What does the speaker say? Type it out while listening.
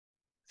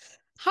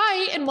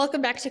Hi, and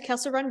welcome back to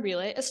Kelsey Run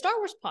Relay, a Star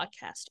Wars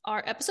podcast.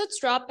 Our episodes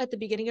drop at the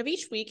beginning of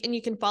each week, and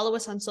you can follow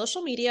us on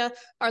social media.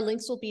 Our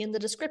links will be in the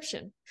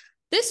description.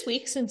 This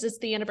week, since it's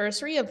the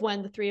anniversary of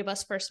when the three of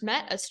us first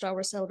met at Star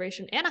Wars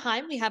Celebration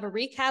Anaheim, we have a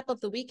recap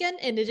of the weekend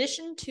in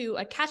addition to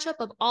a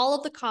catch-up of all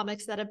of the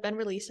comics that have been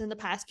released in the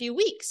past few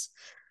weeks.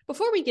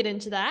 Before we get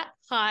into that,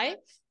 hi,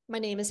 my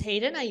name is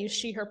Hayden. I use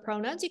she, her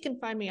pronouns. You can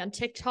find me on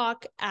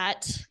TikTok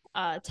at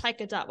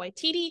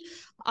taika.ytd,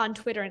 on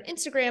Twitter and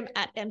Instagram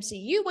at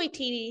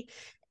mcuytd.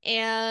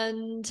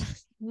 And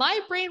my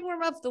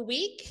brainworm of the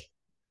week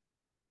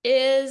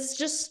is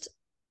just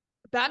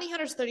Bounty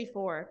Hunters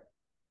 34.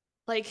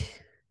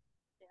 Like,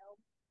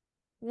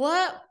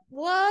 what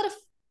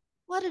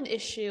an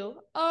issue.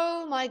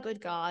 Oh my good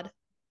God.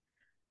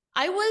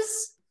 I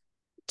was,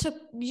 to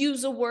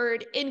use a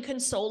word,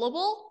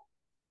 inconsolable.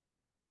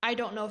 I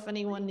don't know if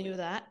anyone knew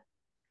that.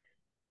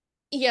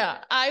 Yeah,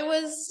 I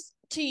was,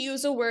 to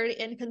use a word,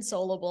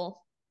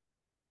 inconsolable.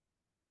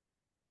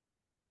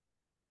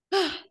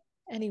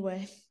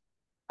 Anyway.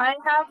 I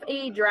have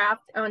a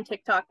draft on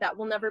TikTok that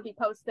will never be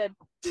posted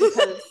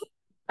because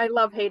I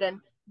love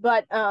Hayden,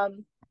 but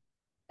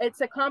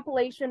it's a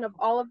compilation of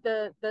all of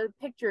the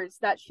pictures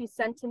that she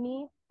sent to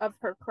me of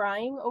her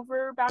crying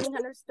over Bounty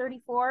Hunters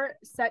 34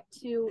 set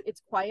to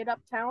It's Quiet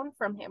Uptown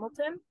from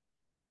Hamilton.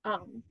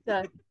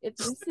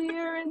 It's you see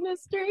her in the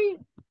street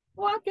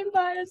walking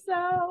by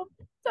herself,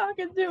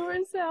 talking to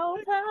herself,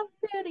 have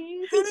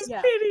pity.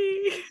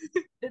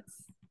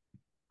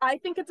 I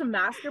think it's a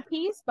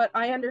masterpiece, but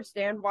I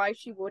understand why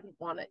she wouldn't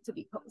want it to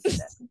be posted.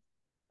 So.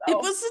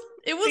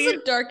 It was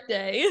a dark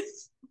day.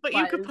 But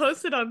you could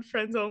post it on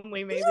Friends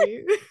Only,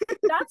 maybe.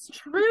 That's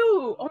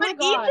true. Oh my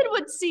God. Ethan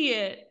would see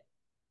it.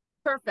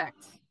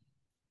 Perfect.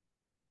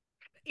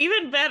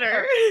 Even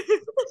better.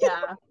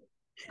 Yeah.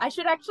 I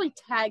should actually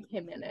tag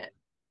him in it.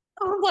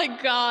 Oh my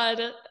God.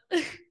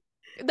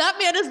 That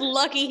man is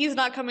lucky he's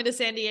not coming to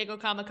San Diego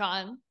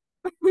Comic-Con.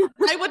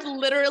 I would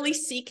literally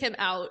seek him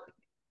out.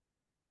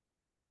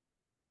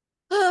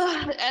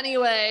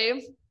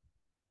 Anyway,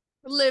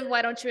 Liv,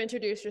 why don't you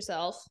introduce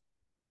yourself?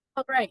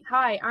 All right.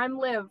 Hi, I'm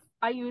Liv.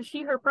 I use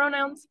she, her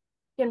pronouns.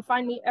 You can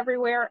find me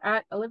everywhere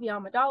at Olivia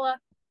Amadala.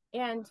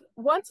 And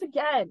once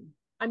again,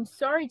 I'm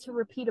sorry to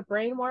repeat a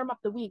brainworm of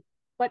the week,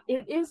 but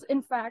it is,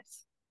 in fact,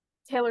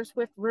 Taylor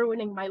Swift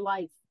ruining my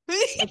life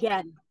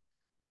again.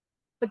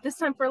 But this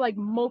time for like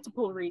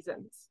multiple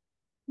reasons.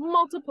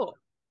 Multiple.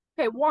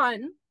 Okay,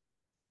 one,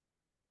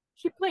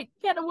 she played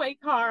Getaway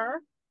Car,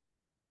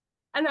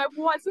 and I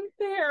wasn't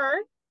there.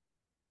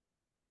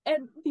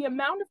 And the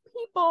amount of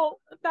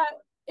people that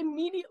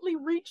immediately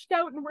reached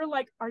out and were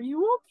like, "Are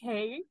you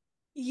okay?"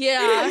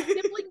 Yeah.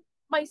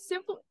 My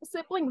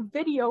sibling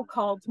video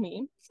called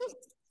me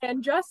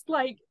and just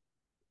like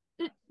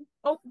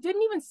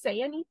didn't even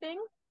say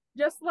anything,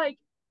 just like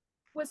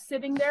was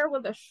sitting there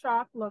with a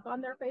shocked look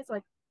on their face,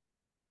 like,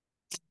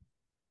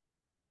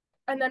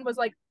 and then was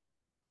like,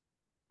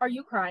 "Are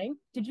you crying?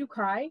 Did you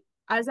cry?"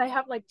 As I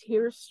have like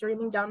tears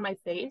streaming down my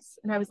face,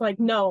 and I was like,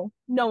 no,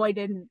 I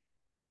didn't.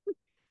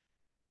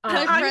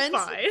 My friends,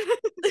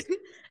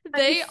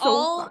 they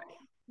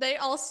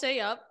all stay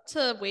up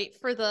to wait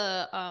for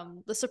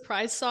the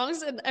surprise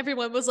songs, and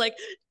everyone was like,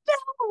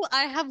 "No,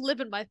 I have Liv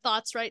in my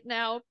thoughts right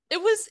now."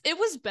 It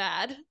was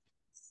bad.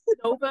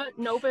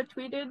 Nova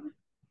tweeted,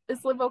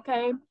 "Is Liv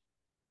okay?"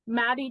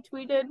 Maddie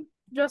tweeted,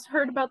 "Just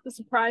heard about the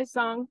surprise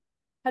song.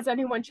 Has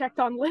anyone checked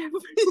on Liv?"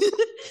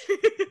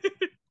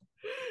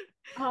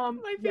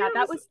 Yeah,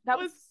 that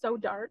was so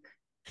dark.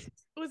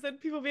 Was then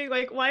people being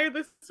like, "Why are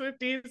the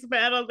Swifties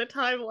bad on the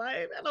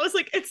timeline?" And I was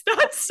like, "It's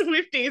not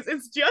Swifties,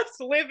 it's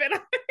just Liv and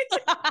I."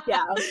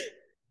 Yeah,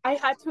 I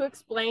had to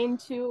explain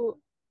to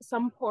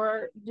some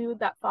poor dude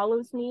that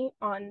follows me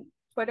on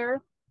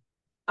Twitter,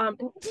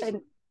 and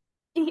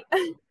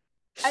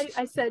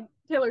I said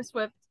Taylor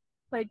Swift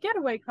played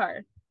Getaway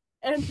Car,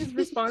 and his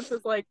response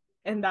was like,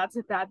 "And that's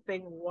a bad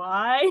thing.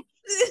 Why?"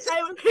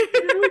 I was like,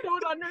 "You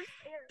don't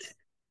understand.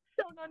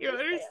 You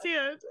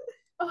understand.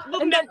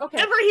 We'll and then,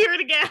 never hear it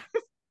again."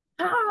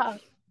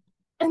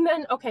 And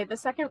then, the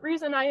second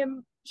reason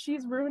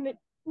she's ruining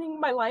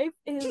my life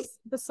is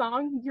the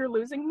song "You're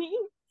Losing Me,"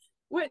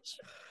 which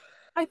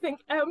I think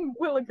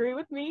will agree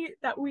with me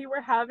that we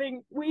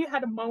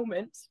had a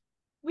moment.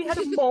 We had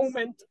a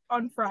moment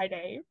on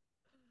Friday.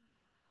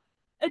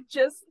 It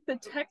just the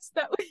text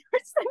that we were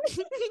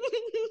sending.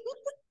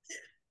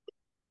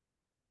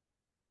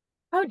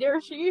 How dare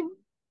she?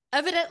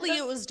 Evidently,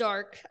 it was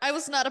dark. I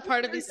was not a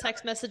part of these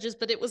text messages,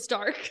 but it was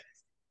dark.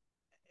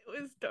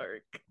 It was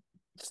dark.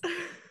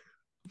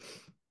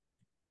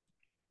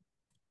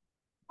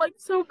 Like,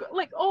 so good.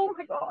 Like, oh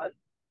my God.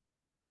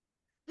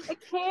 I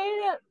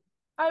can't.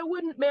 I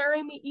wouldn't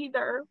marry me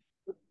either.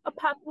 A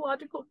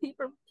pathological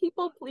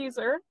people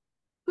pleaser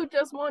who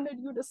just wanted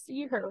you to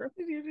see her.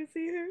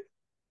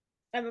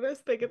 And then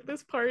this thing at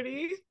this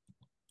party.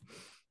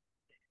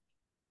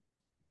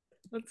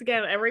 Once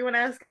again, everyone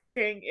asking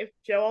if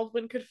Joe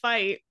Alwyn could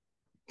fight.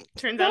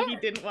 Turns out he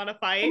didn't want to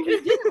fight. And he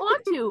didn't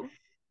want to.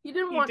 He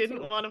didn't He want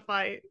didn't to. want to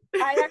fight.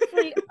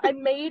 I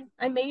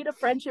made a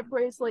friendship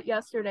bracelet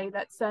yesterday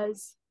that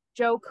says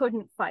Joe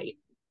couldn't fight.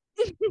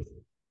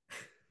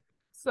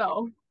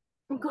 So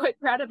I'm quite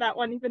proud of that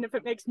one, even if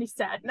it makes me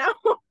sad now.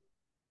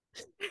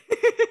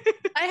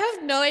 I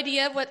have no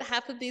idea what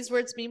half of these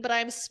words mean, but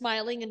I'm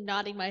smiling and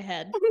nodding my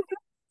head.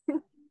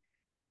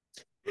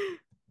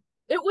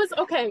 It was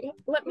okay.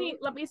 Let me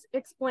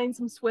explain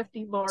some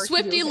Swiftie lore.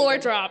 Swiftie lore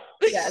drop.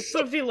 Yes.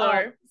 Swiftie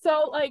lore.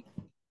 So like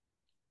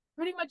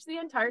pretty much the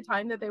entire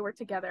time that they were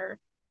together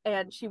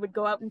and she would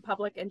go out in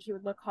public and she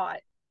would look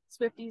hot,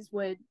 Swifties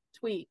would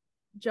tweet,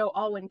 Joe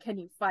Alwyn, can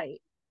you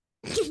fight?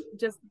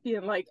 Just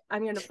being like,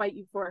 I'm gonna fight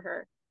you for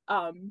her.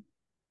 And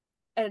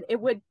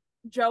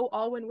Joe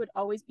Alwyn would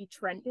always be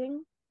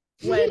trending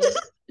when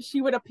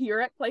she would appear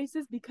at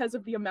places because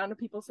of the amount of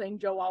people saying,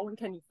 Joe Alwyn,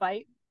 can you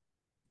fight?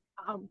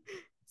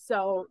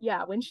 So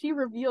yeah, when she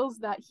reveals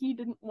that he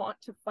didn't want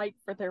to fight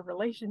for their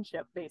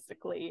relationship,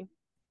 basically,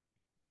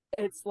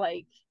 it's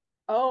like,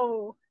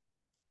 oh,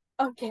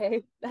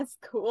 okay, that's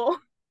cool.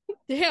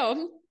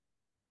 Damn.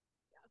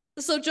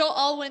 So Joe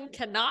Alwyn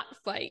cannot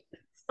fight.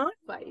 Not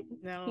fight.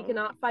 No. He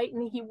cannot fight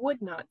and he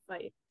would not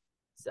fight.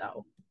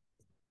 So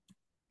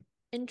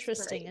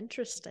interesting. Great.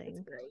 Interesting.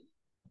 It's great.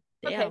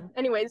 Damn. Okay,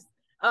 anyways,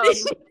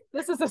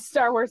 this is a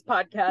Star Wars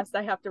podcast.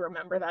 I have to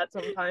remember that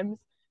sometimes.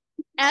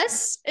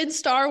 S in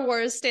Star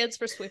Wars stands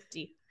for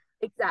Swiftie.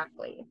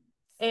 Exactly.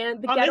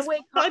 And the On getaway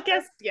this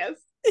podcast, yes.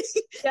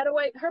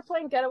 her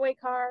playing Getaway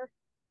Car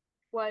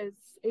was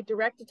a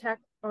direct attack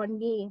on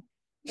me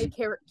and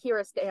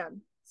Kira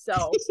Stan.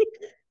 So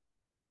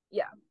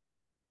yeah.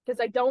 Because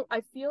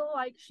I feel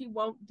like she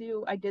won't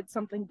do I did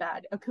something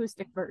bad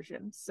acoustic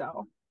version.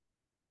 So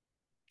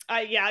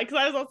Yeah, because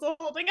I was also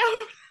holding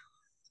out.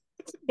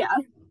 yeah.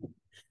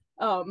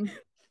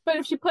 But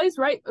if she plays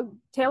right,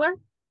 Taylor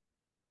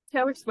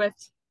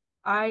Swift,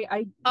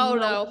 I know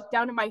no,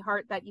 down in my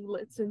heart that you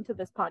listen to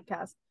this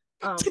podcast.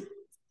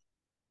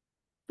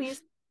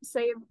 Please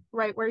say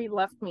right where you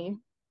left me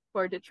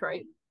for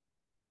Detroit.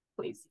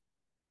 Please.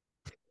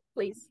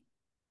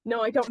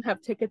 No, I don't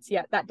have tickets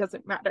yet. That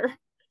doesn't matter.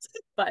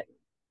 But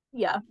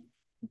yeah,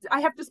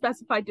 I have to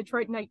specify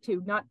Detroit night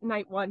 2, not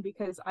night 1,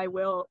 because I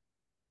will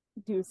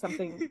do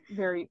something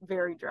very,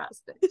 very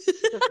drastic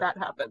if that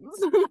happens.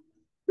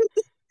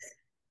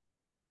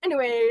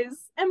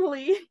 Anyways,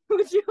 Emily,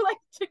 would you like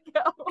to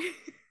go?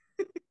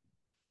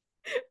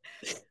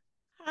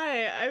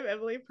 Hi, I'm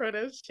Emily,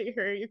 pronouns she,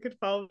 her. You could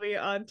follow me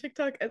on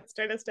TikTok at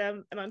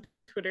StardustM and on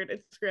Twitter and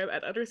Instagram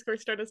at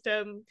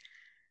 _StardustM.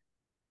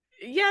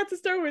 Yeah, it's a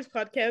Star Wars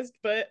podcast,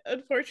 but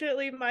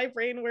unfortunately my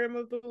brainworm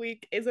of the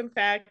week is in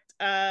fact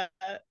I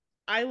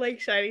like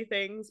shiny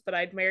things, but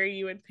I'd marry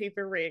you in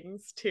paper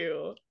rings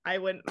too. I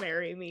wouldn't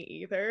marry me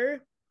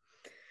either.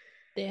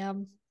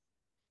 damn.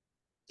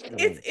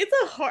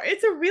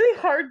 It's a really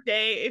hard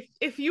day.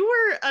 If you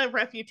were a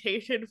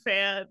Reputation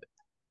fan,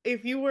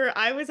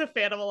 I was a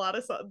fan of a lot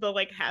of the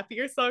like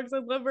happier songs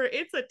on Lumber.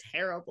 It's a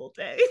terrible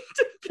day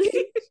to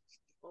be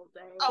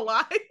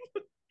alive.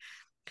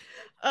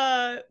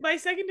 My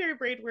secondary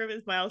brainworm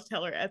is Miles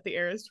Teller at the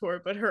Eras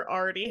Tour, but her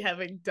already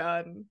having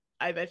done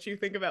I Bet You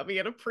Think About Me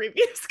at a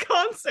previous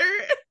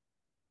concert.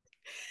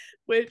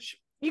 Which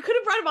you could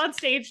have brought him on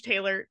stage,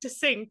 Taylor, to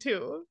sing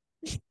too.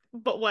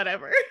 But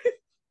whatever.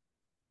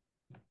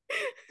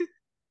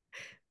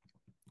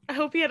 I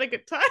hope he had a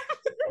good time.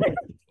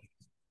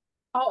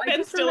 Oh,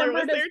 Ben Stiller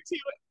was there too.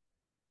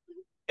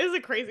 It was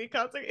a crazy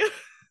concert.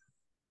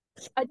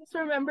 I just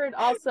remembered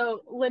also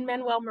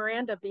Lin-Manuel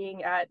Miranda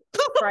being at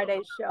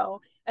Friday's show,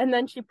 and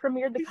then she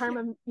premiered the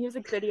Karma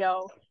music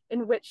video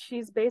in which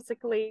she's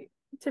basically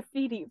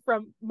Tafiti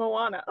from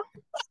Moana.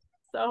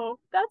 So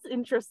that's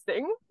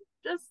interesting.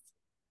 Just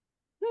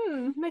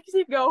makes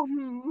you go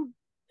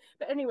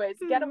But anyways,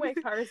 Getaway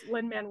Car is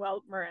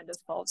Lin-Manuel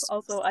Miranda's fault.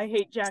 Also, I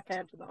hate Jack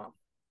Antonoff.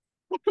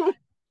 No,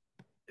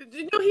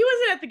 he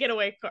wasn't at the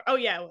Getaway Car. Oh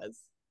yeah, it was.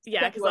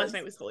 Yeah, because last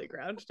night was Holy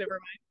Ground. Never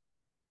mind.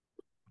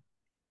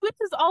 Which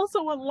is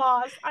also a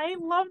loss. I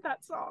love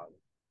that song.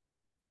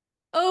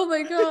 Oh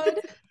my god.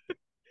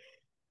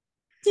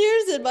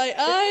 Tears in my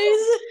eyes.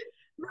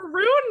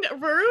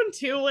 Maroon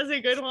 2 was a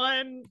good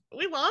one.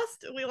 We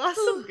lost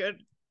some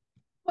good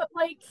but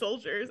like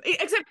soldiers.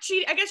 Except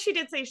I guess she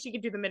did say she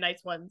could do the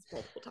Midnight's ones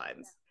multiple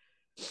times.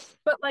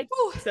 But like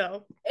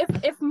so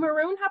if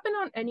Maroon happened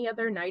on any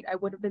other night, I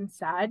would have been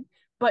sad.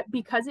 But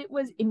because it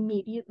was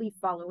immediately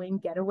following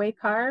Getaway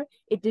Car,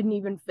 it didn't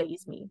even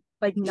faze me.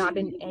 Like not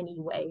in any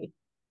way.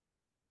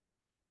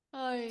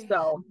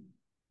 So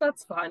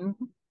that's fun.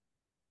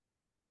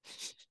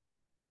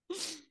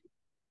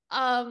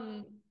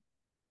 I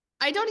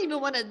don't even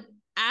want to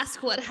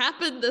ask what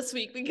happened this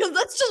week because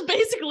that's just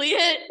basically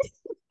it.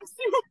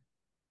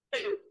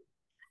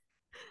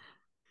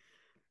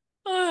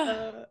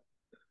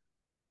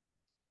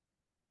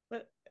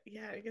 But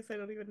yeah, I guess I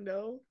don't even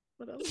know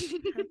what else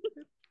happened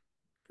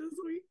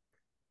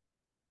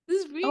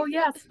this week. Oh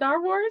yeah,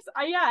 Star Wars?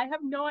 I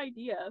have no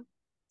idea.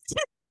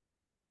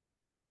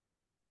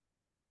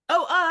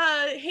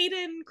 Oh,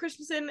 Hayden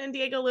Christensen and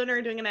Diego Luna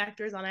are doing an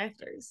Actors on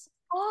Actors.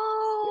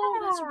 Oh,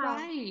 that's Yeah.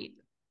 right.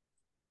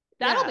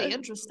 That'll Yeah. be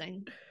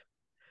interesting.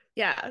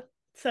 Yeah.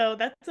 So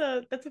that's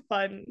a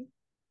fun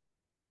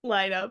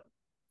lineup.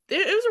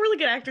 It was a really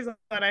good actors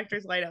on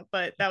actors lineup,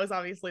 but that was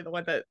obviously the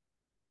one that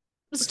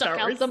Stuck Star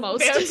out Wars the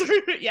most. fans were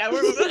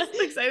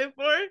most excited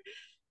for.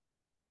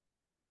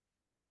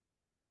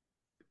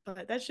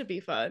 But that should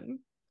be fun.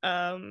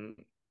 In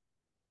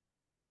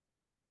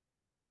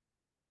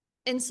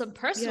some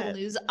personal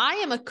news, I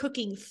am a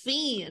cooking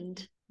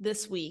fiend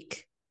this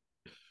week.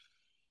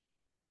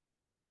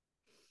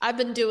 I've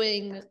been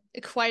doing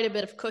quite a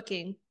bit of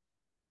cooking.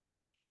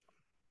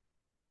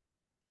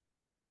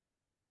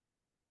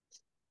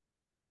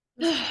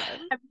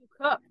 Have you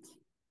cooked?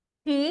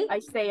 Hmm? I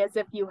say as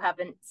if you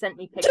haven't sent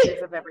me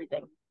pictures of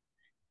everything.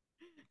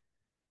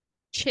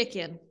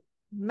 Chicken,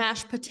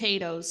 mashed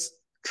potatoes,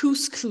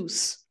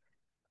 couscous.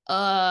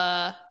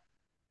 What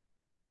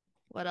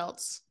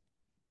else?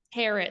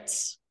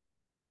 Carrots.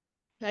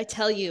 I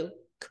tell you,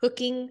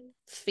 cooking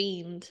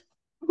fiend.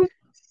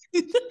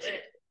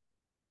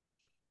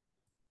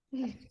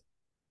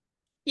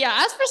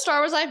 Yeah, as for Star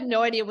Wars, I have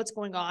no idea what's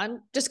going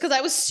on just because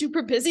I was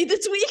super busy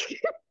this week.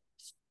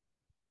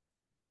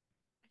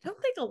 I don't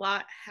think a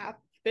lot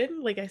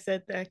happened. Like I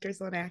said, the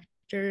actors on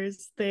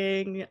actors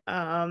thing.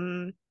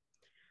 I'm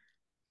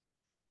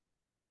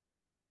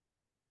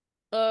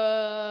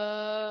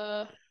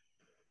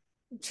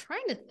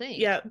trying to think.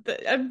 Yeah,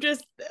 I'm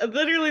just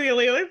literally the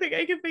only other thing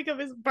I can think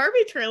of is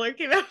Barbie trailer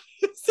came out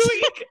this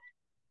week.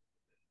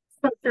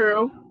 So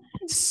true.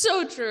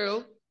 So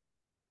true.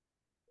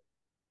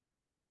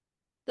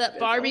 That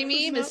Barbie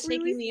meme is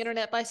taking really... the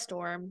internet by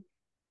storm.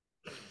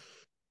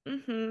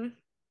 Mm-hmm.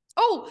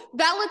 Oh,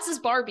 Balance is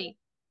Barbie.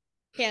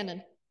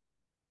 Canon.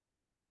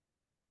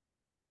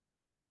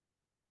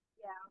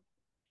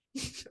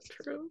 Yeah.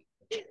 True.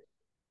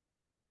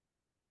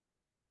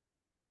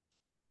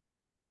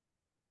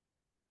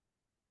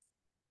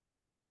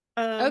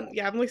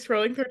 Yeah, I'm like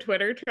scrolling through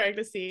Twitter trying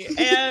to see.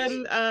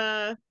 And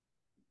I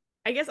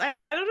guess I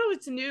don't know if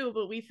it's new,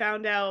 but we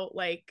found out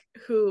like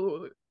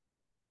who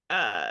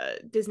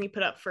Disney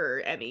put up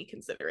for Emmy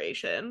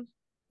consideration,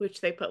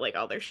 which they put like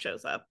all their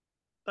shows up.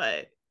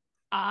 But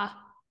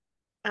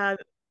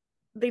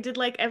they did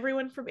like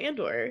everyone from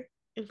Andor,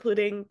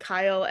 including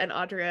Kyle and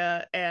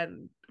Audra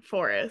and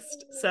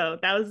Forrest. So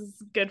that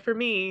was good for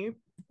me.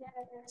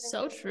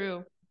 So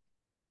true.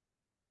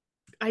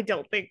 I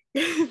don't think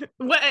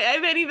I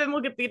bet even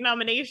look at the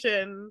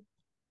nomination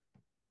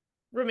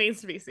remains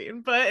to be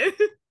seen, but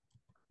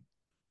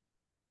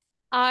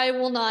I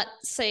will not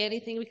say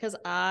anything because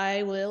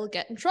I will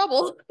get in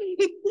trouble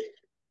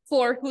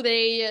for who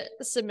they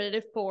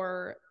submitted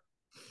for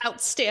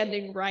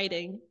outstanding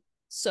writing.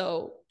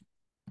 So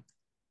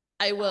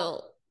I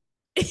will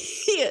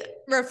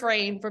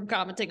refrain from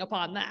commenting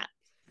upon that.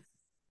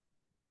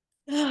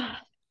 Anyways,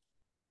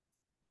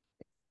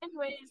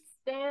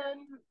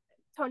 Stan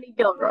Tony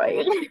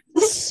Gilroy.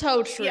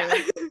 So true. Yeah.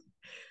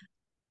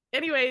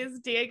 Anyways,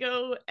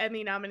 Diego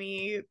Emmy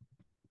nominee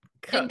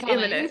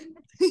imminent.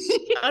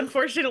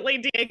 Unfortunately,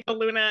 Diego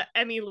Luna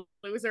Emmy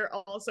loser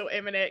also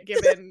imminent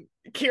given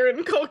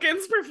Kieran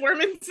Culkin's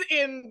performance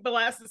in the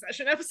last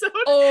Succession episode.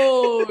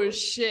 Oh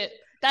shit.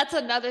 That's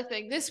another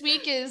thing. This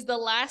week is the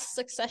last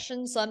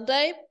Succession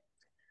Sunday.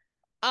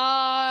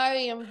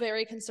 I am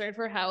very concerned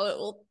for how it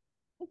will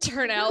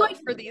turn out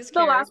like for these characters.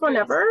 The last one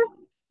ever?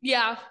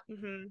 Yeah.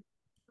 Mm-hmm.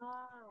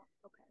 Oh,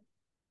 okay.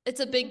 It's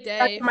a big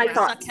day for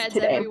suckheads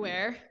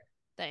everywhere.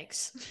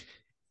 Thanks.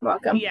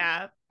 Welcome.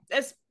 Yeah.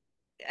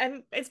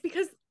 And it's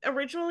because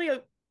originally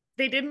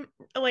they didn't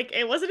like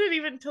it wasn't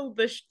even until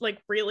this like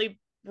really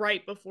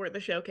right before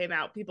the show came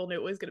out people knew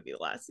it was going to be the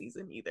last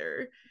season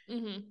either.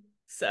 Mm-hmm.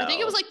 So I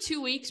think it was like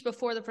 2 weeks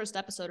before the first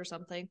episode or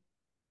something,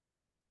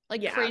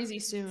 like crazy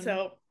soon.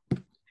 So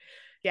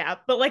yeah,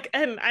 but like,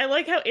 and I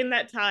like how in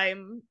that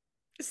time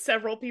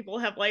several people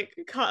have like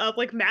caught up.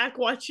 Like Mac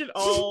watched it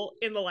all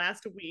in the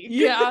last week.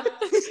 Yeah.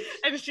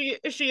 And she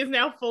is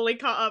now fully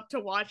caught up to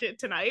watch it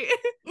tonight.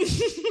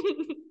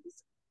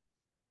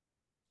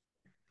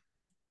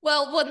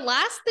 Well, one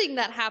last thing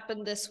that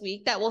happened this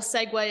week that will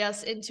segue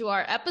us into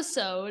our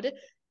episode.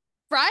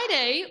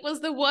 Friday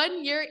was the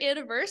 1-year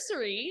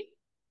anniversary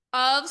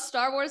of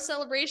Star Wars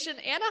Celebration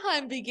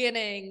Anaheim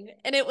beginning,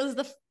 and it was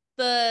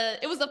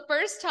the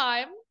first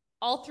time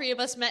all three of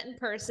us met in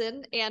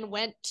person and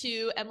went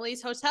to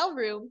Emily's hotel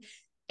room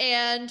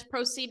and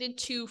proceeded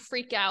to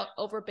freak out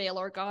over Bail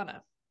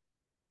Organa.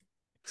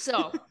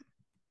 So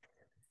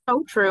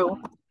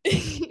true.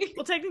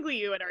 Well, technically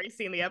you had already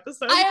seen the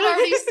episode. I had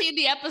already seen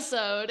the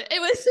episode. It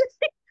was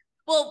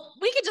well,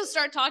 we could just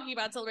start talking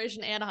about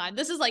Celebration Anaheim.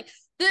 This is like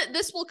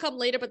this will come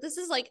later, but this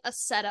is like a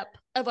setup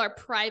of our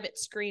private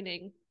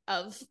screening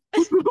of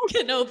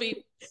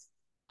Kenobi.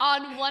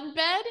 On one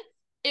bed,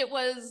 it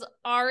was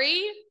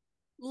Ari,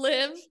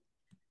 Liv,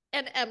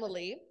 and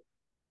Emily.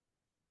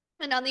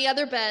 And on the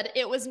other bed,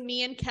 it was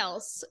me and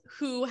Kels,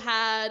 who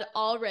had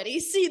already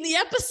seen the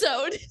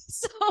episode.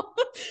 So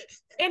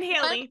and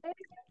Haley.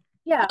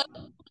 Yeah.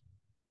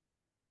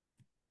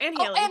 And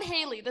Haley. Oh, and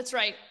Haley, that's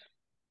right.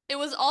 It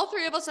was all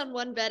three of us on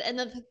one bed and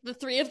then the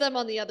three of them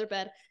on the other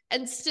bed.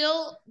 And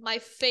still one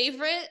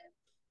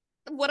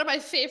of my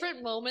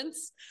favorite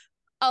moments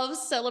of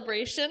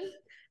Celebration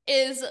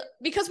is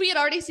because we had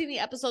already seen the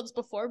episodes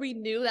before, we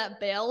knew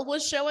that Bale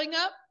was showing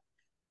up.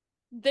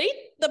 The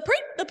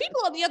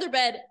people on the other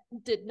bed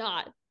did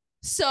not.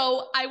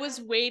 So I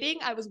was waiting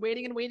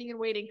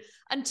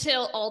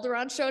until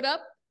Alderaan showed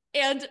up.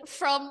 And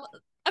from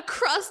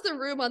across the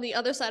room on the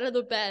other side of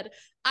the bed,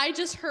 I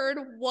just heard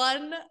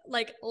one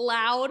like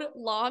loud,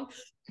 long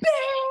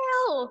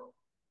Bale,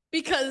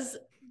 because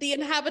the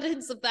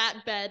inhabitants of that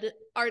bed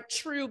are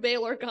true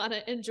Bail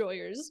Organa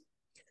enjoyers.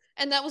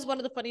 And that was one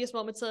of the funniest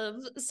moments of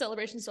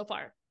Celebration so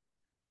far.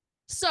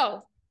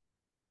 So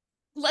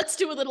let's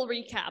do a little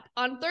recap.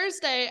 On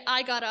Thursday,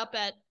 I got up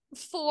at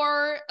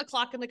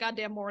 4:00 in the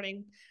goddamn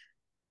morning,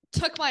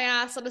 took my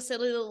ass on a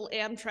silly little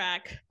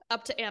Amtrak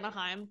up to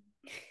Anaheim,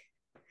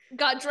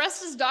 got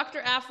dressed as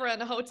Dr. Aphra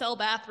in a hotel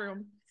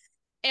bathroom,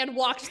 and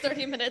walked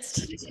 30 minutes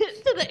to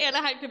the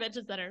Anaheim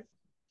Convention Center.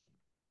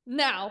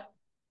 Now,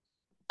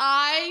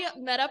 I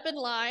met up in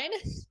line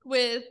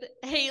with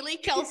Haley,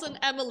 Kelson,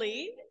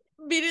 Emily,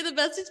 meeting the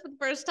besties for the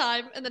first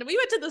time, and then we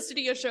went to the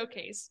studio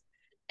showcase.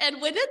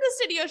 And within the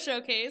studio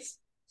showcase,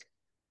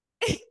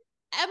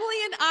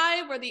 Emily and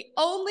I were the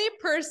only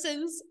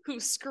persons who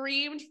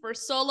screamed for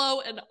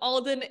Solo and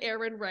Alden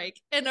Ehrenreich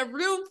in a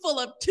room full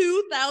of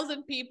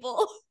 2,000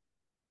 people.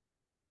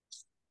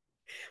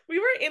 We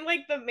were in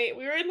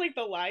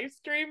the live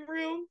stream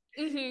room,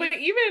 but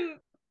even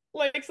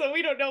like, so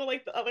we don't know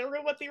like the other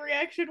room what the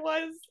reaction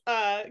was,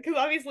 because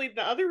obviously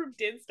the other room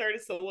did start a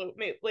Solo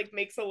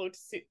make Solo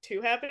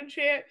 2 happen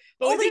chant,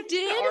 but they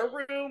did our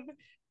room.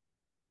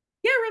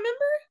 Yeah,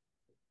 remember?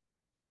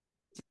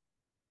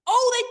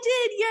 Oh, they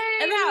did!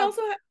 Yeah. And then we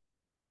also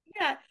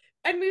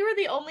and we were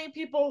the only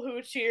people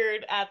who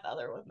cheered at the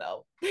other one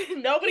though.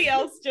 Nobody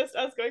else, just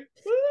us going.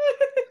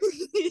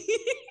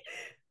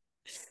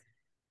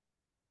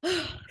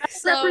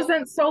 So,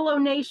 represent Solo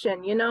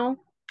Nation, you know,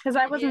 because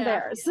I wasn't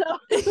there. So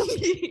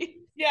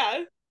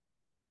yeah,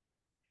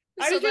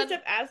 I was dressed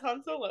up as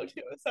Han Solo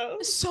too.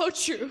 So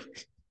true.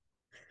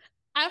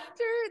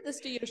 After the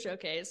studio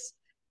showcase,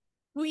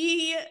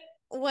 we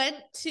went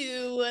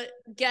to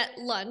get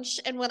lunch,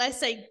 and when I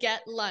say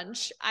get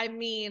lunch, I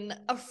mean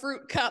a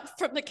fruit cup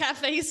from the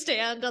cafe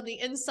stand on the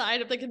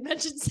inside of the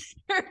convention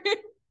center.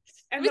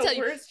 And the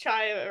worst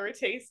chai I've ever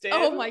tasted.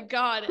 Oh my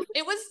god.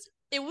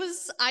 It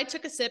was, I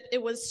took a sip, it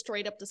was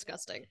straight up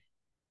disgusting.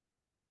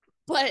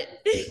 But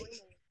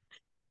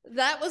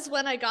that was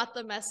when I got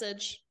the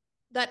message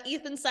that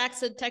Ethan Sachs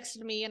had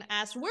texted me and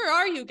asked, "Where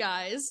are you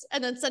guys?"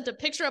 And then sent a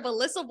picture of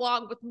Alyssa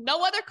Wong with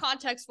no other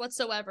context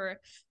whatsoever.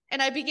 And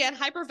I began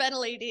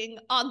hyperventilating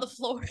on the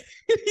floor.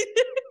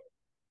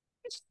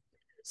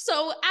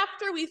 So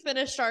after we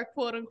finished our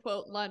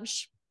quote-unquote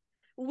lunch,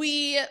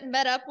 we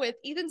met up with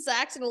Ethan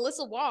Sachs and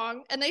Alyssa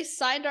Wong, and they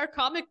signed our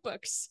comic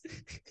books.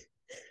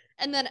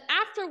 And then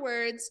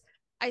afterwards,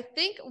 I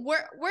think,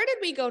 where did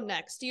we go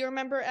next? Do you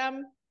remember,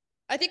 Em?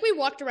 I think we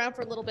walked around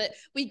for a little bit.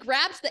 We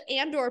grabbed the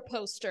Andor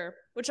poster,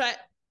 which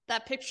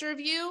that picture of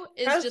you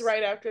is just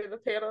right after the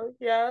panel.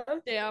 Yeah.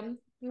 Damn.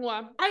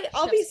 Mwah.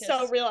 I'll be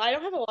so real. I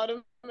don't have a lot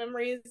of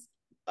memories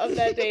of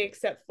that day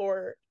except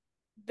for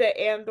the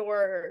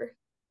Andor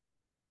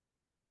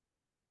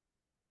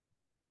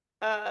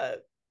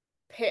or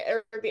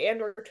the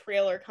Andor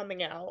trailer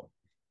coming out.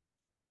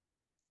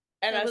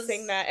 And us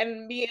seeing that,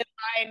 and me and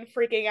Ryan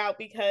freaking out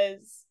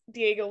because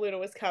Diego Luna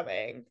was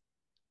coming,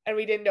 and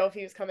we didn't know if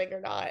he was coming or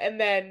not. And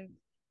then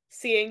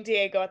seeing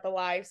Diego at the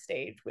live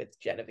stage with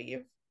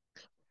Genevieve.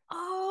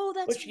 Oh,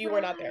 that's which you were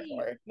not there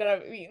for.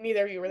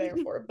 Neither of you were there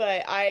for.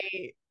 But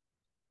I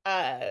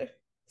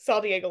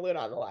saw Diego Luna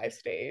on the live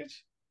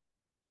stage,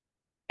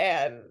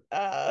 and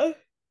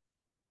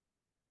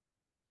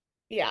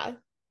yeah,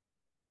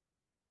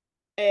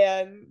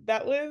 and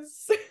that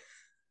was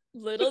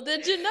little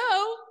did you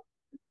know.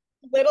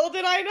 Little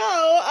did I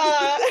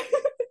know.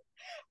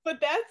 But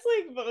that's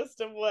like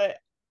most of what,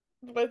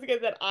 once again,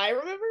 that I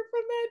remember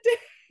from that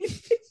day.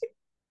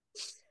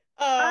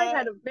 I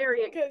had a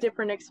very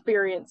different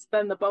experience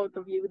than the both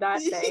of you that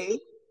day.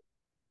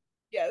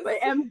 Yes. But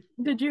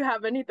did you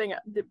have anything?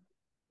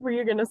 Were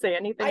you gonna say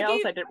anything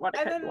else? I didn't want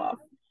to cut you off.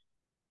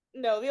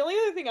 No, the only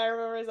other thing I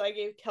remember is I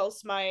gave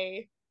Kels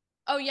my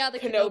the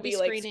Kenobi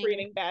like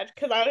screening badge,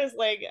 because I was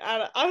like,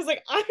 I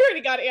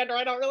already got Andor.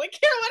 I don't really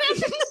care what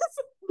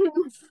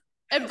happens.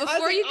 And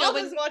before you go, I'll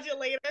just watch it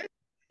later.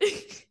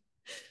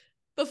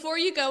 Before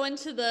you go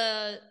into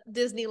the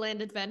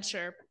Disneyland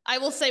adventure, I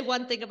will say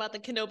one thing about the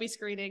Kenobi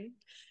screening.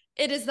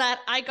 It is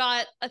that I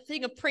got a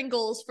thing of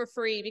Pringles for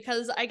free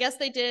because I guess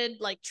they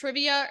did like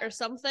trivia or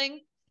something.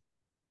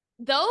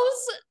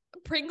 Those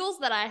Pringles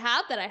that I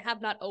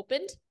have not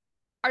opened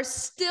are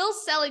still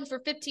selling for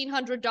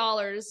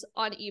 $1,500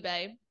 on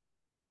eBay.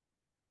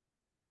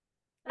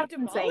 I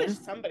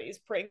demolished somebody's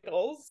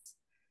Pringles.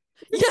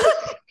 Yeah.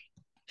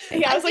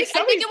 Yeah, I think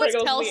it was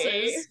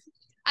Kels's.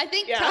 I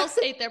think Kels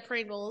ate their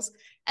Pringles.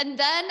 And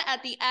then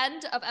at the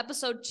end of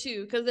episode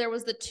 2, because there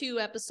was the 2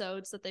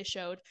 episodes that they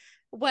showed,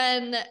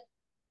 when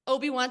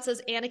Obi-Wan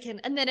says Anakin,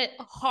 and then it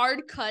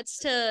hard cuts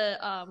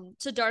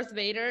to Darth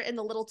Vader in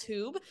the little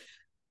tube.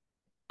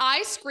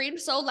 I screamed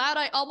so loud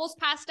I almost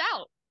passed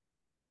out.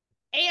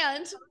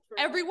 And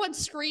everyone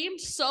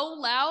screamed so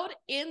loud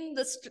in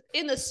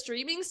the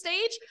streaming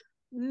stage,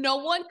 no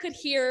one could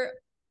hear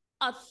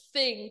a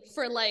thing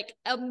for like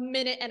a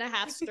minute and a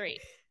half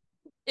straight.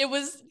 It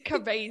was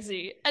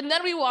crazy. And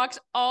then we walked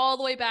all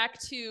the way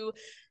back to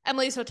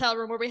Emily's hotel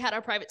room where we had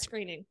our private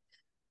screening,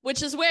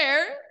 which is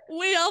where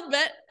we all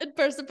met in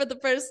person for the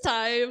first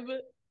time.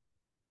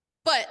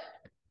 But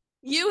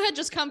you had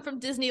just come from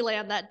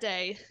Disneyland that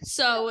day.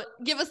 So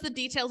give us the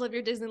details of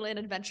your Disneyland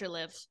adventure,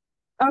 Liv.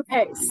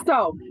 Okay,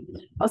 so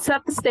I'll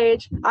set the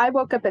stage. I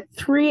woke up at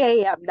 3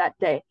 a.m. that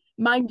day.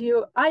 Mind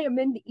you, I am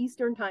in the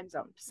Eastern time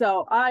zone.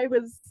 So I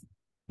was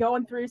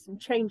going through some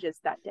changes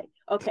that day.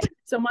 Okay,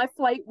 so my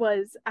flight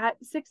was at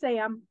 6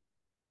 a.m.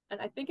 and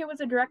I think it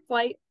was a direct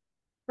flight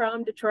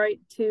from Detroit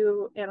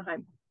to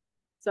Anaheim.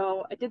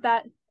 So I did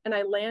that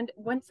and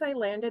once I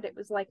landed, it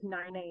was like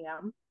 9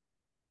 a.m.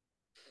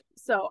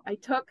 So I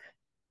took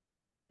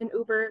an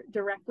Uber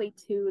directly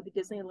to the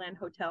Disneyland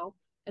hotel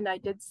and I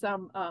did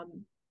some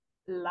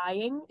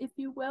lying, if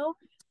you will.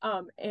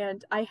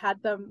 And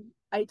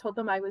I told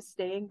them I was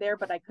staying there,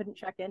 but I couldn't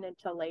check in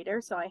until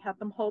later. So I had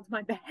them hold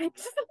my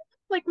bags,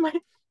 like my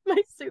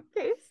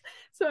suitcase,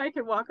 so I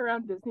could walk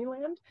around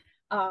Disneyland.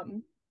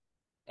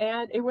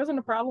 And it wasn't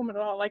a problem at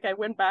all. Like I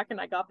went back and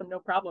I got them no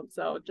problem.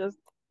 So just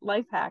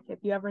life hack if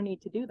you ever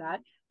need to do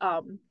that.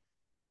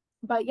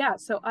 But yeah,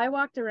 so I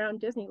walked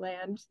around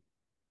Disneyland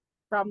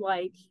from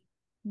like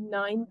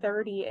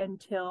 9:30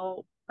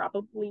 until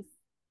probably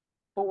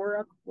 4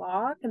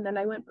 o'clock, and then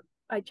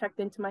I checked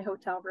into my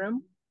hotel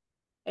room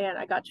and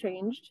I got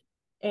changed,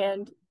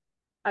 and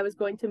I was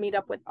going to meet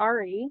up with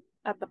Ari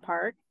at the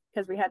park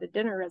because we had a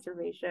dinner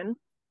reservation,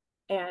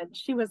 and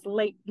she was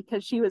late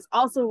because she was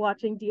also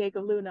watching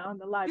Diego Luna on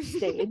the live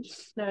stage.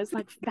 And I was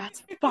like,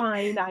 that's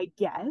fine, I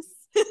guess.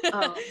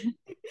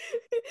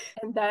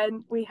 And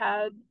then we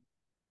had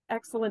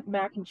excellent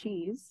mac and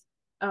cheese.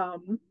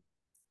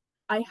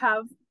 I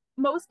have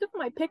most of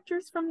my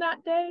pictures from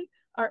that day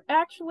are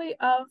actually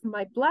of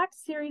my Black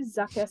Series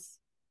Zuckuss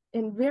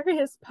in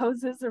various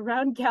poses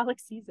around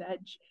Galaxy's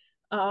Edge.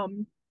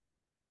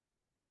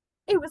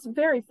 It was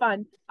very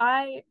fun.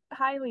 I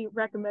highly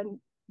recommend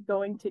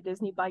going to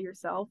Disney by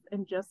yourself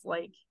and just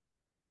like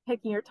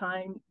taking your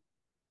time,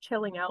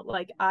 chilling out.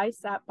 Like I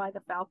sat by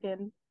the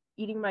Falcon,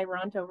 eating my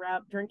Ronto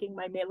wrap, drinking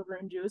my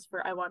Melaroon juice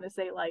for I want to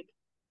say like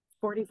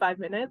 45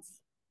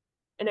 minutes,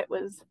 and it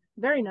was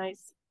very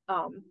nice.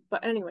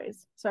 But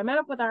anyways, so I met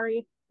up with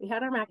Ari. We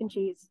had our mac and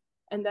cheese,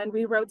 and then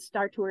we rode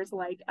Star Tours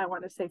like I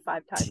want to say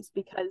 5 times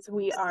because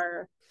we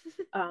are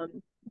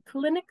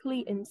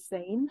clinically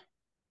insane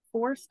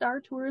for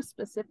Star Tours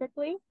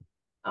specifically.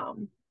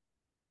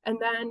 And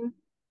then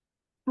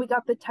we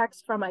got the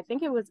text from, I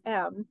think it was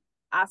M,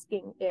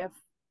 asking if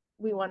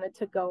we wanted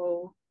to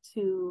go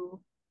to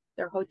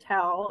their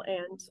hotel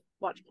and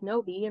watch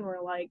Kenobi, and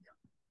we're like,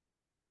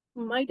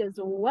 might as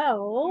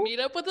well meet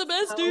up with the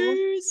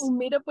besties.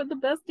 Meet up with the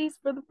besties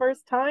for the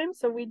first time.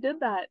 So we did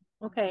that.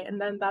 Okay, and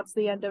then that's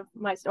the end of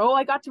my story. Oh,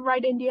 I got to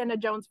ride Indiana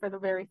Jones for the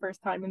very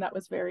first time, and that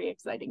was very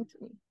exciting to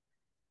me.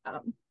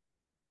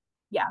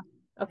 Yeah.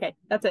 Okay,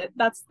 that's it.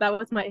 That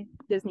was my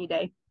Disney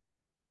day.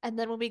 And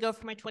then when we go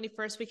for my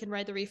 21st, we can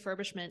ride the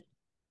refurbishment.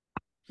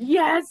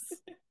 Yes,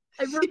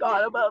 I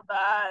forgot about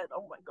that.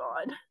 Oh my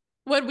god.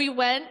 When we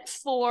went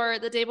for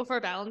the day before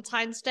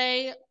Valentine's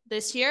Day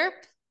this year,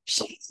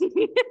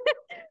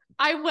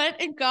 I went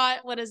and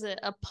got, what is it,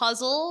 a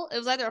puzzle? It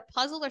was either a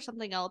puzzle or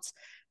something else.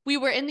 We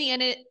were in the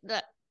Indiana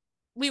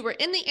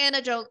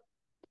Jones.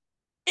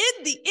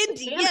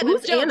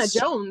 Anna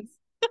Jones.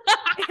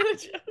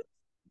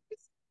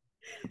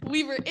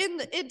 We were in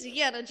the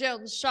Indiana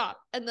Jones shop,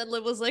 and then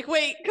Liv was like,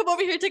 wait, come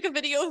over here, take a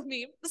video of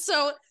me.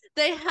 So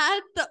they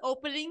had the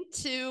opening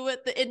to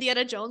the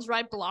Indiana Jones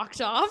ride blocked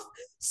off.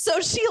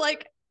 So she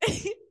like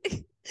in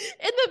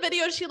the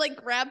video, she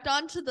like grabbed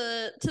onto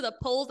the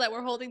poles that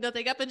were holding the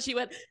thing up, and she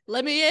went,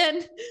 let me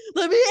in.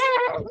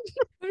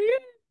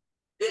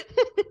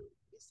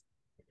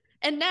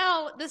 And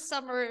now this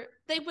summer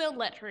they will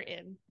let her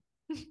in.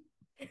 I'm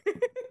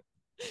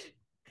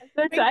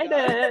so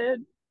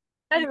excited.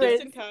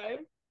 Anyways. Just in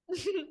time.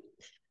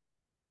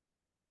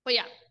 But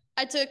yeah,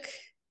 I took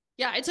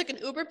an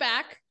Uber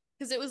back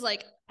because it was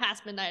like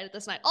past midnight at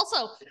this night.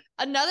 Also,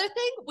 another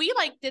thing, we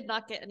like did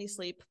not get any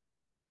sleep.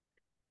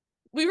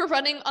 We were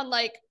running on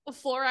like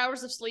 4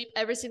 hours of sleep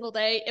every single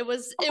day. It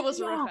was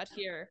rough out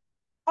here.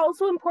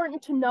 Also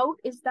important to note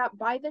is that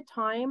by the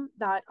time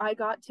that I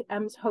got to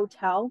M's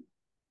hotel,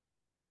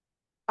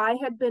 I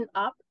had been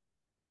up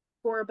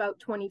for about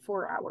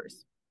 24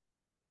 hours.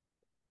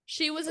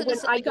 She was in a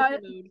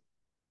mood.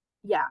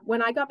 Yeah,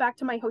 when I got back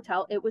to my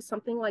hotel, it was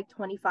something like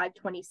 25,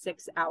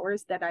 26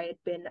 hours that I had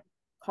been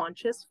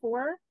conscious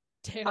for.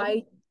 Damn.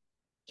 I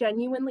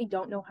genuinely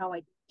don't know how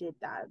I did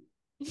that.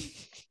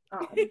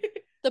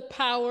 The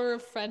power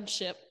of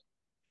friendship.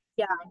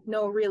 Yeah,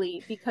 no,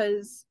 really,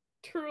 because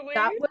Truly.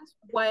 That was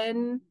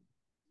when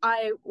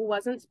I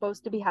wasn't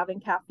supposed to be having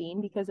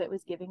caffeine because it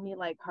was giving me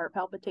like heart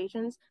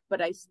palpitations,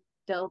 but I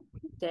still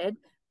did.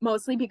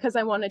 Mostly because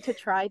I wanted to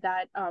try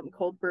that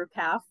cold brew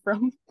calf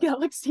from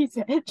Galaxy's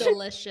Edge.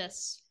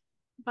 Delicious.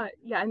 But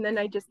yeah, and then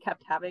I just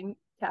kept having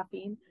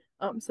caffeine.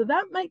 So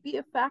that might be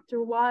a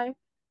factor why.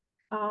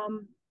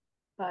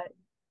 But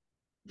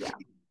yeah.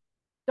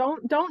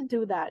 Don't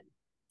do that,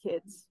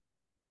 kids.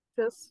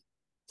 Just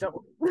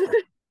don't.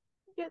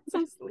 Get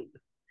some sleep.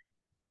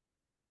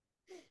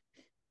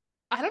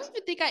 I don't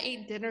even think I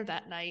ate dinner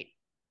that night.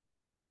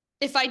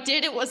 If I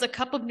did, it was a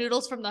cup of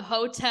noodles from the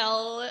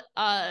hotel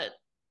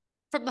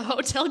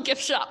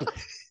gift shop.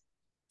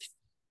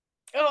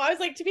 Oh, I was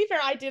like, to be fair,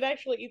 I did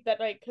actually eat that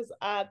night because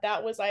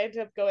that was I ended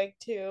up going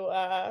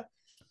to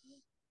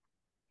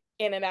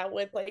In and Out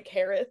with like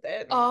Harith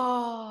and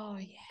Oh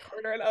yeah.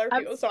 Carter and other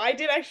people. So I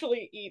did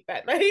actually eat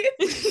that night.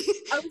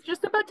 I was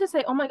just about to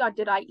say, oh my god,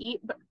 did I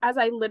eat? But as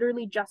I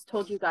literally just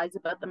told you guys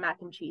about the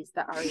mac and cheese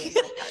that Ari and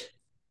I had.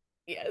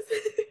 Yes.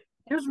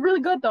 It was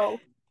really good though.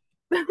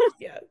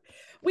 Yeah.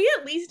 We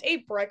at least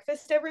ate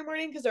breakfast every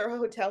morning because our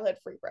hotel had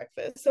free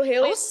breakfast. So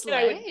Haley and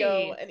I would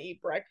go and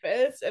eat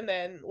breakfast, and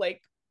then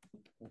like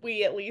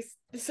we at least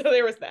so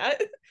there was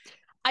that.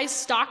 I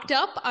stocked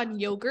up on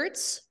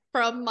yogurts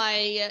from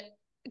my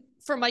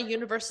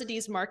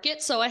university's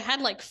market. So I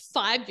had like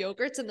 5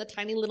 yogurts in the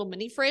tiny little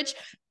mini fridge.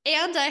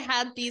 And I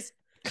had these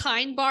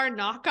Kind Bar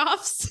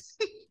knockoffs,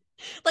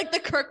 like the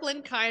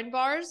Kirkland Kind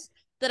Bars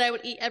that I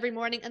would eat every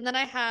morning. And then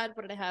I had,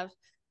 what did I have?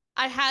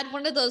 I had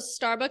one of those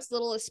Starbucks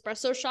little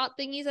espresso shot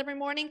thingies every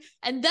morning.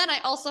 And then I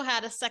also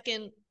had a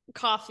second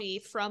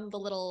coffee from the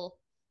little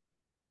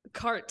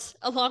cart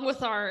along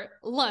with our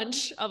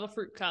lunch of a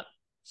fruit cup.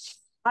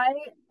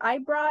 I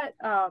brought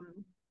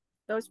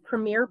those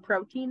Premier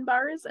protein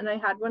bars, and I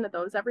had one of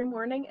those every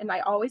morning, and I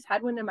always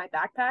had one in my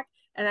backpack.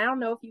 And I don't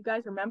know if you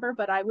guys remember,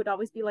 but I would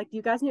always be like, do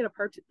you guys need a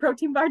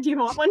protein bar? Do you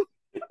want one?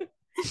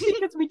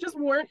 Because we just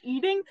weren't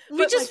eating.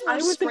 We just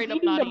like, were straight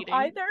up not eating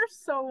either.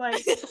 So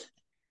like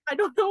I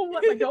don't know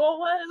what the goal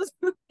was.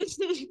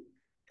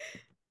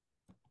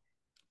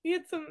 We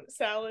had some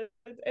salad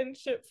and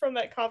shit from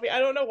that coffee. I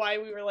don't know why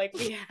we were like,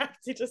 we have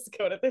to just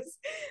go to this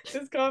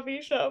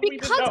coffee shop.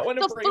 Because we did not want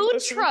to bring the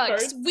food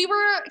trucks.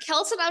 carts.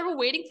 Kelsey and I were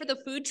waiting for the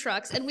food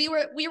trucks, and we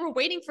were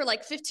waiting for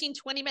like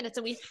 15-20 minutes,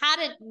 and we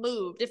hadn't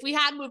moved. If we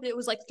had moved, it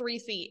was like 3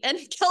 feet. And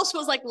Kelsey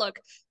was like, look,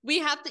 we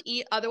have to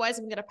eat, otherwise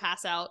I'm gonna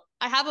pass out.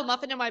 I have a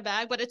muffin in my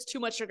bag, but it's too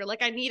much sugar.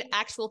 Like, I need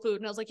actual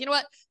food. And I was like, you know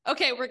what?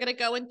 Okay, we're gonna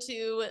go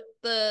into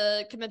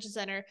the convention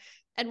center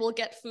and we'll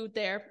get food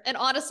there. And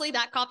honestly,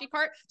 that coffee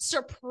cart,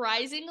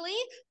 surprisingly,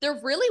 there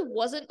really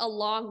wasn't a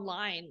long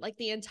line like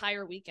the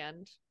entire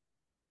weekend.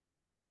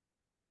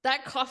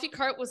 That coffee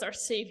cart was our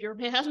savior,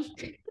 man.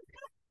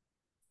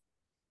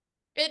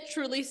 It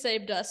truly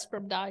saved us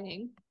from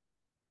dying.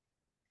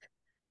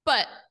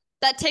 But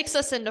that takes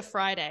us into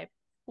Friday,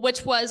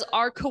 which was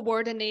our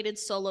coordinated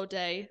solo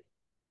day.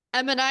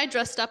 Em and I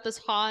dressed up as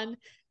Han,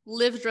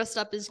 Liv dressed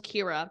up as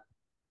Kira.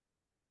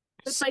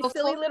 With my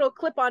silly little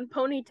clip-on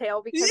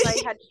ponytail because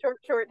I had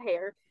short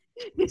hair.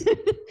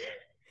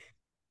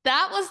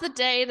 That was the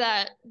day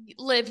that,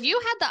 Liv, you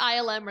had the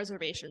ILM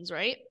reservations,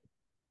 right?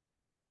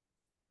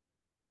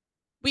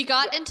 We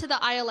got into the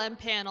ILM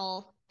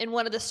panel in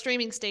one of the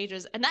streaming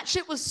stages, and that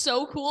shit was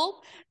so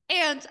cool.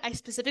 And I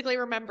specifically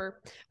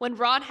remember when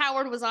Ron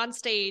Howard was on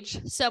stage,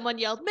 someone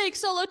yelled, "Make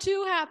Solo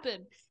 2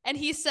 happen." And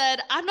he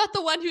said, I'm not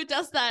the one who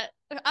does that.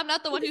 I'm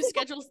not the one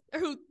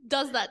who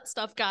does that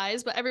stuff,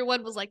 guys. But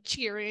everyone was like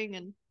cheering,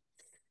 and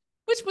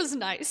which was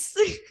nice.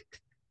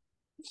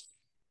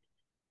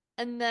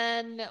 And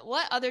then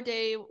what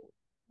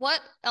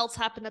else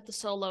happened at the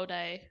solo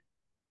day?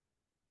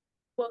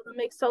 Well, the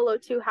Make Solo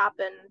 2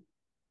 happen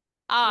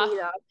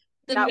meetup.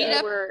 The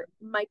meetup where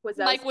Mike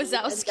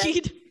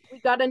Wazowski. We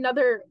got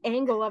another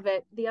angle of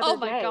it the other day. Oh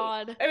my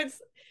god. I mean,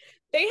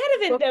 they had a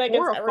vendetta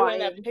against everyone in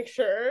that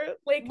picture.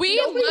 Like,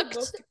 nobody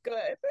looked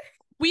good.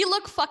 We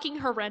look fucking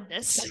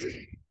horrendous.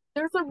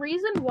 There's a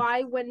reason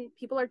why when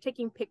people are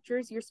taking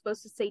pictures, you're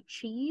supposed to say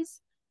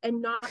cheese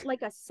and not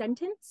like a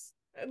sentence.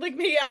 Like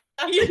me, yeah.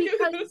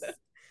 Because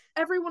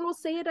everyone will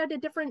say it at a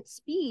different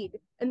speed.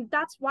 And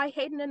that's why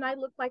Hayden and I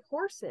look like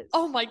horses.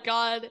 Oh my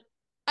god.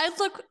 I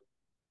look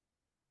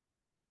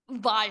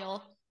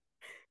vile.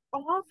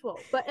 Awful.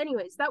 But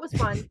anyways, that was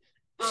fun.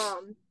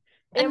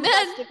 And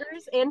then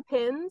stickers and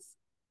pins.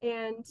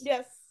 And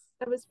yes,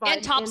 that was fun.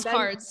 And Topps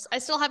cards. I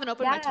still haven't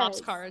opened my Topps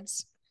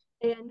cards.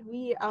 And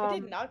we I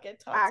did not get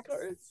Topps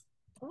cards.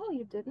 Oh,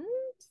 you didn't?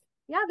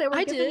 Yeah, they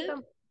were giving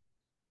them.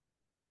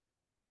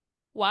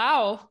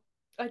 Wow.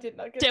 I did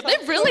not get Damn, they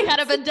really had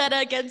a vendetta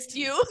against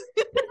you.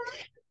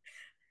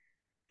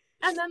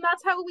 And then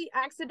that's how we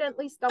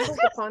accidentally stumbled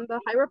upon the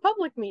High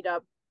Republic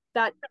meetup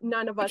that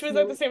none of us knew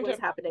at the same was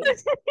time. happening.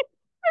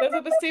 That was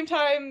at the same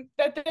time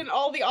that then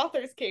all the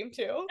authors came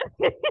to.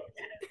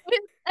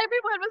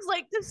 Everyone was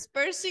like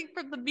dispersing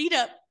from the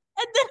meetup.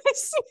 And then I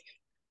see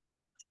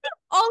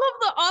all of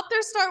the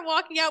authors start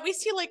walking out. We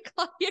see like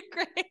Claudia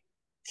Gray.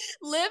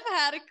 Liv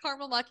had a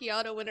caramel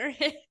macchiato in her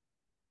hand.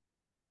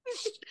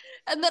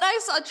 And then I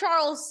saw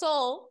Charles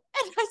Soule,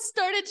 and I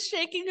started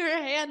shaking her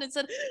hand and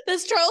said,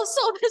 "This Charles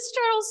Soule, this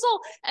Charles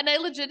Soule," and I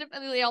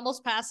legitimately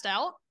almost passed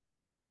out.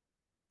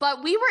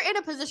 But we were in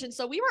a position,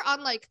 so we were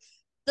on like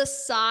the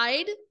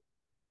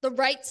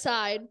right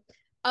side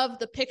of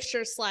the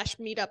picture /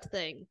 meetup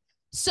thing.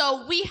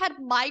 So we had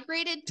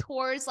migrated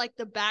towards like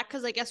the back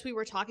because I guess we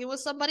were talking with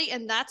somebody,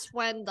 and that's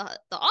when the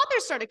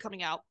authors started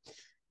coming out.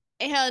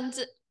 And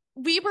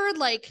we were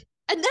like,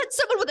 and then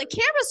someone with a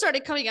camera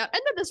started coming out,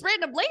 and then this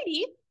random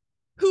lady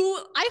who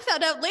I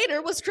found out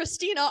later was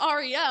Christina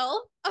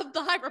Ariel of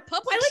the High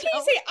Republic. I like how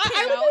you say,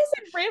 I like how you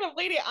said random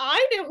lady.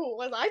 I knew who it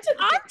was. I took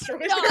a picture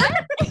with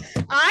her.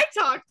 I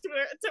talked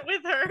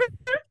with her.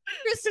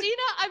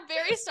 Christina, I'm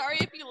very sorry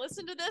if you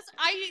listen to this.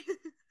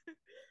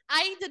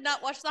 I did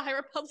not watch the High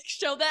Republic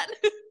show then.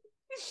 But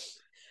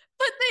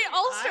they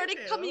all started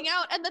coming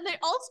out, and then they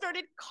all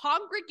started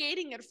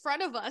congregating in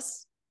front of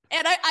us.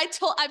 And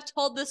I've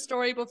told this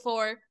story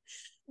before,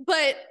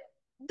 but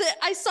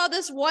I saw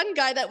this one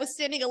guy that was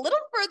standing a little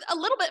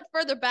bit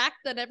further back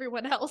than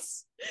everyone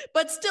else,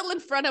 but still in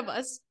front of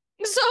us.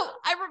 So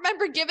I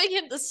remember giving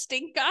him the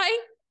stink eye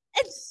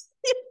and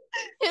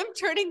him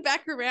turning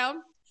back around.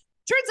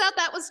 Turns out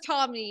that was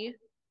Tommy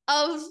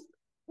of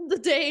the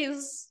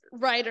Days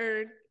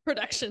writer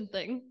production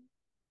thing.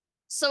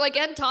 So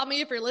again,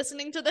 Tommy, if you're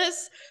listening to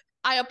this,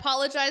 I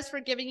apologize for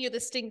giving you the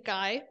stink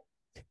eye.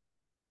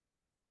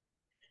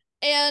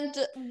 And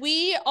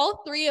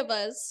all three of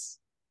us,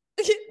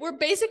 were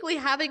basically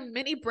having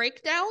mini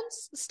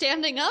breakdowns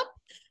standing up,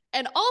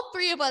 and all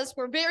three of us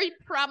were very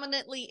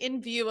prominently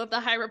in view of the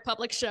High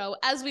Republic show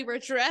as we were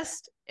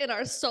dressed in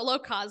our solo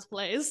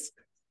cosplays.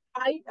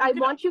 I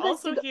want you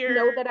guys to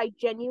know that I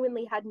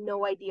genuinely had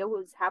no idea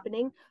what was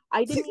happening.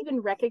 I didn't even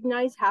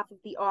recognize half of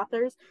the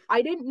authors.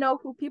 I didn't know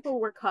who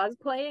people were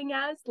cosplaying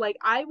as. Like,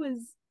 I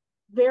was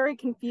very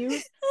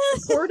confused.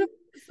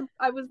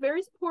 I was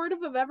very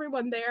supportive of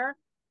everyone there.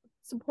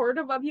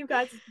 Supportive of you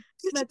guys'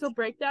 mental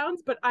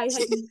breakdowns, but I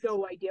had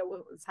no idea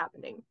what was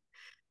happening.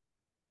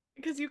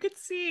 Because you could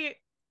see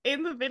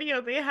in the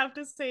video, they have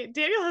to say,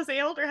 Daniel Jose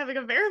Elder having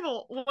a very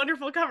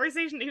wonderful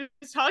conversation. He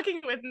was talking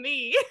with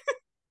me.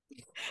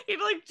 He'd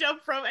like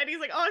jump from, and he's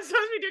like, "Oh, I'm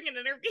supposed to be doing an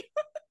interview."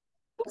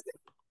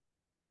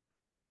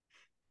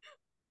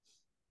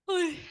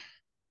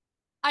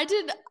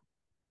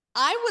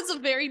 I was a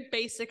very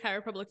basic High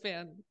Republic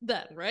fan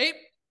then, right?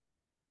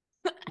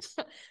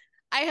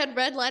 I had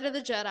read Light of the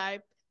Jedi.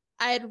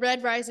 I had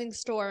read Rising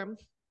Storm.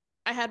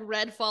 I had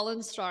read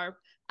Fallen Star.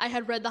 I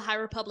had read the High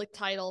Republic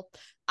title.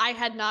 I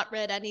had not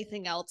read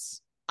anything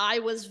else. I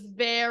was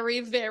very,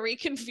 very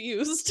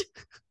confused.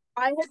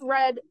 I had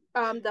read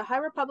the High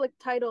Republic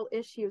title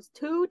issues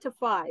 2 to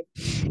 5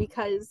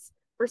 because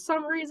for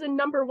some reason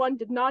number 1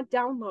 did not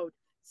download.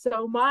 So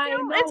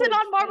it's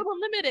on Marvel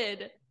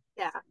Unlimited.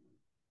 Yeah.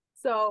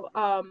 So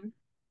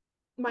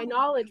my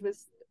knowledge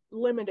was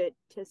limited,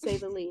 to say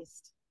the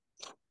least.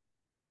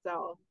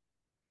 So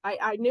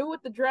I knew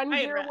what the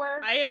Drengir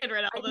were. I had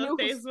read all the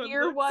phase ones.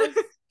 Spear was.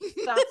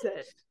 That's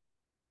it.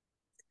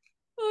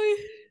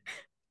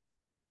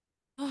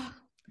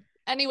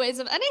 Anyways,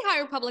 if any High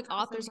Republic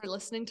authors are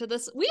listening to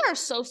this, we are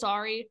so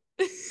sorry.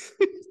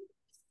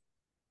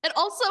 And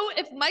also,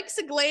 if Mike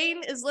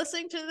Siglain is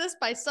listening to this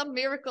by some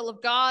miracle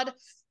of God,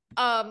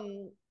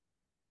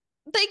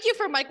 thank you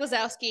for Mike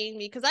Wazowskiing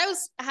me, because I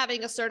was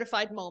having a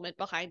certified moment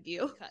behind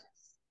you. Okay.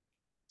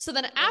 So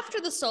then after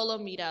the solo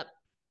meetup,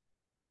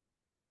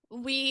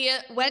 we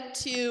went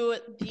to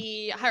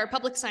the High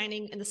Republic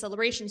signing in the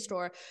Celebration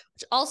store,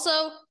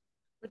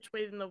 which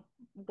waited in the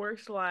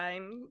worst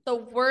line. The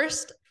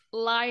worst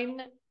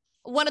line,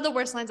 one of the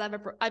worst lines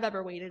I've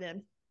ever waited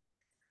in.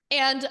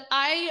 And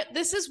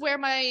this is where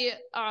my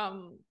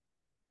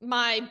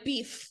my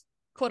beef,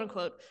 quote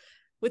unquote,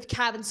 with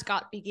Cavan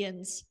Scott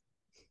begins.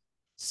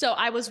 So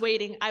I was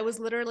waiting. I was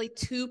literally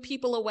 2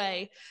 people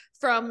away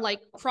from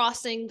like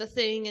crossing the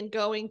thing and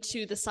going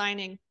to the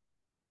signing.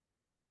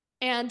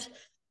 And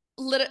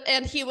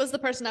he was the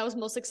person I was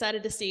most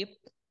excited to see.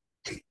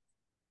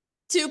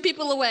 2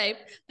 people away.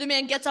 The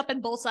man gets up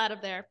and bolts out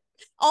of there.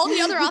 All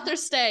the other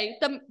authors stay.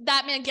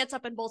 That man gets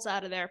up and bolts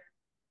out of there.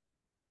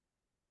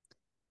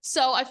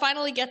 So I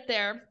finally get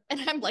there, and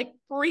I'm like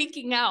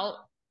freaking out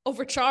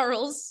over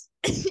Charles.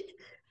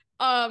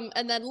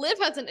 And then Liv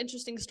has an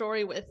interesting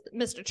story with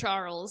Mr.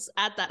 Charles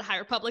at that High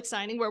Republic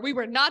signing where we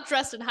were not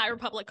dressed in High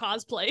Republic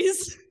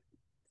cosplays.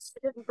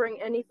 I didn't bring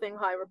anything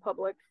High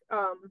Republic,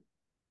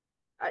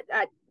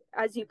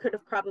 as you could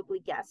have probably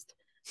guessed.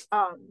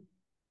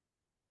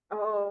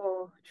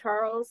 Oh,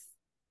 Charles,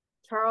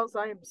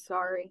 I am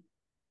sorry.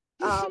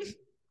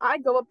 I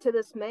go up to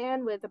this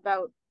man with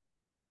about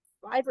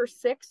 5 or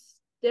 6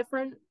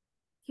 different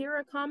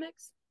Kira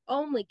comics,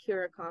 only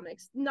Kira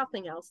comics,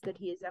 nothing else that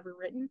he has ever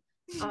written.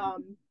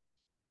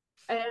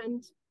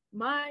 And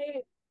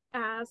my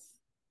ass,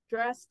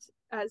 dressed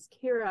as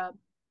Kira,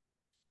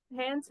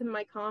 hands him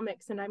my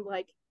comics, and I'm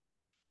like,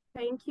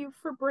 thank you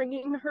for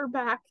bringing her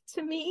back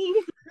to me.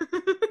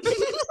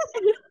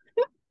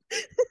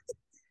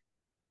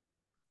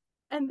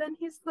 And then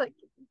he's like,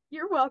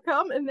 You're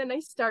welcome. And then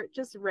I start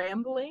just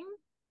rambling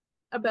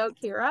about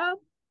Kira.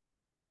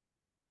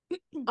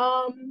 I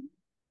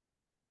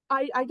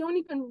don't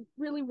even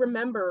really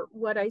remember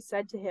what I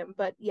said to him,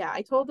 but yeah,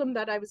 I told him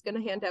that I was going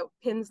to hand out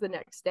pins the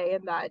next day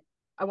and that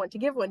I want to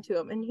give one to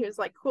him. And he was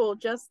like, cool,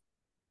 just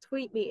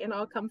tweet me and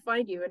I'll come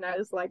find you. And I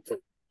was like,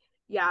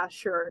 yeah,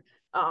 sure.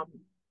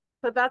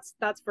 But that's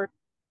for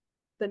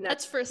the next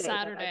That's for day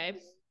Saturday.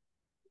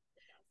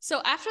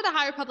 So after the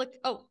High Republic,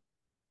 oh,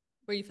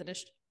 were you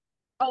finished?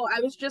 Oh, I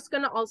was just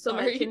gonna also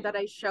Sorry. mention that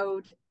I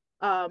showed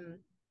DJO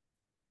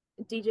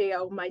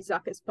my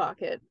Zuckus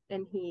pocket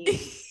and he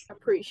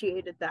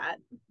appreciated that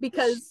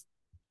because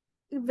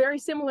very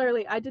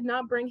similarly, I did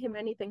not bring him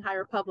anything High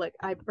Republic.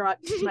 I brought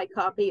my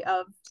copy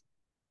of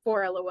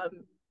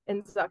 4LOM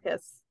and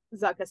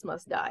Zuckus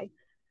Must Die.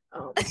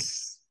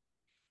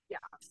 Yeah.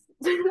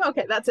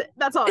 Okay, that's it.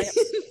 That's all I have.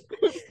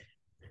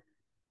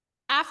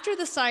 After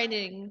the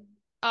signing,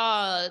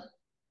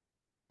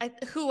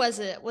 who was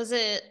it? Was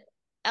it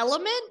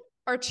Element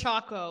or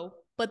Choco?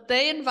 But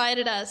they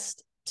invited us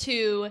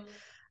to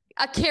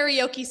a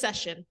karaoke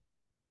session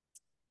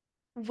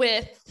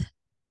with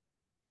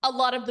a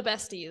lot of the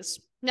besties.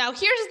 Now,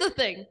 here's the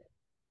thing.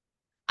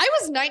 I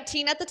was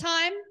 19 at the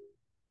time.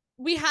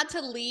 We had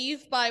to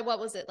leave by, what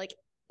was it, like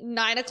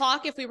 9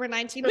 o'clock if we were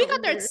 19? We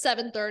got there at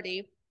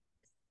 7:30.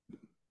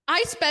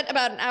 I spent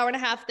about an hour and a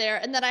half there,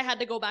 and then I had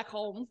to go back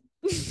home.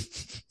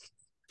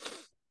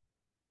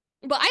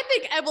 But I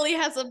think Emily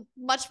has a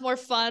much more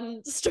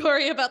fun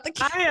story about the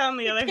on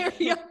the other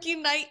karaoke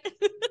night.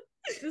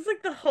 It was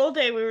like the whole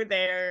day we were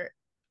there.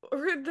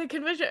 The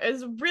convention, it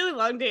was a really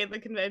long day at the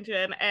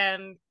convention,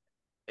 and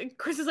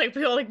Chris is like,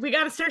 we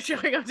gotta start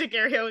showing up to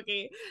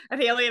karaoke.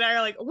 And Haley and I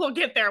are like, we'll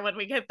get there when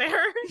we get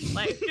there.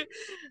 Like,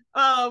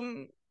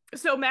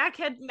 so Mac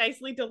had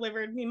nicely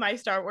delivered me my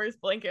Star Wars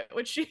blanket,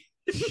 which she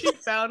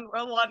found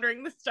while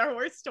wandering the Star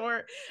Wars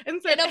store,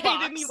 and said, hey,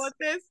 didn't you want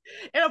this?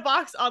 In a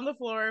box on the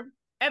floor.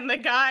 And the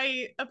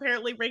guy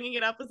apparently ringing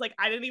it up was like,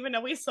 I didn't even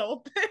know we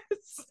sold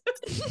this.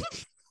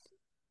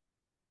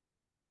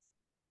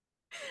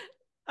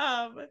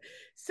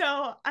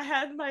 So I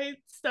had my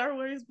Star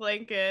Wars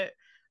blanket.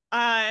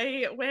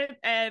 I went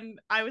and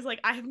I was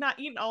like, I have not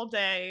eaten all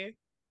day,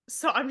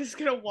 so I'm just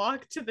gonna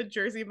walk to the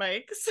Jersey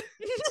Mike's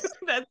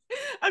that's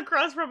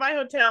across from my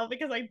hotel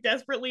because I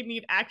desperately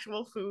need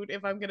actual food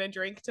if I'm gonna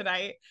drink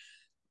tonight.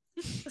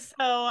 So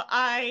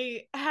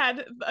I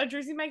had a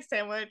Jersey Mike's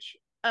sandwich.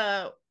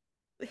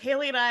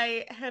 Haley and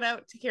I head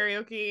out to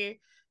karaoke.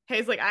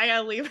 Hayes like, I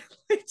gotta leave in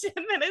like 10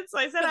 minutes. So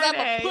I said, I'm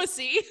a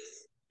pussy.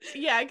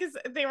 Yeah, because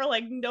they were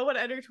like, no one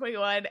under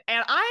 21.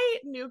 And I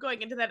knew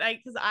going into that night,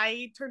 because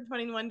I turned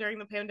 21 during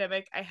the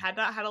pandemic, I had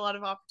not had a lot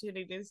of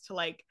opportunities to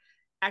like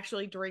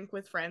actually drink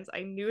with friends.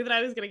 I knew that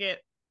I was gonna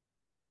get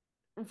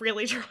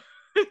really drunk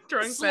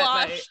Sloshed,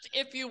 that night,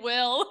 if you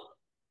will.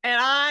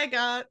 And I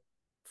got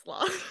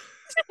sloshed.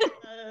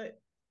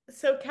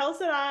 So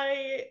Kels and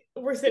I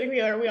were sitting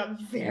together. We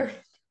got very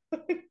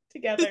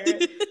together.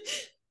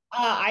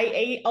 I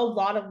ate a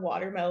lot of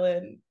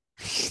watermelon,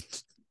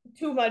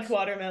 too much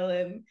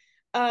watermelon,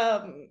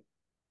 and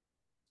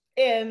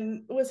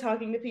was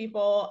talking to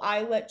people.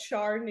 I let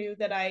Char knew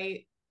that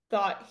I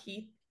thought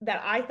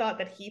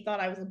that he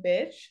thought I was a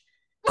bitch.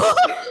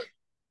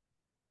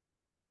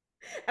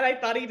 And I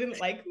thought he didn't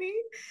like me.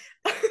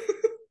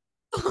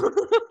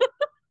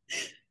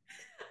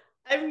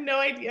 I have no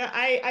idea.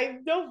 I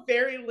know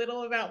very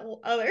little about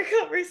other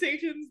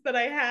conversations that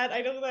I had.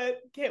 I know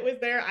that Kit was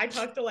there. I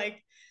talked to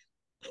like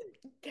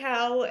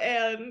Cal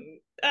and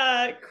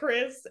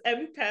Chris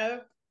and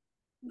Pep.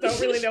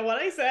 Don't really know what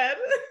I said.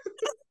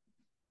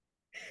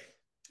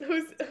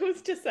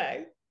 Who's to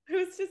say?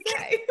 Who's to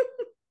say?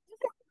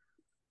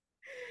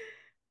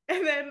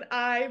 And then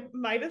I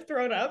might have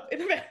thrown up in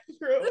the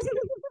bathroom.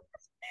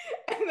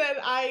 And then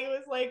I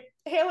was like,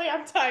 Haley,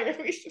 I'm tired.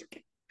 We should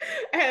go.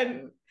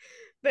 And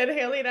then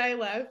Haley and I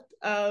left.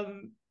 I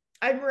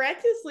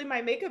miraculously,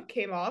 my makeup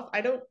came off.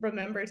 I don't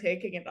remember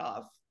taking it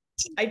off.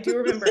 I do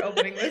remember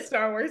opening the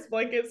Star Wars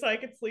blanket so I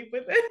could sleep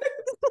with it.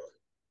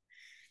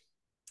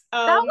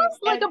 That was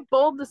like a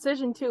bold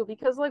decision too,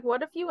 because like,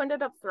 what if you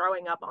ended up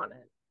throwing up on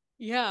it?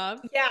 Yeah,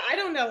 I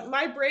don't know.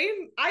 My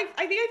brain, I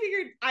think I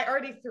figured I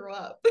already threw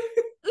up.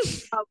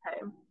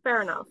 Okay,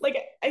 fair enough. Like,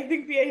 I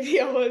think the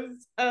idea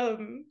was,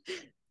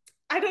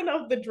 I don't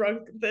know if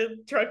the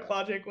drunk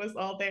logic was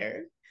all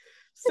there.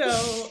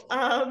 So,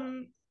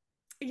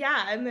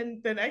 yeah, and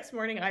then the next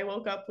morning I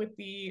woke up with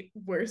the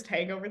worst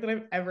hangover that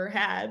I've ever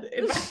had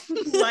in my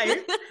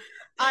life.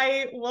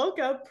 I woke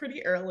up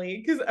pretty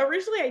early because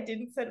originally I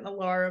didn't set an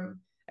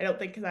alarm, I don't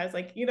think, because I was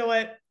like, you know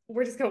what,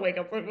 we're just gonna wake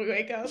up when we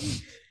wake up.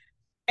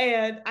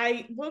 And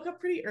I woke up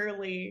pretty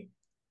early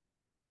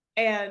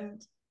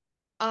and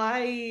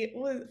I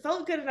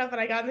felt good enough,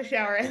 and I got in the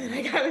shower, and then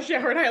I got in the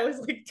shower and I was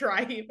like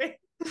dry heaving.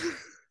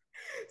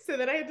 So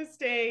then I had to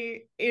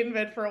stay in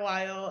bed for a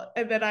while,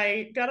 and then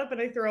I got up and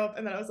I threw up,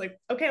 and then I was like,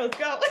 okay, let's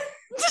go.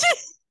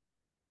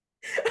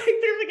 I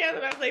threw up again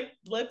and I was like,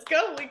 let's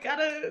go. We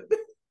gotta.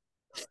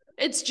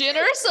 It's Jin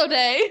Urso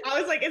Day. I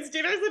was like, it's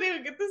Jin Urso Day.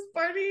 We get this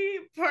party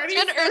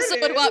Jin Urso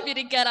would want me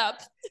to get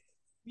up.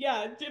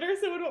 Yeah, Jin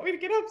Urso would want me to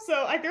get up.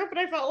 So I threw up and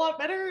I felt a lot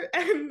better.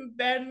 And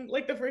then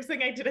like the first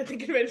thing I did at the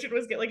convention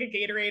was get like a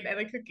Gatorade and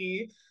a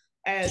cookie.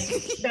 And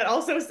that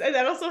also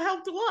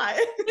helped a lot.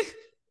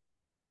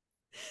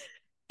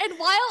 And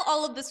while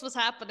all of this was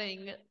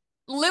happening,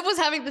 Liv was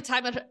having the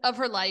time of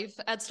her life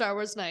at Star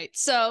Wars Night.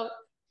 So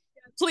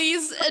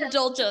please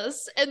indulge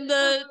us in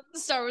the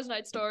Star Wars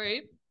Night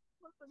story.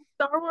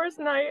 Star Wars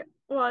Night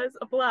was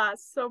a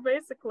blast. So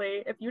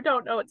basically, if you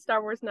don't know what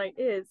Star Wars Night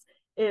is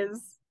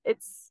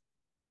it's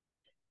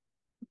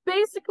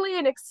basically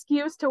an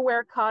excuse to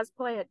wear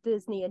cosplay at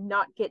Disney and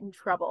not get in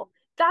trouble.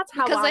 That's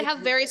how because they have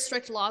very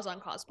strict laws on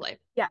cosplay.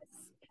 Yes.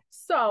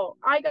 So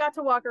I got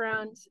to walk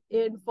around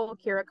in full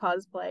Kira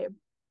cosplay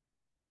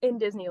in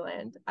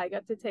Disneyland. I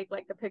got to take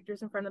like the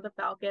pictures in front of the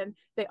Falcon.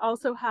 They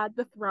also had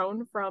the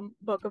throne from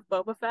Book of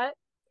Boba Fett,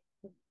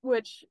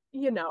 which,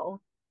 you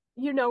know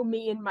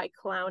me and my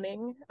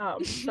clowning.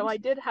 So I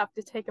did have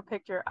to take a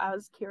picture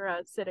as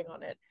Kira sitting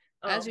on it.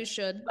 As you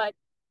should. But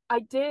I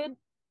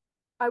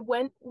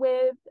went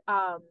with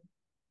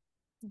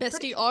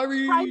Bestie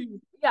Ari.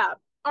 Yeah.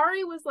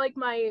 Ari was like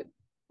my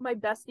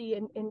bestie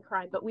in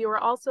crime, but we were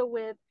also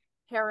with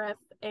Harith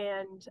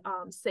and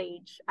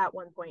Sage at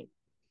one point,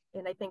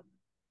 and I think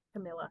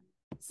Camilla.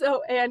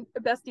 So, and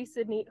bestie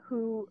Sydney,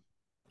 who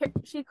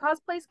she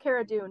cosplays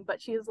Cara Dune, but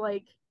she is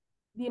like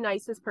the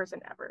nicest person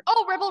ever.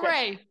 Oh, Rebel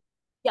Ray.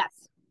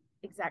 Yes,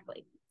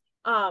 exactly.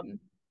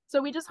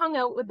 So we just hung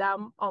out with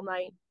them all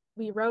night.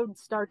 We rode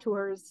Star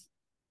Tours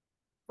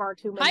far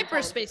too many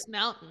Hyperspace times.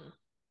 Mountain.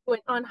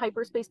 Went on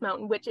Hyperspace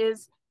Mountain, which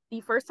is the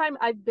first time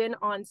I've been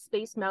on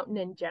Space Mountain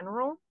in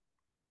general,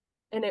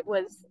 and it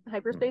was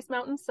Hyperspace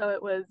Mountain, so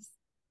it was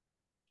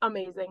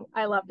amazing.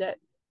 I loved it.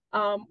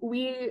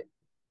 We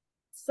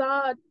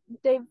saw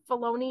Dave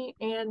Filoni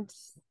and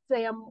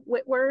Sam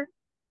Witwer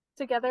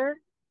together,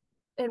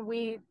 and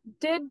we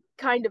did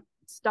kind of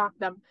stalk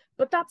them,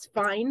 but that's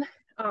fine.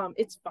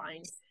 It's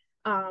fine.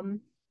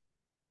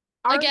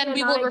 Again,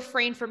 we will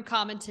refrain from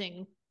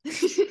commenting.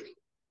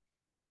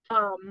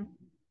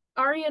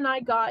 Ari and I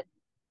got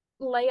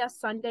Leia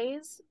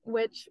sundaes,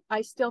 which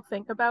I still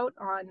think about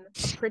on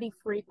a pretty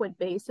frequent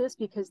basis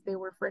because they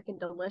were freaking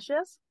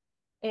delicious.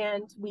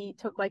 And we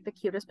took like the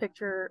cutest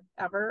picture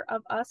ever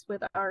of us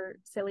with our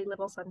silly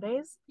little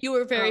sundaes. You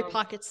were very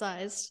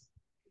pocket-sized.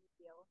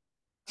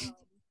 Did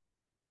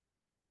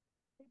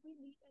we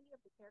meet any of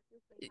the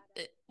characters they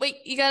had out? Wait,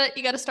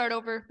 you gotta start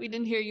over. We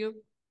didn't hear you.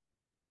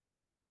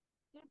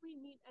 Did we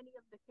meet any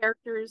of the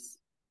characters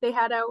they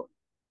had out?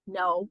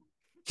 No.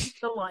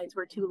 The lines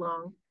were too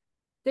long.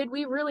 Did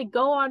we really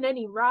go on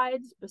any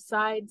rides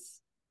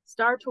besides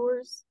Star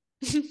Tours?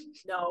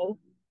 No.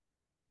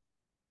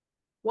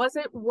 Was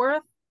it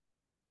worth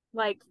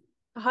like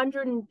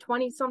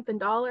 $120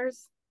 something?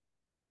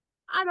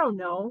 I don't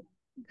know,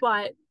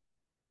 but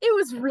it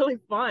was really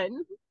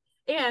fun.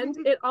 And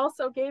it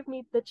also gave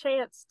me the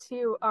chance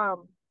to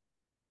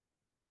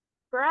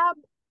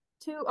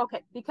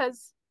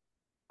because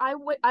I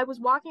was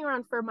walking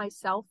around for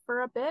myself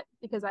for a bit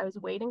because I was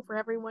waiting for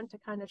everyone to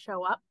kind of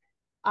show up.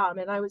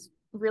 And I was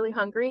really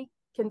hungry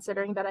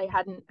considering that I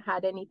hadn't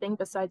had anything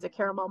besides a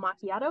caramel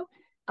macchiato.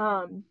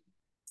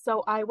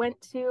 So I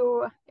went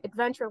to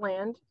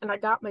Adventureland and I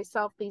got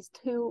myself these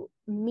 2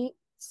 meat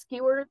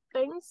skewer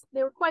things.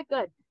 They were quite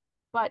good.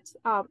 But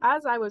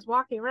as I was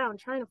walking around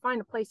trying to find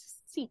a place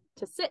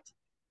to sit,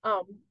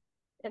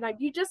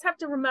 you just have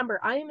to remember,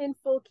 I am in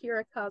full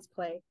Kira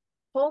cosplay,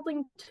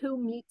 holding 2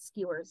 meat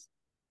skewers,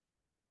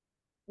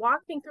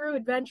 walking through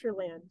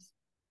Adventureland,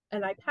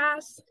 and I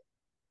passed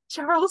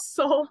Charles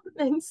Soule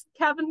and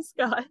Kevin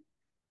Scott.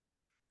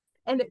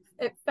 And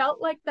it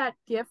felt like that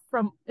gif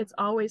from It's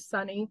Always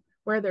Sunny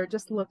where they're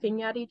just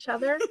looking at each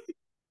other,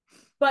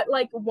 but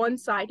like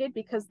one-sided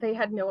because they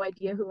had no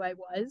idea who I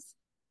was.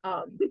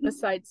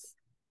 Besides,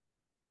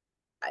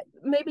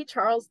 maybe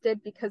Charles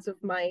did because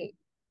of my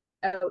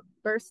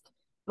outburst,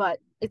 but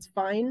it's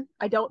fine.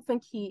 I don't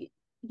think he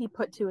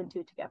put 2 and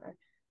 2 together.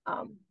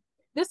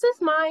 This is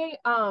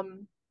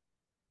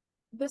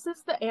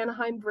the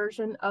Anaheim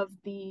version of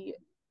the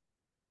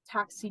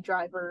taxi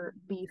driver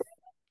beef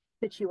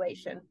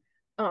situation.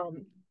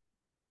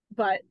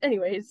 But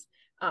anyways,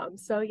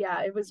 so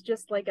yeah, it was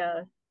just like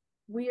a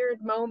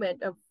weird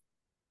moment of,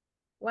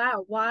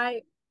 wow,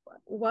 why,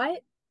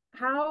 what,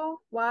 how,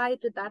 why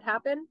did that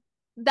happen?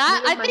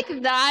 I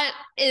think that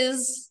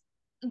is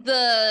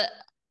the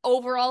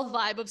overall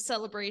vibe of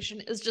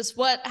celebration, is just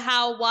what,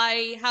 how,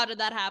 why, how did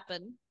that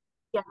happen?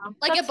 Yeah,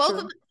 like at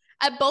both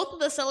of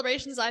the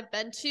celebrations I've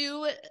been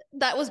to,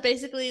 that was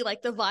basically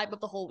like the vibe of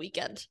the whole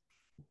weekend.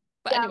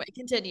 But anyway,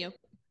 continue.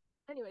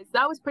 Anyways,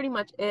 that was pretty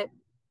much it.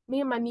 Me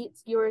and my meat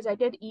skewers. I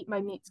did eat my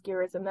meat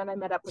skewers, and then I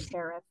met up with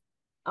Harith.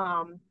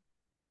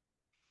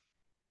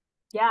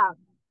 Yeah,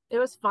 it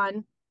was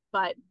fun,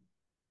 but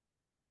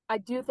I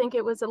do think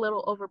it was a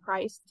little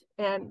overpriced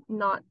and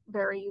not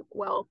very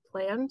well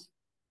planned.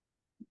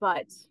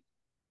 But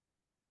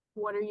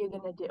what are you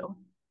gonna do?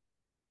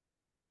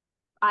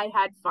 I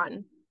had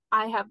fun.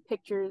 I have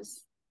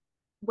pictures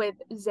with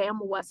Zam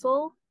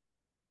Wessel.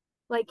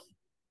 Like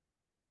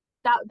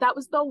that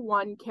was the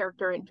one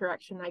character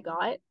interaction I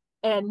got.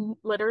 And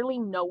literally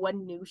no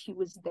one knew she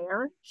was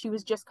there. She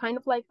was just kind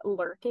of like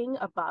lurking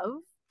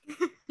above.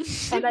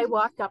 And I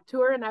walked up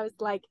to her and I was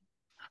like,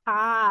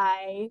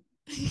 hi.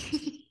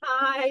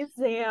 Hi,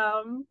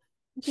 Sam.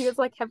 She was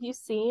like, have you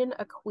seen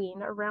a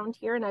queen around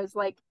here? And I was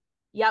like,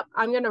 yep,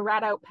 I'm gonna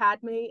rat out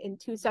Padme in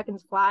 2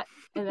 seconds flat.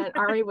 And then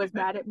Ari was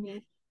mad at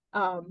me.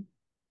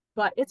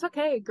 But it's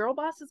okay. Girl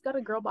boss has got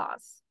a girl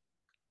boss.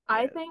 Yeah.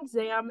 I think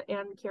Zam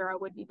and Kira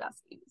would be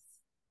besties.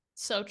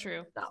 So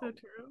true. So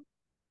true.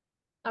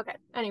 Okay.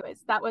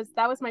 Anyways, that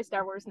was my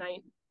Star Wars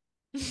night.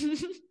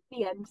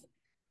 The end.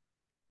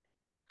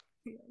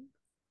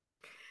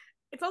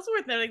 It's also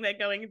worth noting that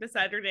going into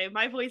Saturday,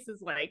 my voice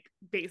is like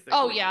basically.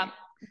 Oh yeah.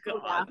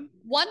 Gone. Yeah.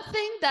 One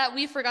thing that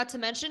we forgot to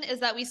mention is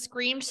that we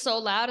screamed so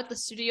loud at the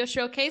studio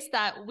showcase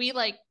that we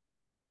like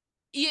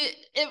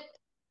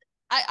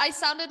I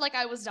sounded like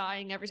I was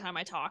dying every time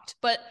I talked,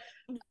 but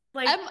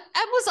like M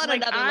was on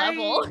like another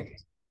level.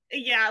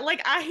 Yeah,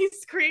 like I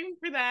screamed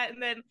for that,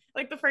 and then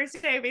like the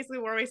first day I basically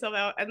wore myself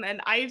out, and then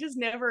I just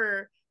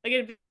never like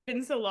it had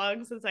been so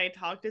long since I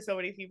talked to so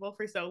many people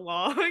for so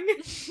long.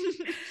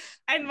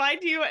 And mind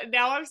you,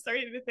 now I'm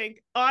starting to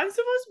think, oh, I'm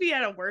supposed to be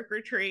at a work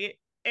retreat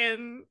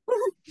in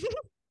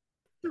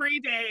 3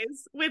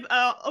 days with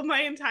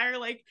my entire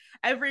like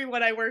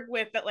everyone I work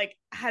with that like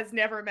has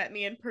never met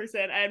me in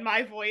person, and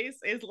my voice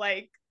is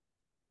like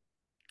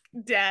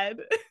dead.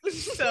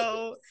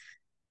 So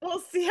we'll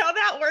see how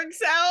that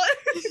works out.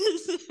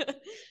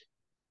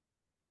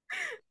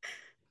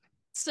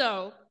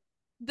 So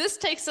this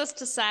takes us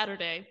to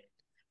Saturday,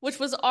 which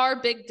was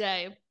our big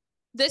day.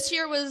 This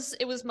year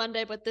it was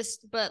Monday, but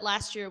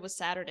last year was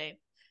Saturday.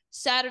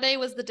 Saturday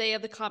was the day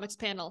of the comics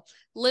panel.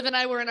 Liv and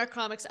I were in our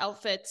comics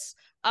outfits.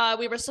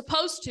 We were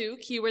supposed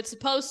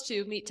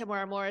to meet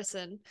Tamara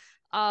Morrison.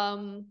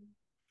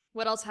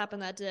 What else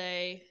happened that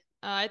day?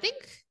 I think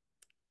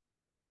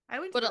I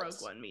went to the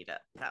Rogue One meetup.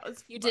 That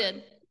was you fun.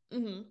 did.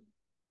 Mm-hmm.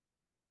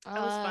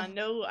 That was fun.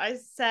 No, I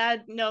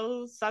said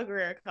no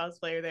Sagarera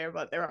cosplayer there,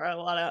 but there are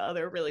a lot of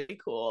other really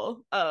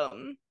cool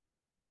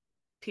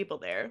people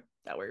there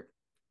that were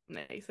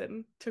nice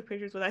and took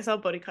pictures with. I saw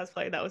Bodhi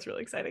cosplay. That was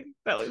really exciting.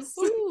 That was.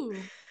 Ooh.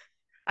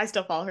 I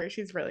still follow her.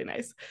 She's really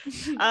nice.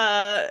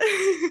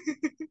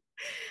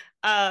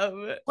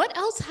 What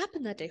else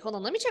happened that day? Hold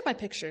on, let me check my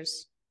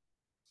pictures.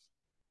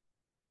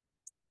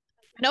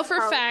 I know for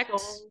a fact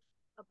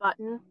a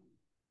button.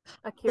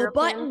 The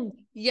button.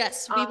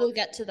 Yes, we will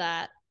get to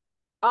that.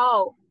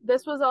 Oh,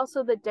 this was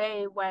also the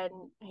day when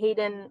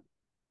Hayden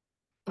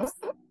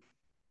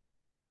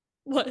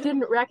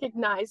didn't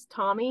recognize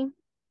Tommy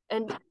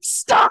and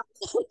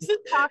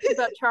talked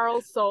about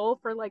Charles Soule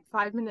for like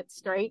 5 minutes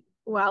straight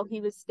while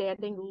he was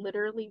standing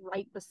literally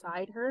right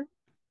beside her.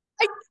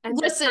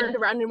 Just turned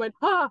around and went,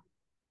 "Ha!"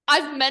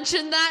 I've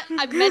mentioned that.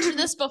 I've mentioned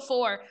this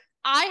before.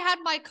 I had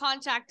my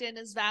contact in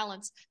as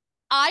Valance.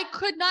 I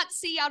could not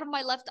see out of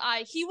my left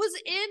eye. He was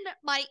in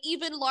my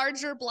even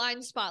larger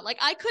blind spot. Like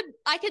I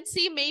could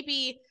see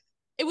maybe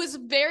it was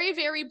very,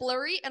 very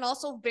blurry and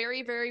also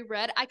very, very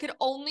red. I could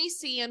only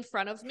see in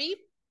front of me.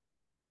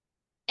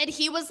 And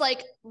he was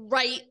like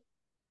right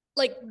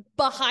like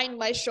behind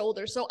my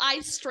shoulder. So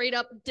I straight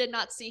up did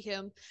not see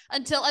him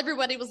until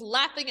everybody was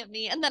laughing at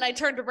me and then I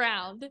turned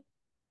around.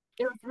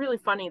 It was really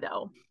funny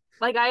though.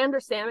 Like I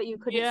understand that you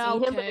couldn't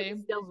see him, but it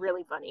was still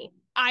really funny.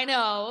 I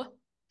know.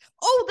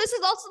 Oh, this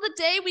is also the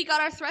day we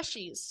got our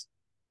Threshies.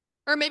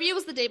 Or maybe it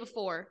was the day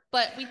before,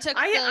 but we took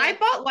I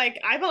bought like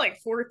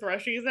 4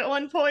 Threshies at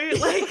one point.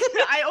 Like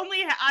I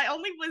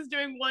only was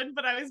doing one,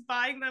 but I was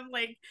buying them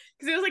like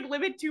because it was like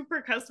limit 2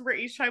 per customer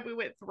each time we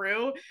went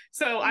through.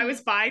 So I was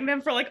buying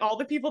them for like all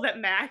the people that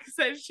Max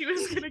said she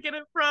was gonna get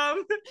it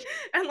from.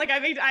 And like I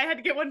had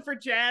to get one for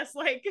Jess.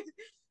 Like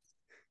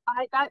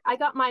I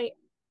got my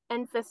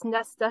Enfys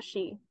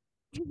Nestashi.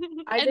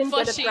 I didn't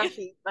get a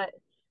Threshy, but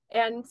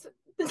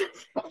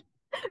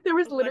there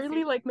was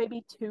literally like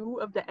maybe 2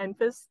 of the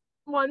Enfys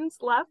ones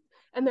left,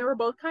 and they were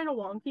both kind of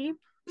wonky.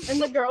 And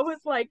the girl was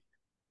like,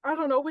 I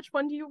don't know, which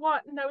one do you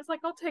want? And I was like,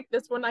 I'll take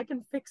this one, I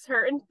can fix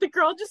her. And the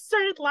girl just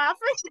started laughing.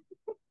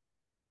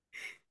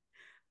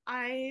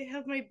 I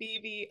have my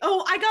baby.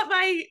 Oh, I got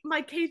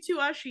my K2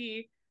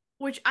 Ushi,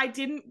 which I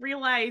didn't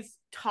realize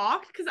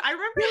talked because I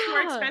remember it was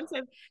more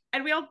expensive,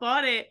 and we all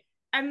bought it.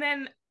 And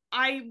then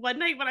one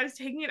night when I was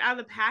taking it out of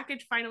the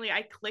package, finally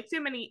I clicked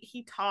him and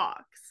he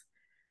talks.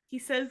 He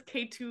says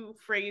K2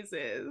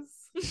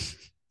 phrases.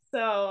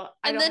 So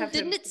and then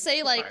didn't it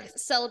say like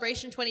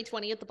Celebration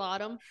 2020 at the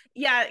bottom?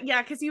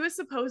 Yeah, because he was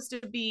supposed to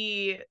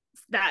be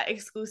that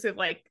exclusive.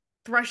 Like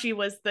Thrushy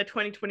was the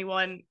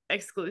 2021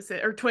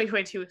 exclusive or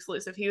 2022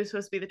 exclusive. He was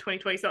supposed to be the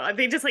 2020. So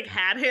they just like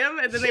had him,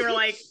 and then they were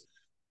like,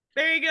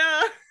 "There you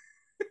go,"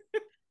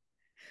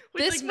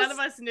 which none of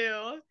us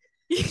knew.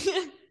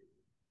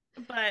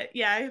 But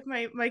yeah, I have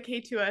my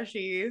K2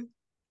 Ushi,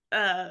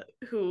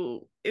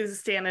 who is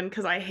standing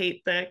because I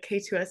hate the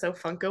K2SO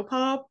Funko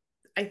Pop.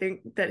 I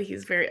think that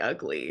he's very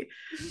ugly.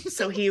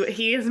 So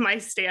he is my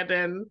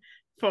stand-in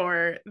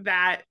for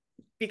that,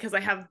 because I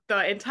have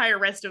the entire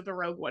rest of the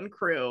Rogue One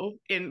crew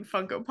in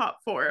Funko Pop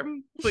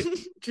form, but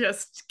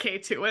just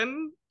K2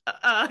 in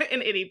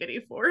itty bitty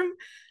form.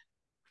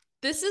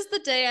 This is the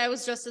day I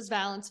was dressed as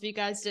Valance, if you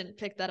guys didn't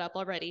pick that up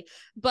already.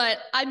 But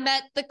I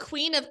met the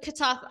Queen of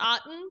Katath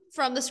Aten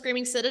from the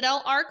Screaming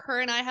Citadel arc. Her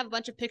and I have a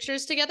bunch of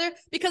pictures together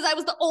because I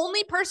was the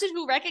only person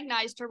who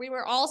recognized her. We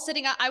were all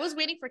sitting out. I was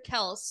waiting for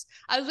Kels.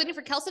 I was waiting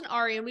for Kels and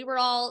Ari, and we were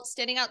all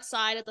standing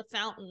outside at the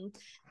fountain.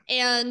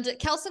 And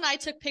Kels and I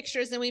took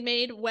pictures, and we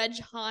made Wedge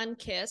Han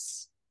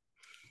kiss.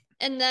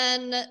 And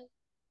then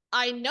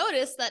I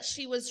noticed that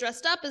she was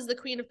dressed up as the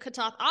Queen of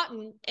Katath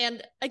Aten,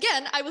 and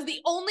again, I was the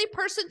only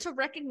person to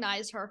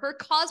recognize her. Her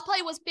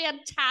cosplay was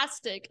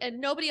fantastic, and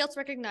nobody else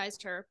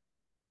recognized her.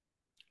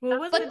 What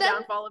was the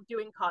downfall of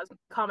doing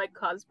comic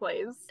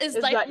cosplays? Is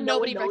like that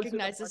nobody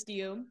recognizes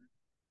you.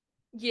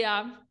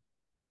 Yeah.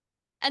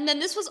 And then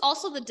this was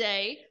also the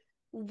day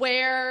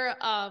where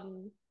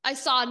I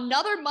saw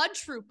another Mud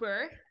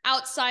Trooper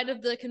outside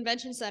of the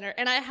convention center,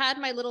 and I had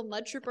my little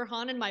Mud Trooper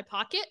Han in my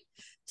pocket.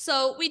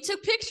 So we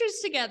took pictures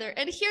together,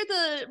 and here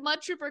the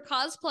Mud Trooper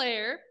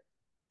cosplayer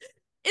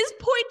is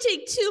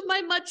pointing to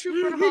my Mud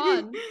Trooper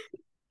Han.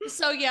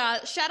 So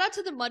yeah, shout out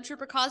to the Mud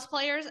Trooper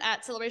cosplayers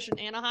at Celebration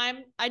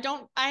Anaheim. I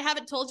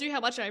haven't told you how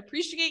much I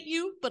appreciate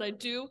you, but I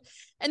do.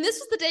 And this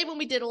was the day when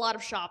we did a lot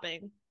of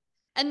shopping.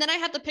 And then I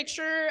had the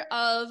picture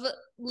of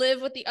Liv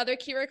with the other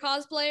Kira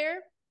cosplayer.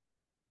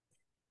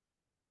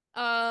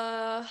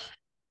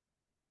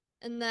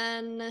 And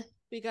then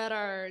we got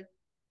our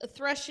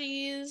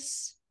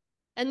Threshies.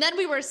 And then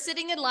we were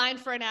sitting in line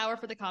for an hour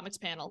for the comics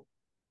panel.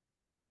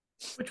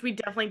 Which we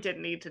definitely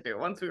didn't need to do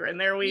once we were in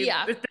there.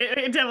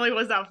 It definitely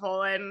was not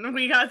full, and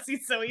we got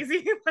seats so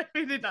easy. Like,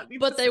 we did not need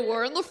but they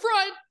were in the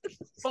front.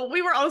 But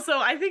we were also,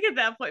 I think at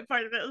that point,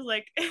 part of it was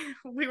like,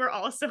 we were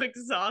all so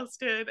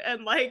exhausted,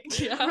 and like,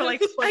 we're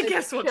like, I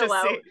guess we'll just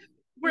see.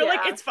 We're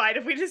like, it's fine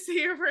if we just sit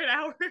here for an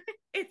hour.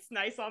 It's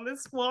nice on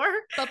this floor.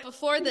 But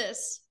before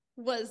this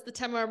was the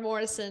Tamara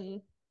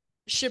Morrison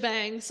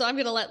shebang, so I'm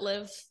gonna let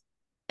Liv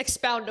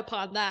expound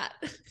upon that.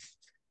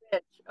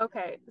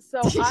 Okay,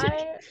 so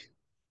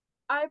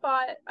I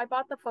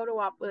bought the photo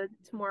op with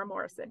Tamara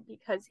Morrison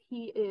because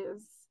he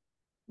is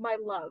my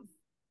love.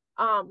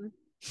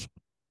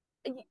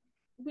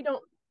 We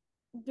don't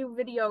do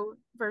video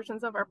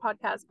versions of our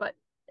podcast, but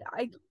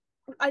I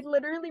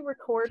literally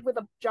record with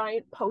a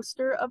giant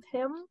poster of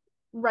him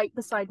right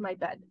beside my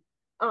bed.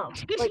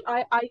 Like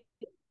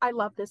I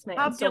love this man.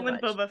 Bob so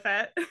Dylan, much. Boba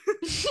Fett.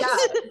 Yeah,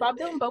 Bob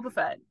Dylan, Boba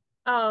Fett.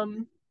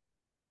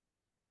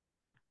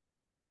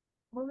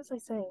 What was I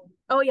saying?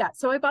 Oh yeah,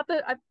 so I bought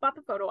the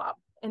photo op,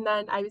 and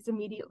then I was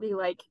immediately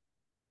like,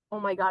 oh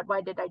my god,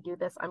 why did I do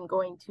this? I'm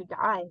going to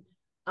die.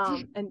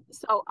 And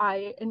so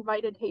I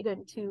invited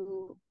Hayden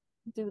to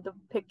do the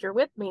picture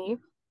with me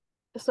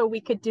so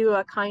we could do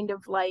a kind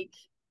of like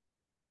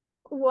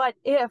what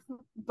if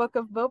Book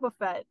of Boba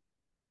Fett,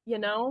 you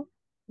know,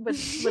 with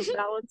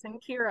Valance and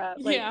Kira,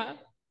 like yeah,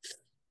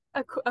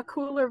 a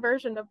cooler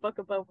version of Book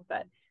of Boba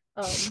Fett.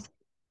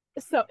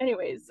 So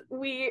anyways,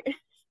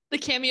 the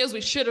cameos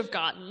we should have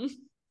gotten.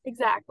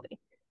 Exactly.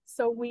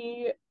 So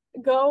we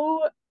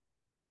go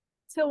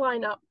to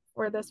line up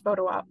for this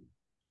photo op,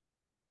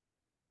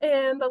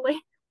 and the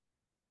lady's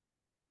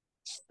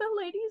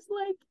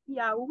like,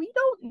 yeah, we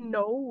don't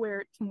know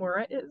where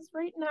Tamura is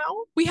right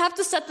now. We have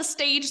to set the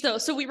stage though.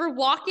 So we were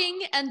walking,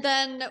 and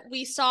then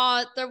we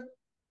saw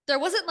there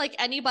wasn't like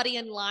anybody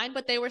in line,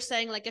 but they were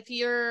saying like if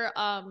you're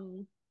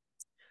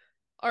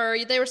or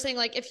they were saying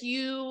like if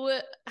you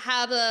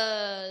have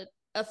a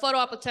photo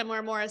op with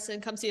Tamara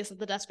Morrison, come see us at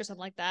the desk or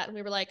something like that. And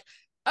we were like,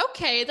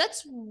 okay,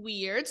 that's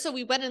weird. So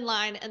we went in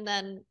line and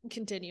then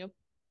continue.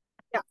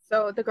 Yeah.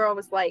 So the girl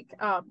was like,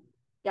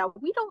 yeah,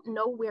 we don't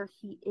know where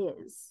he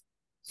is.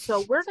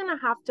 So we're going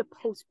to have to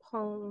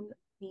postpone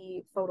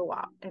the photo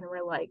op. And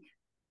we're like,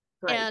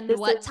 great. And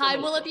what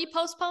time will it be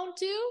postponed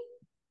to?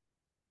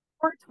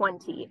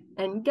 4:20.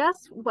 And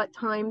guess what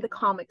time the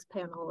comics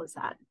panel is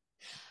at?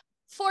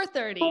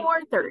 4:30.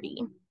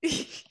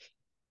 4:30.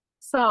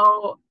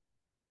 So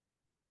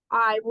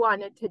I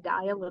wanted to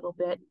die a little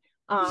bit.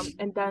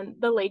 And then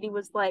the lady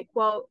was like,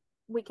 well,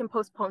 we can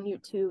postpone you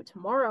to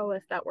tomorrow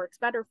if that works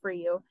better for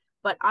you.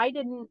 But I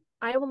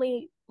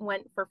only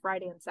went for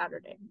Friday and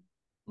Saturday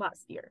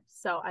last year.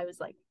 So I was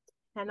like,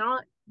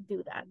 cannot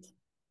do that.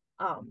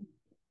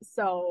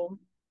 So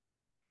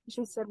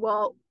she said,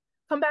 well,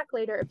 come back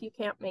later. If you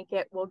can't make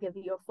it, we'll give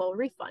you a full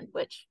refund,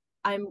 which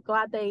I'm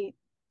glad they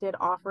did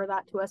offer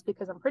that to us,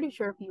 because I'm pretty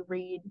sure if you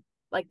read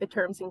like the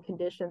terms and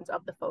conditions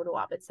of the photo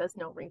op, it says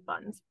no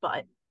refunds,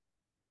 but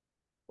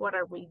what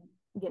are we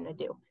gonna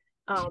do?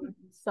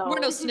 So we're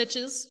no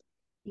snitches.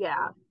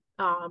 Yeah.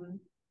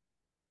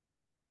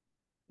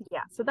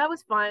 Yeah, so that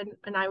was fun,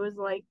 and I was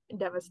like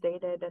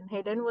devastated, and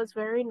Hayden was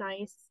very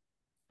nice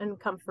and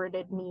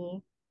comforted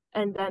me.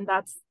 And then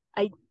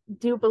I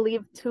do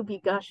believe, to be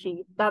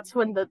gushy, that's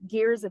when the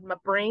gears in my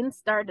brain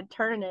started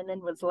turning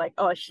and was like,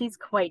 oh, she's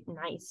quite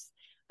nice.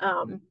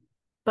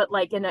 but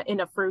like in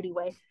a fruity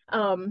way.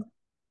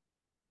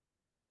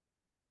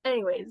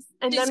 Anyways,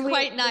 and She's then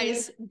quite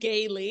nice,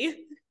 gaily.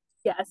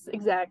 yes,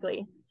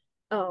 exactly.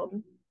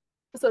 Um,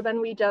 so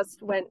then we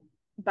just went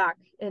back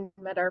and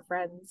met our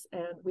friends,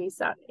 and we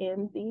sat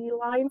in the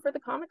line for the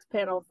comics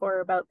panel for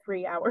about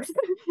 3 hours.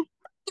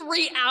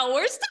 3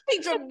 hours? Don't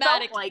be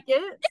dramatic. Felt like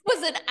it. It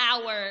was an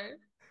hour.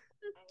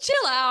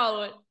 Chill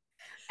out.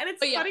 And it's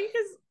But yeah. funny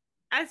because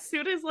as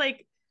soon as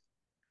like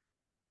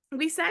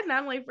we sat in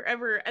Adelaide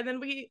forever, and then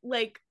we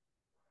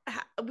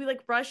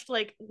rushed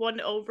like one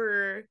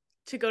over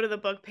to go to the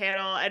book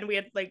panel, and we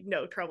had like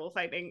no trouble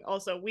finding.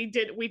 Also, we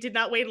did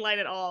not wait in line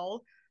at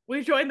all.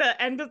 We joined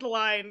the end of the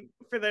line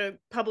for the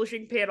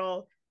publishing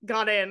panel,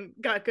 got in,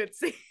 got good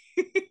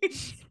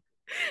seats.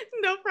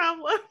 No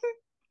problem.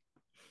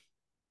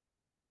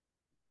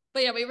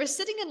 But yeah, we were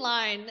sitting in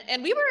line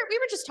and we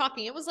were just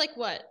talking. It was like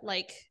what?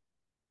 Like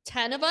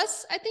 10 of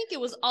us, I think. It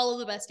was all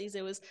of the besties.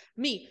 It was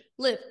me,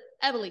 Liv,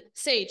 Emily,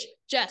 Sage,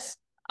 Jess,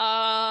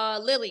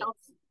 Lily.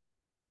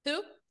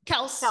 Who?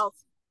 Kels.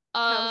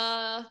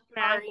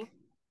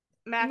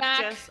 Mac,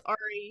 Jess,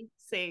 Ari,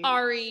 Sage.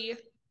 Ari,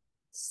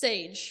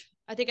 Sage.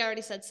 I think I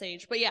already said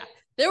Sage. But yeah,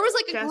 there was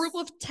like a group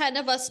of 10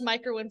 of us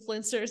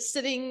micro-influencers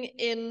sitting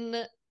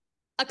in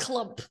a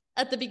clump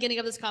at the beginning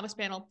of this comics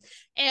panel.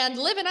 And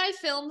Liv and I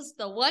filmed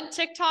the one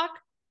TikTok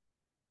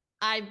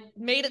I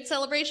made at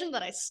Celebration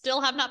that I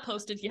still have not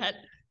posted yet.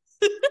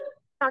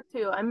 Talk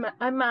too. I'm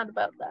mad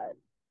about that.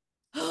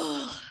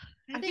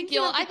 I think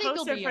you'll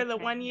post it for the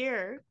 1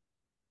 year.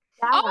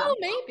 Yeah. Oh,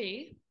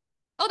 maybe.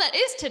 Oh, that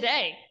is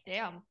today.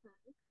 Damn.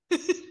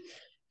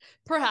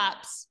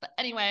 Perhaps. But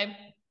anyway,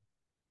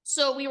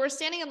 so we were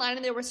standing in line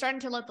and they were starting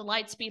to let the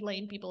light speed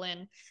lane people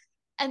in.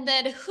 And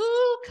then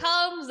who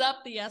comes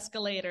up the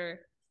escalator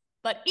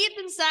but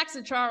Ethan Sachs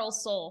and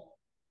Charles Soule?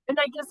 And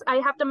I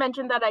have to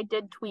mention that I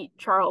did tweet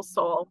Charles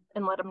Soule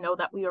and let him know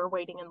that we were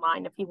waiting in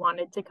line if he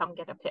wanted to come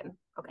get a pin.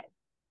 Okay.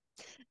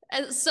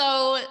 And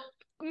so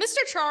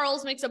Mr.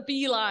 Charles makes a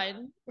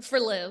beeline for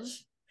Liv.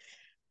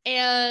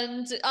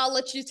 And I'll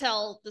let you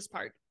tell this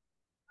part.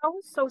 That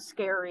was so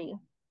scary.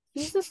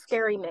 He's a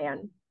scary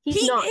man. He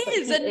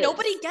is, and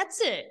nobody gets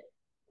it.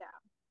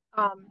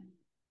 Yeah.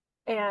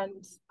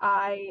 And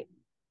I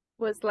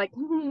was like,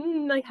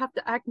 I have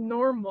to act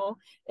normal.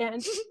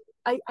 And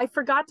I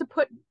forgot to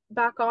put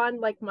back on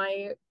like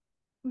my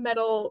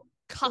metal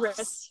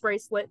wrist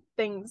bracelet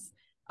things.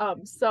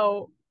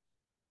 So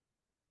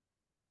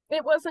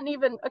it wasn't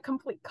even a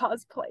complete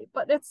cosplay,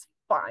 but it's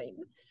fine.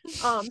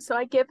 So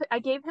I gave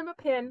him a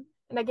pin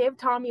and I gave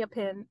Tommy a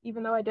pin,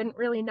 even though I didn't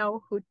really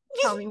know who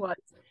Tommy was.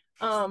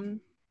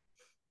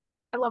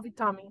 I love you,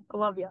 Tommy. I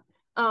love you.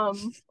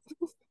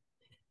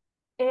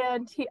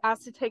 And he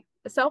asked to take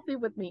a selfie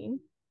with me,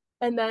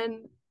 and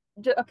then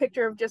a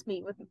picture of just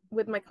me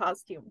with my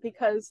costume,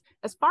 because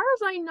as far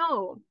as I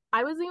know,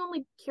 I was the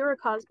only Kira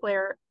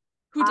cosplayer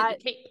who did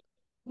the cape.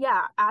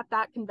 Yeah, at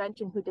that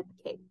convention who did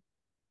the cape.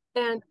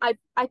 And I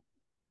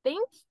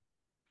think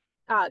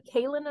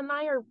Kaylin and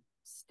I are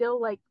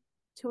still like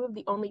two of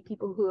the only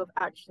people who have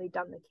actually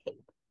done the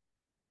cape,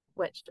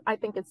 which I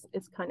think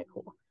is kind of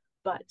cool.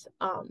 But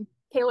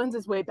Kaylin's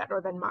is way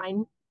better than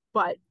mine,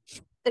 but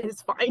it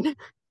is fine.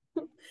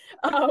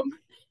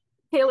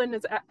 Kaylin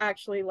is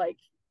actually like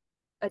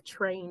a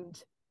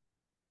trained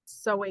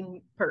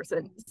sewing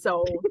person,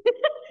 so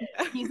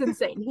he's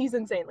insane. He's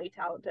insanely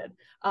talented.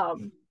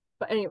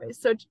 But anyway,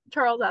 so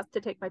Charles asked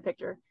to take my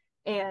picture,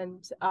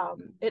 and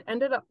it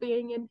ended up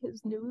being in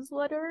his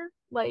newsletter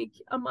like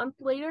a month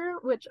later,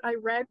 which I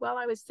read while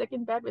I was sick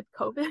in bed with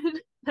COVID.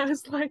 I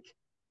was like,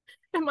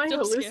 am I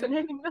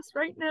hallucinating this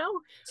right now?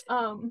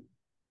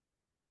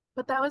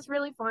 But that was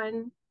really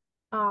fun.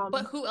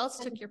 But who else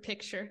took your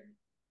picture?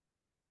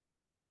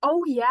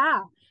 Oh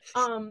yeah.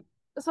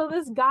 So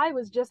this guy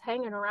was just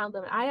hanging around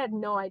them. I had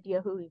no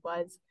idea who he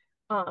was.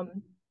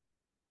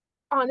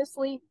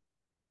 Honestly,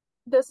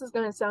 this is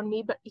gonna sound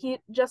mean, but he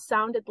just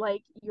sounded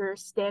like your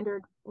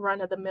standard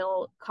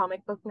run-of-the-mill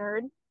comic book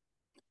nerd.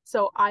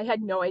 So I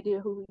had no idea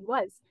who he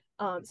was.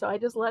 So I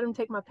just let him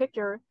take my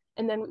picture,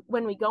 and then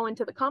when we go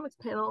into the comics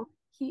panel,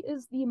 he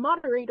is the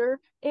moderator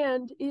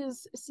and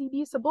is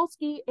CB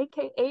Cebulski,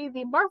 aka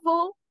the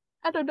Marvel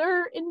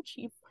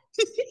editor-in-chief.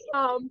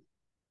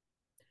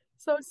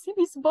 So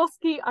CB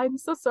Cebulski, I'm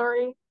so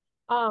sorry.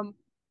 I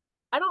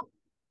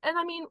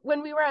mean,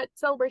 when we were at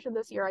Celebration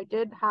this year, I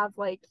did have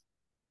like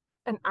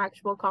an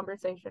actual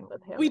conversation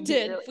with him. We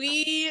did. Really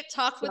we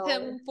talked with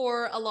him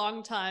for a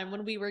long time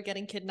when we were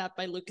getting kidnapped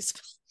by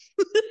Lucasfilm.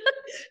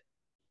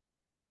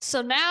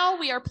 So now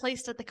we are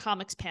placed at the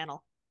comics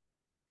panel,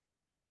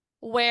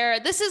 where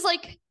this is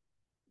like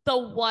the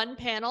one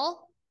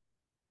panel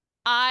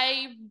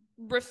I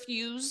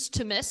refuse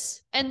to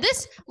miss. And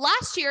this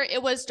last year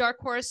it was Dark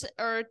Horse,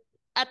 or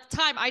at the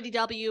time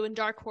IDW and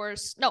Dark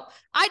Horse. No,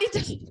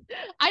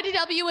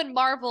 IDW and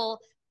Marvel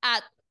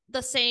at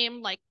the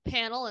same like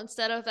panel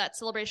instead of at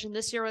Celebration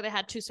this year where they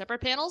had two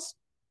separate panels.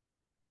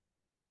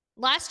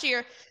 Last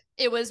year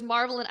it was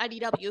Marvel and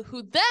IDW,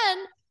 who then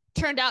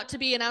turned out to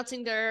be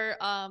announcing their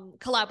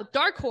collab with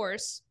Dark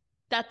Horse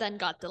that then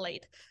got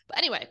delayed. But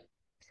anyway,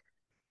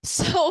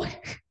 so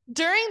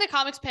during the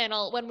comics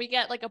panel, when we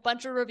get like a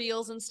bunch of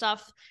reveals and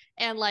stuff,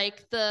 and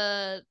like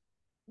the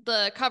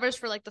covers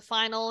for like the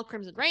final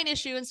Crimson Reign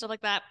issue and stuff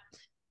like that,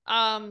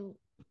 and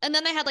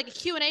then they had like a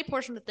Q&A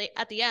portion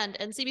at the end,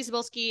 and CB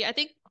Cebulski, I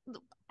think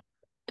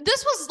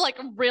this was like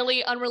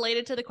really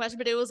unrelated to the question,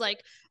 but it was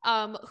like,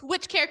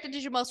 which character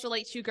did you most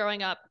relate to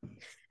growing up?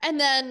 And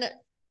then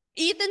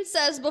Ethan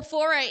says,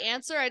 before I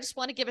answer, I just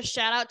want to give a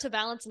shout out to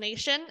Valence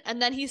Nation.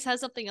 And then he says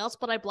something else,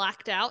 but I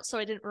blacked out, so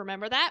I didn't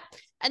remember that.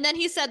 And then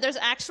he said, there's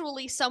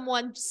actually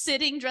someone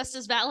sitting dressed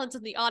as Valence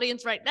in the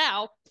audience right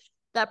now.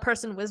 That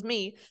person was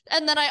me.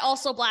 And then I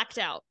also blacked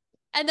out.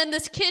 And then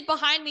this kid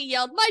behind me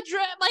yelled,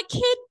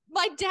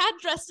 my dad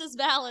dressed as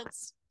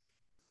Valence,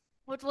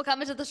 which will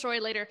come into the story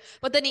later.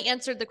 But then he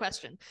answered the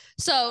question.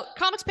 So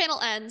comics panel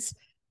ends.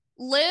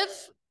 Liv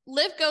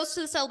goes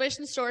to the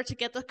Celebration store to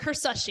get the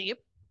Kursashi.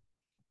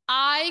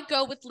 I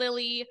go with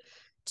Lily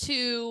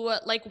to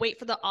like wait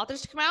for the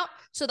authors to come out.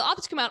 So the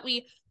authors come out,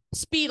 we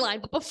speed line.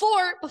 But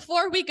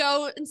before we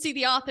go and see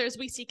the authors,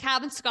 we see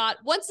Cavan Scott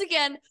once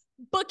again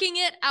booking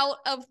it out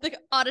of the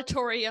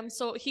auditorium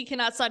so he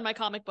cannot sign my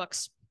comic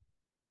books.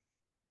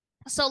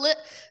 So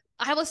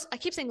I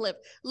keep saying Liv.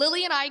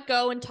 Lily and I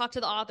go and talk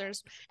to the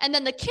authors, and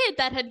then the kid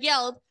that had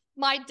yelled,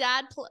 my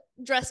dad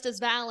dressed as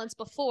Valence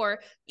before,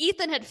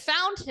 Ethan had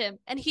found him,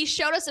 and he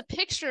showed us a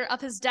picture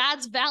of his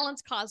dad's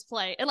Valence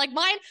cosplay. And like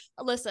mine,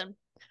 listen,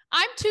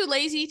 I'm too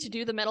lazy to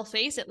do the metal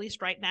face, at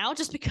least right now,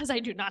 just because I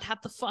do not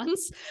have the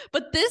funds.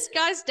 But this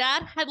guy's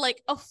dad had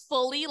like a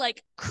fully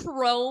like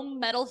chrome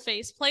metal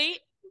faceplate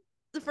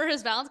for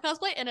his Valence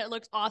cosplay, and it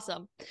looks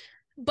awesome.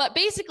 But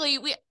basically,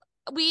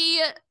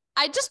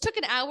 I just took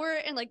an hour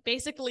and like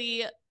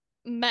basically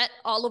met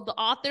all of the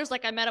authors.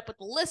 Like I met up with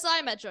Alyssa,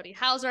 I met Jody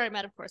Hauser, I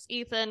met, of course,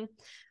 Ethan.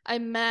 I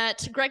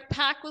met Greg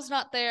Pak was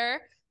not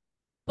there,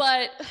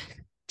 but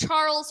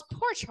Charles,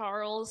 poor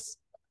Charles.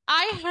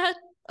 I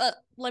had,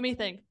 let me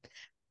think.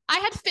 I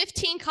had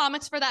 15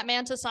 comics for that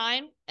man to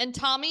sign. And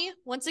Tommy,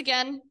 once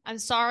again, I'm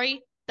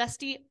sorry,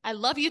 bestie, I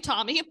love you,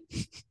 Tommy.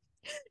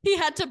 He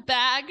had to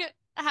unbag,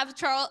 have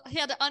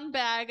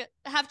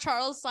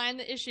Charles sign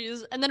the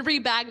issues, and then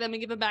rebag them and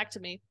give them back to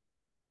me.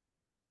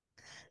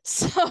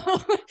 So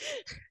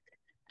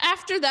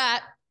after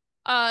that,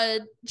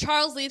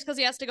 Charles leaves because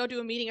he has to go do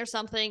a meeting or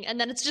something, and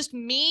then it's just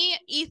me,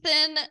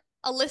 Ethan,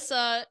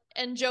 Alyssa,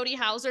 and Jody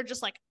Hauser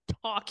just like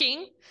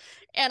talking.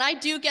 And I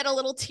do get a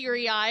little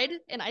teary-eyed,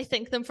 and I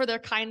thank them for their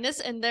kindness,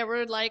 and they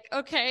were like,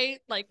 okay,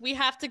 like we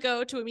have to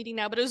go to a meeting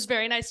now, but it was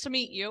very nice to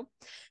meet you.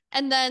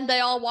 And then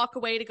they all walk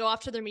away to go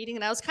off to their meeting,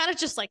 and I was kind of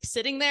just like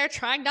sitting there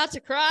trying not to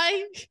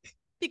cry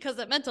because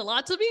it meant a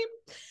lot to me.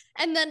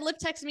 And then Liv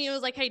texted me and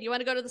was like, hey, do you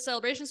want to go to the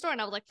Celebration store? And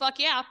I was like, fuck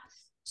yeah.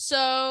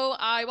 So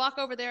I walk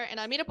over there and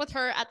I meet up with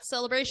her at the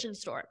Celebration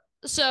store.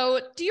 So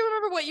do you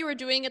remember what you were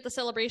doing at the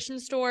Celebration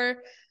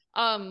store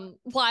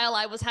while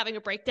I was having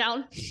a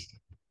breakdown?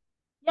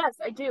 Yes,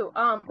 I do.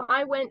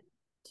 I went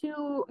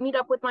to meet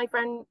up with my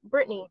friend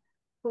Brittany,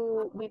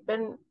 who we've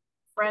been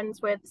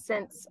friends with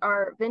since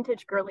our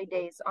vintage girly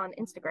days on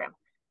Instagram.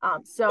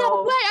 So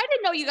no way, I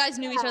didn't know you guys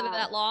knew each other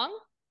that long.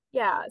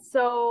 Yeah,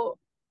 so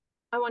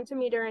I went to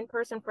meet her in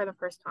person for the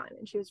first time,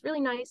 and she was really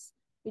nice.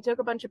 We took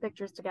a bunch of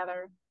pictures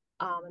together,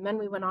 and then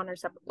we went on our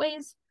separate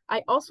ways.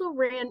 I also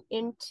ran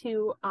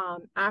into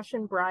Ash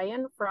and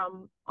Brian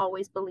from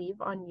Always Believe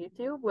on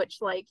YouTube,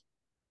 which like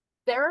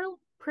they're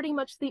pretty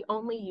much the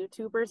only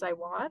YouTubers I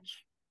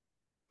watch,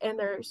 and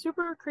they're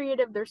super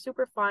creative, they're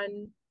super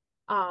fun.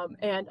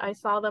 And I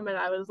saw them and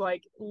I was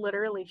like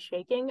literally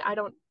shaking. I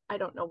don't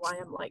know why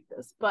I'm like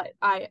this, but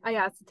I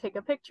asked to take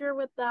a picture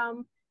with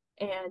them,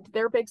 and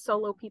they're big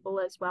solo people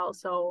as well.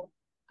 So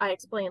I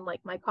explained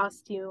like my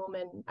costume,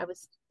 and I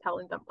was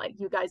telling them like,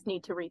 you guys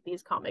need to read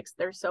these comics,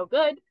 they're so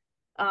good.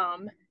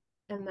 And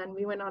then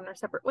we went on our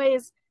separate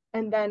ways,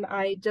 and then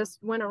I just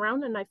went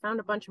around and I found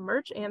a bunch of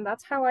merch, and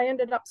that's how I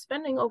ended up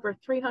spending over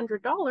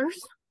 $300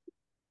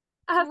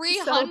 at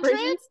the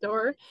Celebration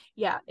store.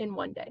 Yeah, in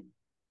one day.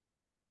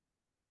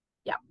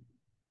 Yeah.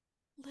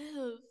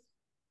 Liv.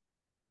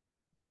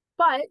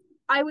 But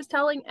I was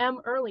telling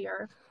Em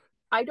earlier,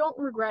 I don't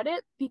regret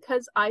it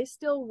because I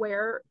still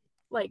wear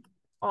like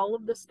all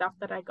of the stuff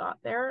that I got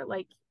there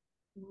like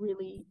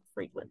really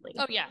frequently.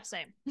 Oh yeah,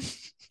 same.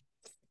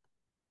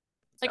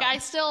 Like I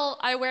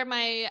wear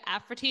my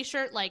Afro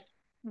t-shirt like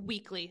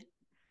weekly.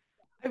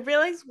 I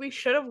realized we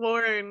should have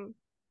worn,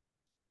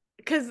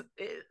 because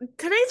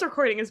today's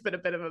recording has been a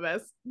bit of a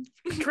mess,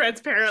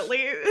 transparently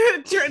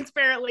to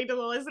the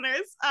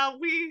listeners.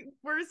 We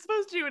were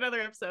supposed to do another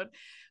episode,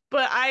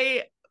 but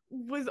I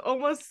was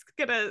almost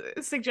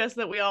gonna suggest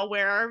that we all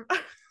wear our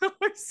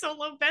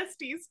solo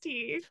besties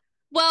tee.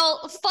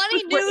 Well,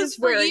 funny news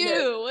for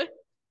you. It.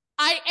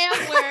 I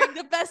am wearing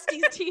the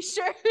besties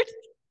t-shirt.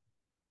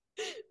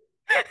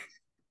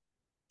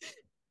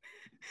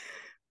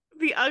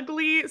 The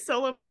ugly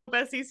solo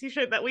besties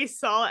t-shirt that we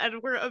saw,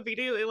 and we're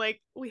immediately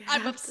like,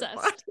 I'm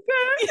obsessed.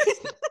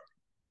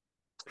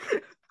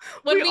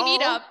 When we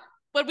meet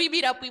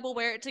up, we will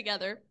wear it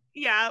together.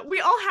 Yeah, we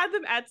all had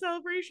them at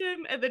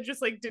Celebration and then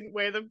just like didn't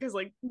wear them because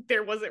like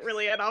there wasn't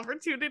really an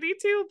opportunity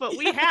to, but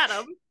we had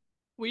them.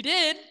 We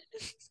did.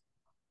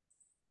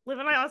 Liv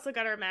and I also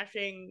got our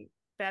matching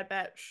Bad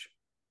Batch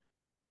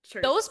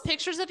shirts. Those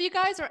pictures of you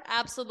guys are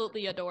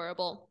absolutely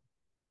adorable.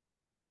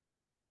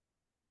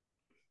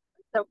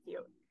 So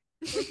cute.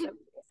 So cute.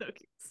 So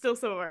cute. Still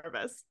some of our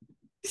best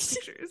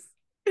pictures.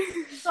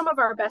 Some of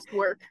our best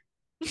work.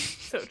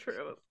 So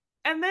true.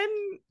 And then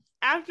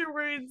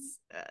afterwards,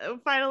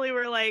 finally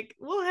we're like,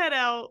 we'll head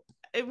out.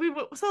 We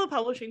saw the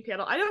publishing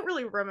panel. I don't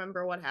really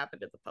remember what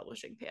happened at the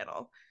publishing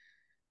panel.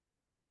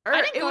 Or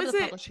I didn't go to the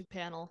publishing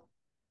panel.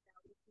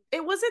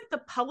 It wasn't the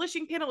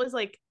publishing panel. It was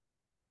like,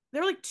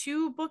 there were like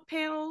 2 book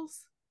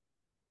panels.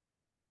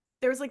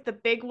 There was like the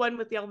big one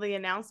with all the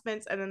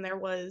announcements, and then there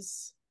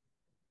was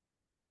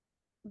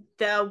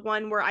the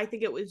one where I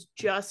think it was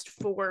just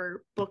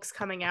for books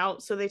coming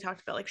out. So they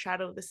talked about like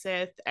Shadow of the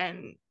Sith,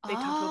 and they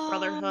talked about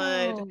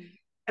Brotherhood,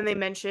 and they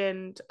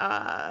mentioned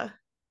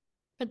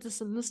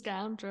Princess and the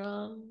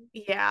Scoundrel.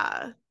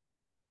 Yeah.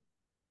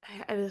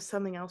 It was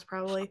something else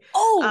probably.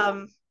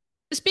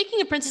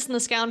 Speaking of Princess and the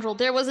Scoundrel,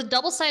 there was a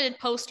double-sided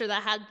poster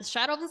that had the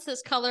Shadow of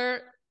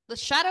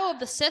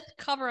the Sith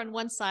cover on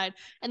one side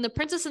and the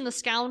Princess and the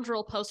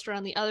Scoundrel poster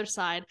on the other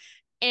side.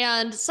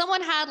 And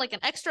someone had like an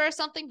extra or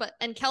something,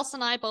 and Kels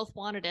and I both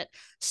wanted it.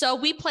 So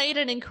we played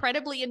an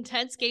incredibly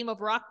intense game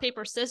of rock,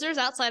 paper, scissors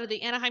outside of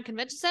the Anaheim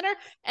Convention Center,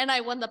 and I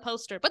won the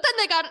poster. But then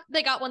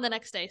they got one the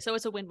next day, so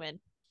it's a win-win.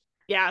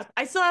 Yeah,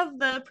 I still have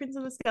the Prince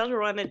and the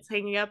Scoundrel one. It's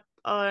hanging up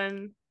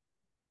on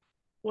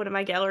one of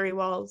my gallery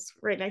walls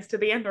right next to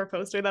the Andor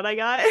poster that I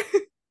got.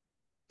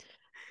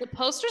 The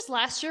posters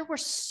last year were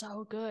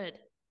so good.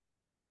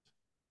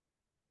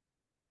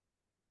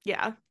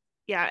 Yeah.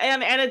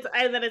 And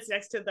then it's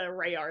next to the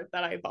Ray art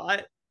that I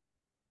bought.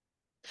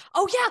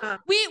 Oh yeah,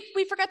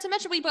 we forgot to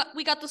mention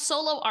we got the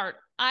solo art.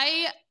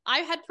 I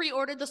had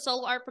pre-ordered the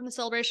solo art from the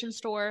Celebration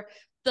store,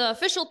 the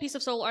official piece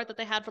of solo art that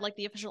they had for like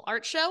the official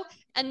art show,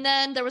 and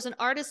then there was an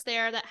artist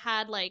there that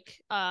had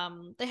like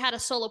they had a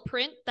solo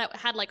print that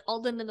had like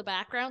Alden in the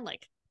background,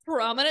 like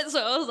prominent.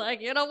 So I was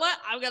like, you know what,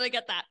 I'm gonna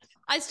get that.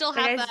 I still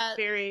have that.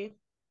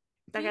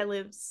 That guy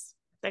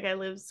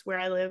lives where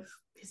I live.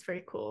 He's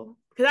very cool.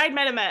 Because I'd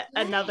met him at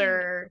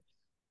another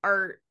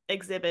art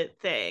exhibit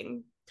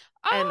thing.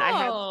 And I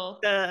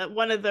have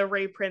one of the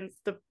Ray prints,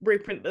 the Ray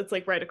print that's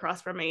like right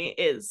across from me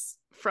is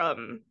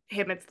from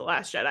him. It's the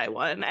Last Jedi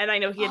one. And I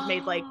know he had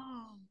made like,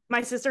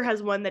 my sister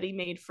has one that he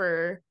made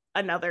for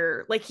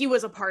another, like he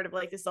was a part of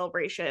like the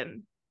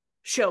Celebration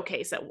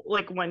showcase at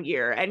like one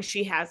year. And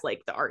she has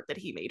like the art that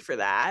he made for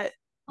that.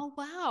 Oh,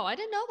 wow. I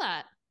didn't know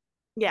that.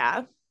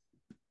 Yeah.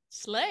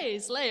 Slay.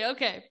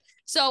 Okay.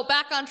 So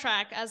back on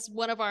track as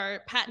one of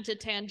our patented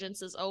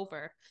tangents is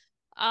over.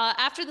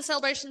 After the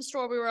Celebration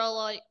store, we were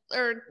all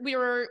we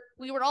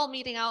were all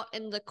meeting out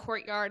in the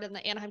courtyard in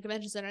the Anaheim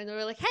Convention Center, and they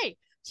were like, "Hey,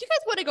 do you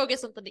guys want to go get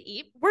something to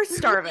eat? We're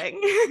starving."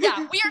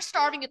 Yeah, we are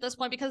starving at this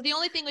point because the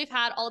only thing we've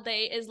had all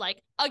day is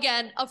like,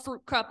 again, a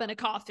fruit cup and a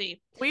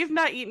coffee. We've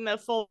not eaten a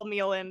full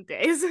meal in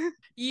days.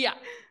 Yeah.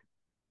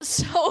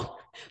 So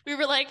we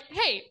were like,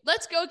 "Hey,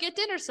 let's go get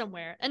dinner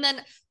somewhere." And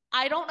then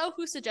I don't know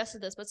who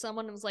suggested this, but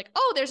someone was like,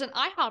 "Oh, there's an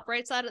IHOP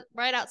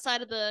right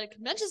outside of the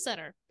convention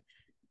center."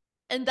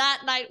 And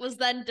that night was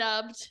then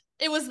dubbed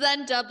the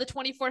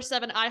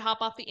 24/7 IHOP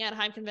off the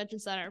Anaheim Convention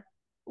Center.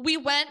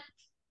 Who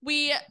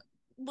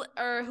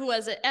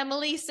was it?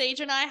 Emily,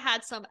 Sage, and I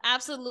had some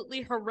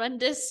absolutely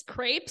horrendous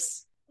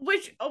crepes.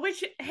 Which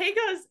Hay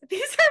goes,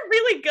 "These are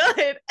really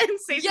good." And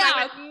Sage and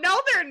I went,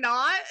 "No, they're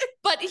not."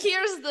 But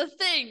here's the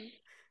thing.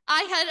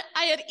 I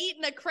had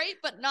eaten a crepe,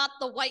 but not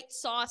the white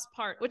sauce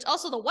part, which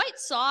also the white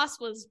sauce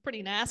was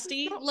pretty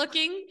nasty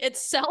looking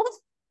itself.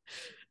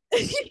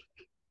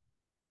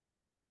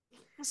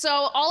 So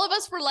all of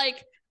us were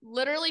like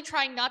literally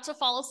trying not to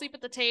fall asleep at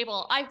the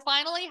table. I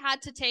finally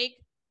had to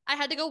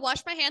go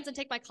wash my hands and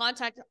take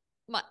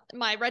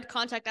my red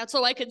contact out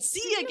so I could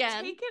see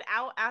again. Take it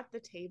out at the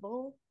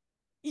table?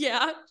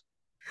 Yeah.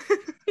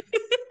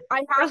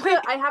 I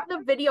have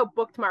the video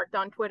bookmarked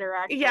on Twitter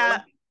actually.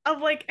 Yeah.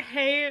 Of like,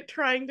 Hay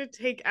trying to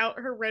take out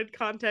her red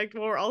contact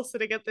while we're all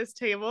sitting at this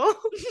table.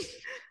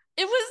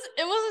 It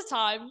was a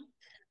time.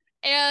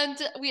 And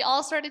we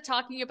all started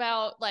talking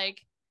about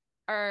like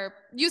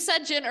you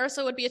said Jin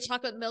Ursa would be a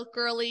chocolate milk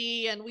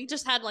girly, and we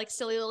just had like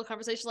silly little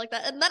conversations like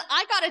that. And then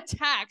I got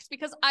attacked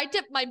because I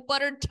dipped my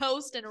buttered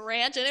toast in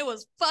ranch and it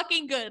was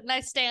fucking good, and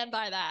I stand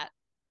by that.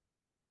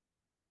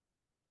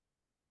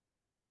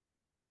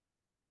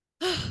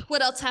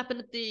 What else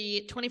happened at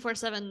the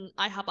 24/7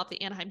 IHOP off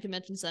the Anaheim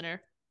Convention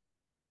Center?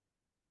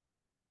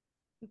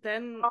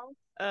 Then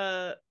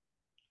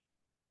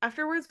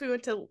afterwards we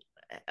went to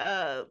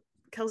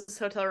Kelsey's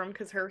hotel room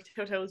because her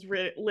hotel was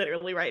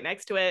literally right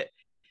next to it.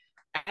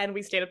 And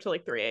we stayed up till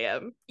like 3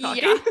 a.m.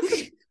 talking. Yeah.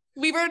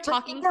 We were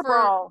talking for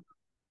brawl.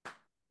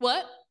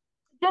 What?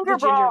 Ginger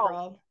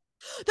brawl.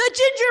 The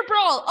ginger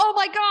brawl. Oh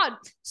my god.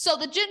 So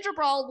the ginger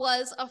brawl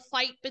was a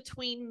fight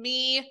between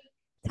me,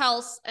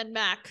 Kels, and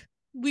Mac.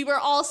 we were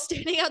all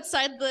standing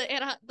outside the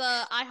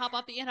IHOP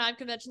off the Anaheim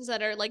Convention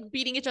Center, like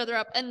beating each other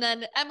up. And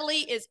then Emily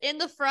is in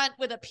the front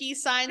with a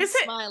peace sign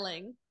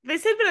smiling.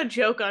 This had been a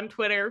joke on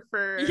Twitter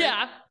for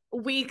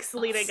weeks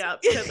leading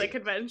up to the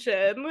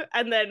convention.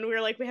 And then we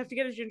were like, we have to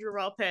get a ginger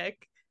brawl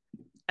pic.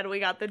 And we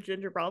got the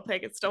ginger brawl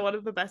pic. It's still one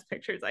of the best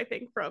pictures, I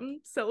think, from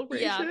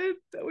Celebration. Yeah,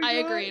 I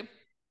agree.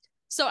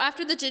 So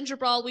after the ginger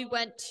brawl, we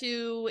went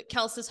to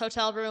Kelsey's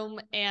hotel room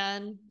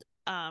and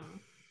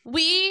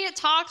we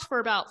talked for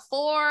about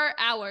 4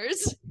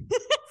 hours.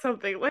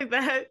 Something like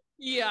that.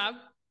 Yeah.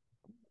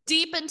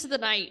 Deep into the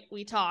night,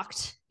 we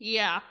talked.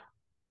 Yeah.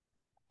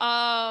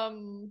 What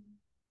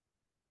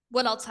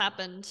else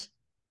happened?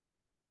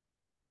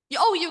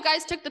 Oh, you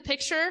guys took the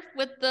picture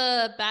with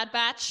the Bad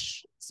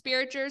Batch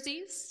spirit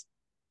jerseys?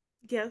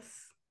 Yes.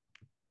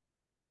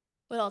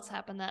 What else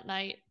happened that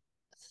night?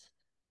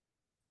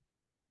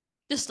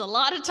 Just a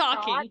lot of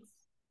talking. Thoughts?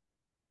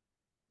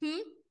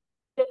 Any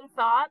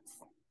thoughts?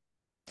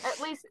 At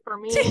least for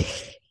me.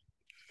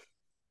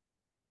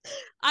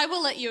 I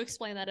will let you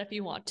explain that if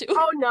you want to.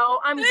 Oh no,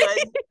 I'm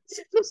good.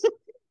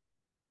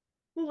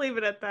 We'll leave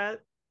it at that.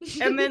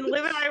 And then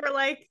Liv and I were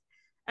like,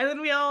 and then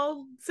we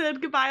all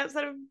said goodbye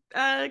outside of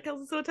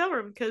Kelsey's hotel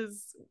room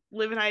because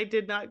Liv and I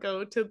did not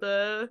go to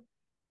the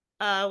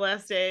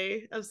last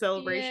day of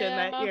Celebration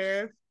that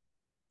year. And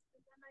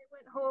then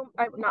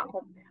I went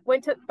home.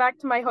 Went back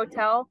to my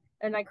hotel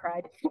and I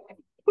cried.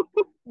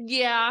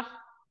 Yeah,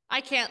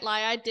 I can't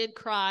lie. I did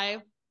cry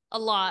a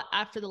lot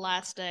after the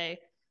last day.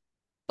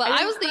 But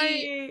I was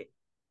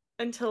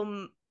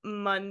until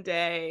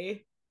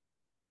Monday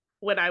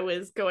when I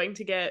was going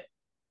to get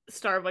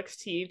Starbucks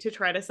tea to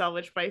try to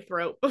salvage my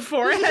throat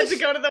before I had to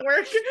go to the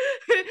work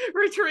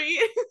retreat.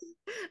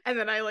 And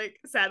then I like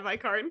sat in my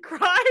car and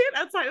cried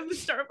outside of the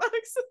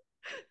Starbucks.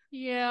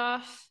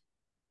 Yeah.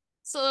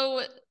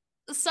 So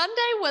Sunday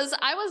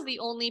I was the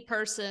only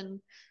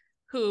person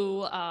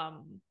who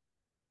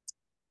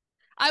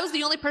I was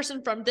the only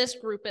person from this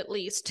group, at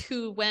least,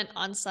 who went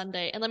on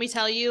Sunday. And let me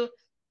tell you,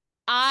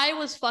 I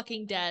was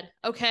fucking dead,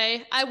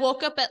 okay? I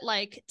woke up at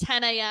like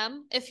 10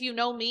 a.m. If you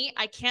know me,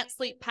 I can't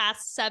sleep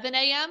past 7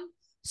 a.m.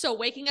 So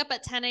waking up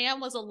at 10 a.m.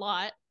 was a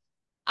lot.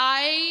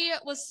 I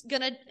was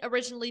gonna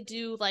originally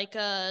do like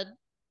a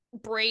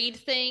braid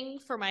thing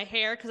for my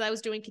hair because I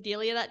was doing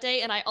Cadelia that day,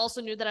 and I also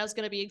knew that I was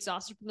gonna be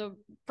exhausted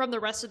from the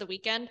rest of the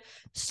weekend.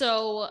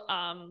 So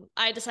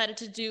I decided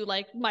to do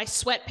like my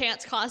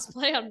sweatpants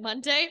cosplay on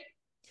Monday.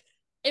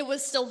 It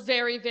was still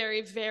very,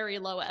 very, very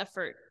low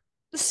effort.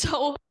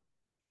 So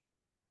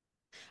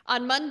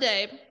on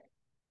Monday,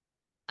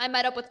 I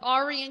met up with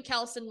Ari and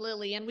Kels and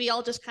Lily, and we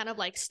all just kind of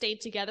like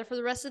stayed together for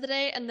the rest of the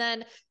day. And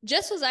then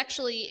Jess was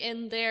actually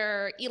in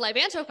their Eli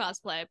Vanto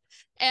cosplay,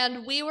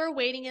 and we were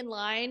waiting in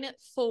line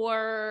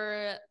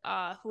for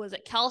who was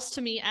it? Kels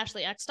to meet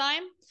Ashley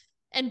Eckstein.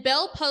 And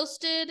Belle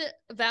posted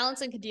Valance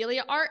and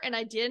Cadelia art, and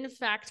I did in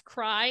fact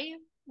cry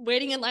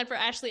waiting in line for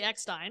Ashley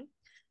Eckstein.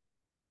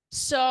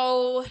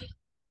 So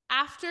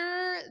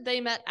after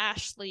they met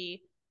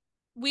Ashley,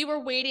 we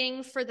were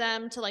waiting for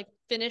them to like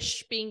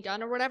finish being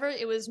done or whatever.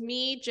 It was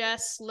me,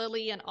 Jess,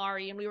 Lily, and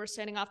Ari, and we were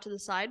standing off to the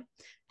side.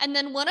 And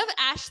then one of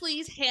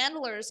Ashley's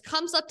handlers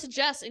comes up to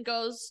Jess and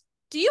goes,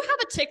 "Do you have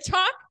a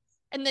TikTok?"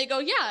 And they go,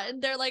 "Yeah."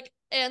 And they're like,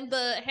 and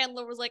the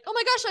handler was like, "Oh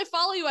my gosh, I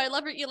follow you. I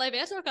love your Eli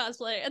Vanto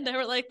cosplay." And they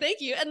were like,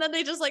 "Thank you." And then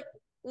they just like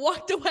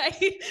walked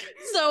away.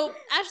 So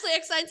Ashley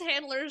Eckstein's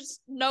handlers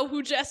know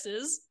who Jess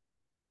is.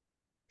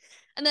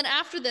 And then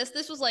after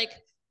this was like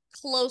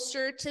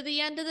closer to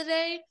the end of the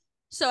day.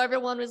 So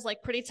everyone was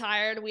like pretty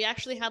tired. We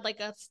actually had like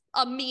a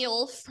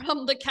meal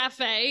from the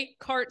cafe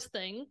cart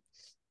thing.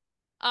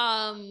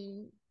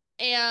 And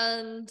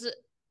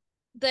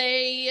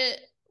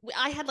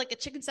I had like a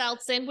chicken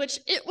salad sandwich.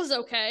 It was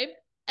okay.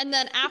 And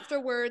then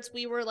afterwards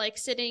we were like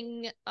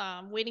sitting,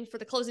 waiting for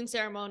the closing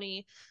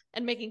ceremony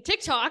and making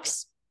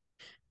TikToks.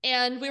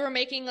 And we were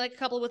making like a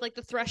couple with like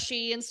the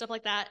Threshy and stuff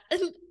like that.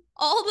 And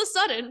all of a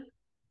sudden,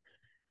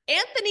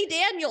 Anthony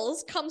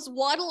Daniels comes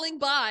waddling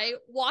by,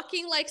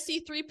 walking like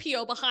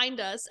C-3PO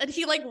behind us, and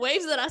he like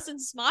waves at us and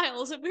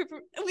smiles. And we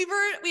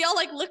all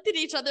like looked at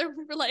each other and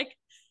we were like,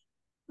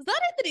 "Is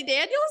that Anthony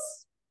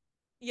Daniels?"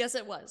 Yes,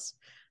 it was.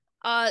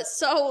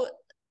 So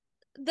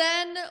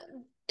then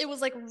it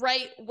was like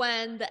right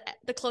when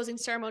the closing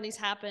ceremonies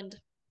happened,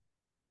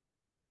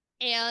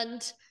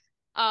 and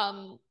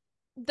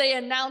they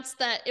announced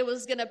that it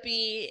was gonna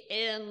be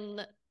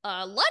in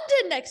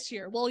London next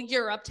year. Well,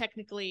 Europe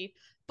technically,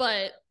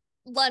 but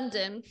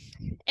London.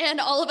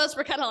 And all of us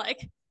were kind of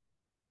like,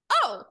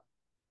 "Oh."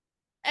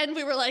 And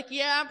we were like,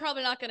 "Yeah, I'm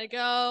probably not going to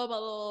go, blah, blah,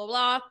 blah,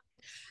 blah."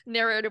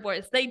 Narrator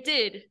voice. They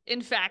did,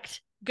 in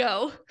fact,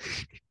 go.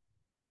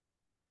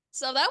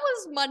 So that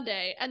was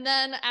Monday. And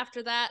then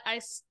after that,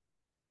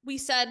 we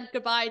said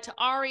goodbye to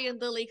Ari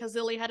and Lily because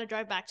Lily had to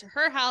drive back to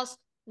her house.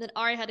 And then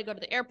Ari had to go to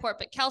the airport.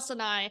 But Kels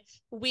and I,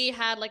 we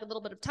had like a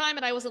little bit of time,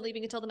 and I wasn't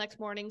leaving until the next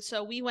morning.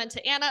 So we went to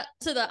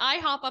the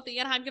IHOP off the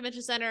Anaheim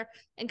Convention Center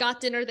and got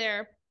dinner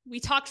there. We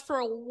talked for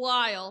a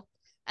while.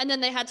 And then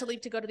they had to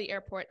leave to go to the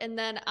airport. And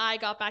then I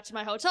got back to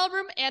my hotel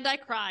room and I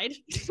cried.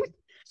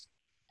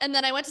 And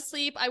then I went to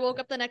sleep. I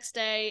woke up the next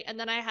day, and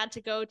then I had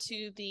to go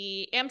to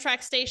the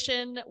Amtrak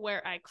station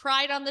where I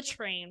cried on the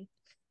train.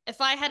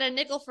 If I had a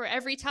nickel for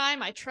every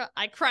time I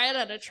cried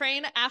on a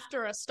train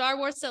after a Star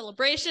Wars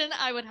celebration,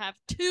 I would have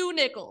 2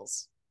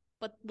 nickels.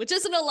 But which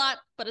isn't a lot,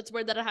 but it's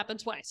weird that it happened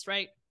twice,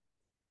 right?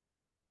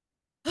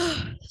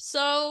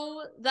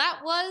 So that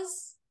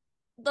was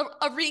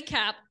a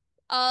recap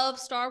of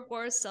Star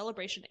Wars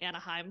Celebration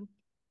Anaheim.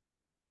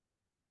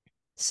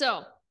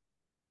 So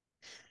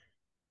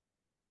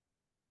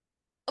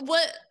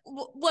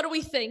what do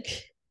we think?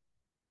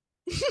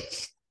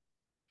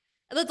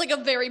 That's like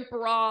a very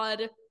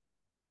broad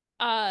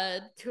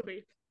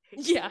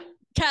yeah,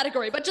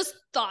 category, but just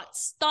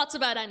thoughts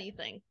about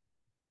anything.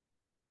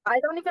 I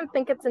don't even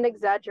think it's an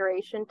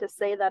exaggeration to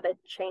say that it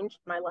changed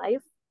my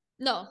life.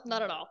 No,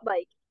 not at all.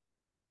 Like,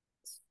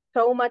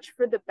 so much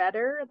for the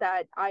better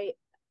that I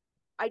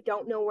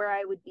don't know where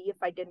I would be if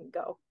I didn't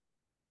go.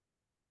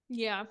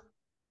 Yeah.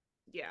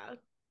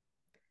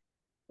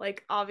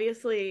 Like,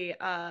 obviously,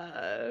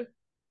 a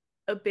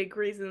big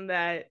reason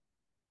that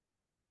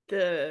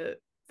the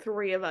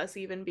 3 of us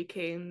even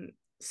became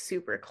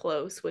super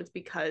close was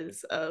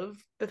because of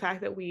the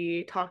fact that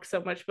we talked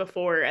so much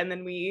before, and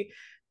then we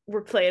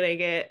were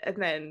planning it, and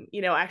then,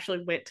 you know,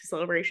 actually went to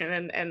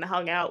Celebration and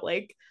hung out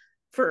like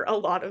for a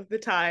lot of the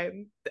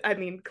time. I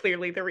mean,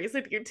 clearly the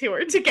reason you 2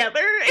 are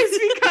together is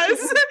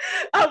because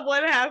of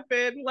what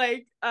happened.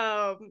 Like,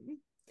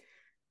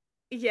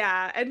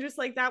 yeah, and just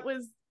like that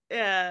was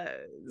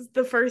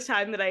the first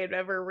time that I had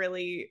ever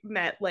really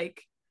met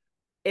like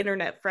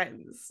internet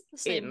friends.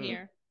 Same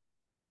here.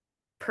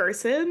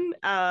 Person,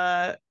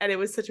 and it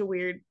was such a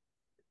weird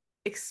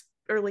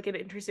or like an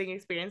interesting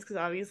experience, because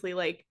obviously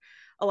like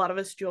a lot of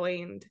us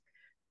joined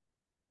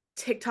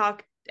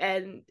TikTok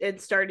and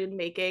started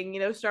making, you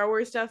know, Star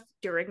Wars stuff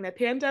during the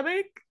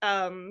pandemic,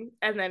 and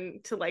then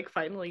to like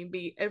finally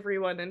meet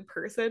everyone in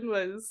person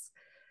was,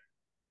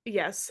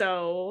 yeah,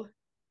 so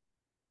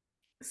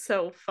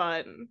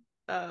fun.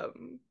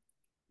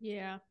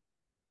 Yeah,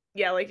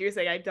 like you're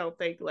saying, I don't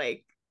think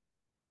like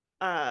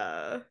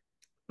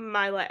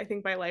my life, I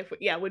think my life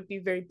would be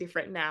very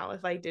different now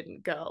if I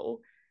didn't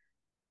go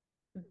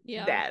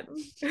then.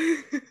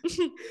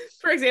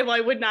 For example, I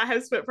would not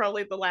have spent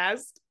probably the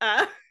last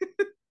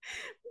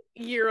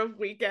year of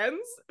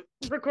weekends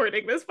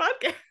recording this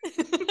podcast.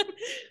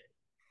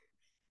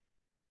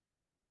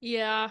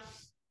 Yeah,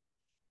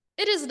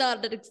 it is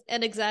not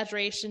an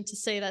exaggeration to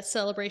say that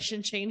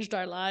Celebration changed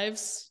our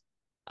lives.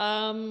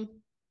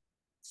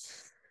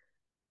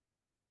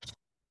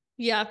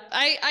 Yeah,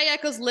 I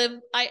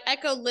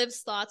echo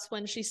Liv's thoughts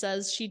when she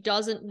says she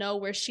doesn't know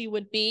where she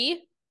would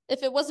be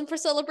if it wasn't for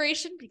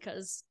Celebration,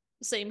 because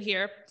same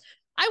here.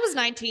 I was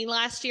 19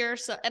 last year,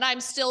 so, and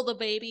I'm still the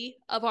baby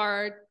of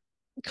our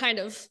kind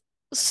of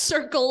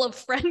circle of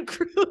friend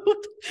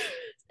group.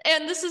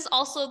 And this is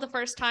also the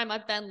first time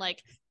I've been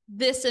like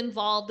this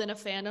involved in a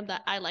fandom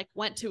that I like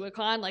went to a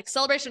con. Like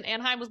Celebration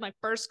Anaheim was my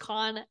first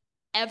con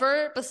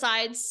ever,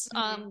 besides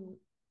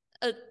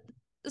a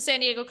San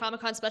Diego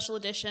Comic-Con special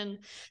edition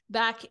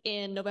back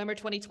in November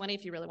 2020,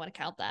 if you really want to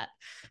count that.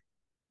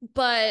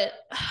 But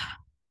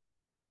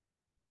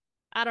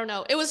I don't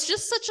know. It was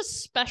just such a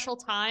special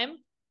time.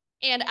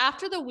 And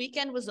after the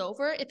weekend was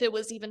over, if it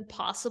was even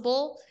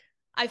possible,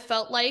 I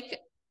felt like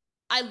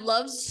I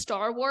loved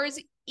Star Wars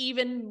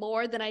even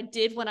more than I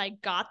did when I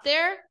got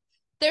there.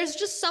 There's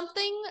just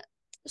something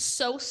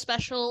so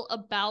special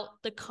about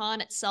the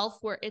con itself,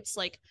 where it's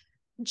like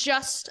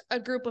just a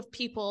group of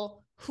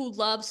people who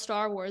love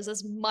Star Wars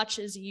as much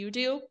as you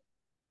do,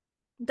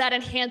 that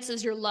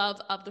enhances your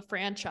love of the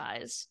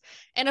franchise.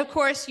 And of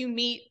course, you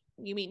meet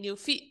new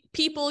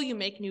people, you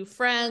make new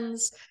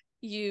friends,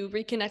 you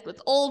reconnect with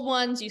old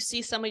ones, you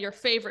see some of your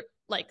favorite,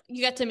 like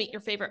you get to meet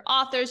your favorite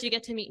authors, you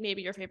get to meet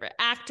maybe your favorite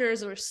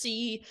actors, or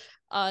see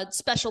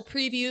special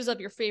previews of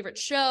your favorite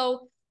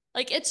show.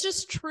 Like, it's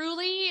just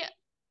truly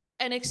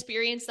an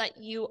experience that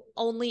you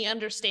only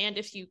understand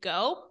if you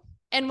go.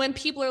 And when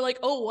people are like,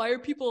 "Oh, why are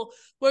people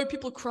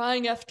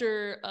crying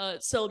after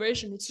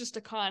Celebration? It's just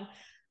a con."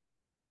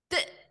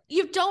 That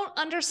you don't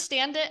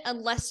understand it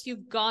unless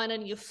you've gone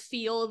and you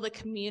feel the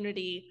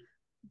community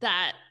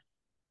that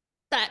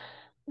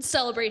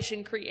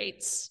Celebration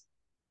creates.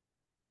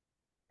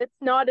 It's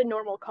not a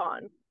normal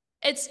con.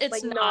 It's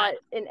like not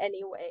in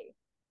any way.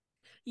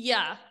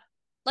 Yeah.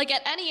 Like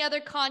at any other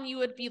con, you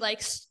would be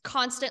like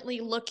constantly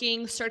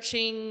looking,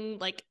 searching,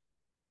 like,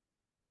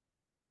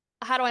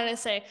 how do I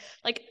say,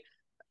 like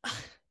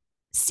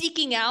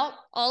seeking out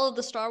all of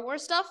the Star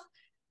Wars stuff.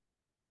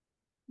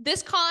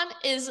 This con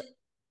is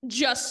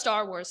just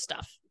Star Wars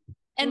stuff.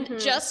 And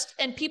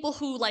and people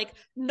who like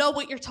know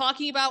what you're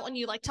talking about when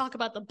you like talk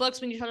about the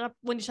books, when you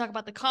talk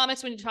about the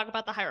comics, when you talk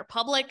about the High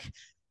Republic.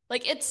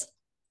 Like, it's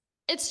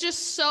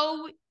just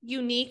so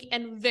unique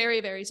and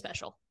very, very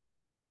special.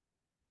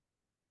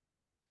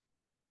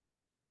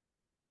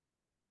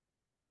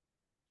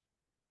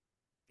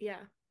 Yeah.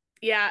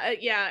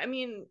 I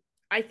mean,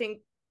 I think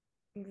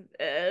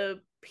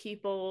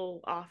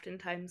people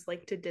oftentimes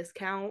like to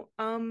discount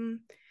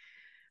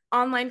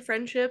online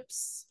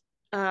friendships,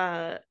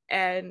 and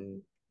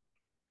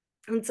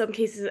in some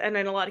cases, and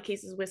in a lot of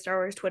cases with Star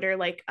Wars Twitter,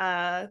 like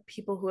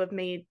people who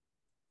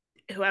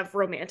have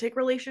romantic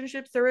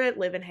relationships through it.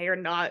 Liv and Hay are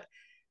not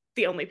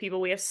the only people.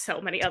 We have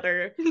so many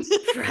other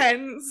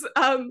friends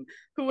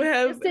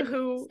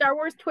who Star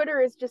Wars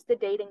Twitter is just a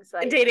dating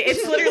site. Dating.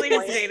 It's literally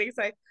just a dating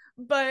site.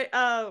 But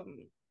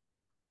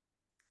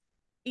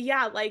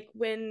yeah, like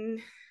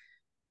when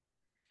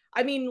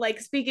I mean, like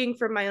speaking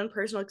from my own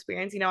personal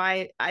experience,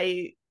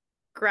 I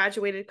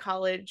graduated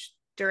college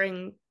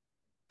during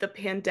the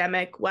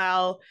pandemic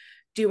while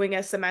doing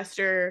a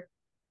semester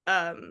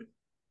um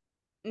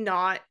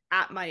not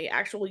at my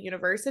actual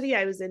university.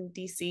 I was in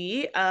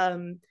DC.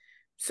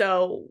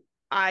 So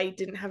I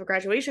didn't have a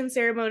graduation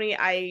ceremony.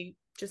 I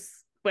just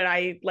when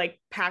I like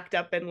packed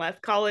up and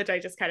left college, I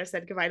just kind of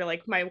said goodbye to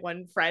like my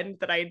one friend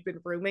that I had been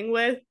rooming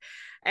with.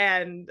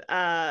 And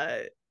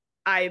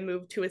I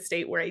moved to a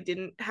state where I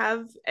didn't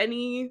have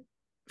any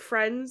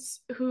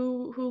friends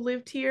who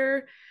lived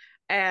here.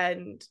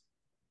 And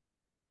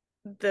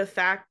the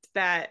fact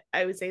that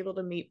I was able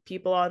to meet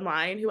people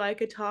online who I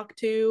could talk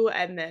to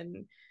and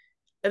then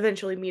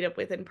eventually meet up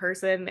with in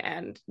person,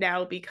 and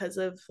now because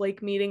of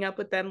like meeting up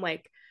with them,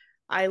 like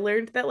I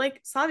learned that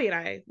like Savi and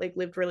I like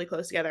lived really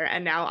close together,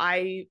 and now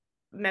I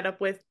met up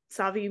with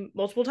Savi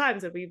multiple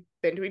times and we've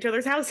been to each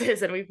other's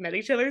houses and we've met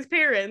each other's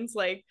parents.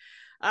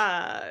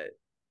 Uh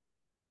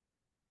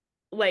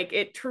like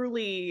it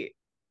truly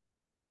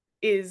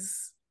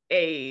is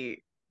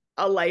a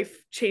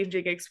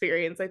life-changing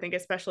experience, I think,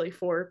 especially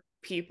for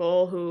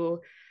people who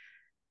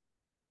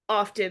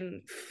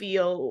often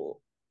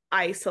feel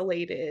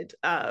isolated,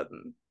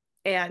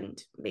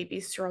 and maybe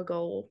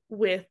struggle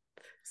with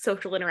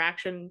social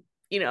interaction,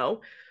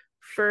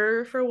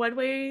 for one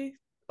way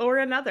or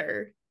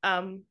another.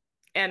 And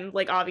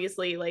like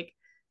obviously, like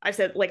I've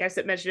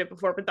mentioned it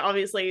before, but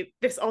obviously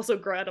this also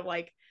grew out of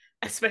like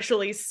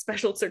especially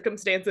special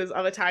circumstances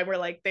of a time where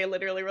like they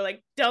literally were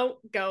like, don't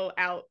go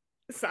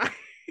outside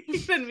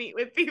and meet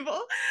with people.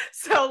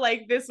 So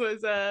like this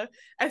was a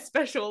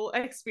special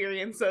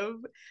experience of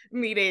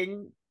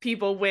meeting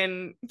people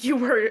when you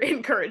were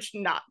encouraged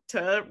not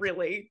to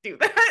really do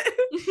that.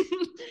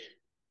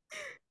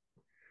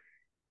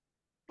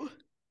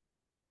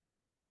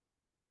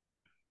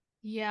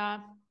 Yeah.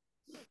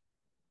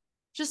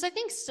 Just I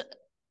think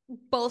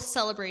both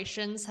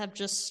celebrations have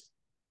just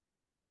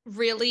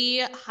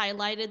really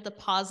highlighted the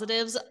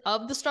positives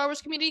of the Star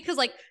Wars community, because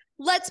like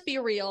let's be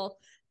real,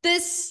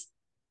 this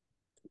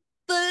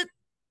the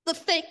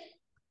fake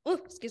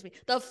excuse me,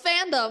 the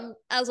fandom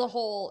as a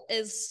whole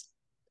is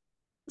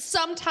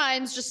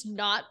sometimes just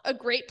not a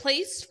great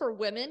place for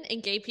women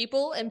and gay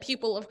people and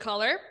people of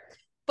color.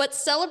 But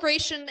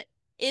Celebration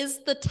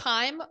is the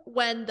time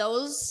when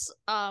those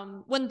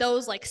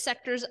like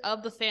sectors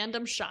of the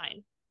fandom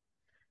shine.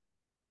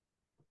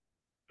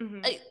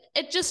 Mm-hmm.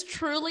 It just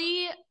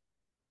truly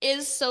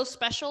is so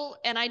special,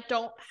 and I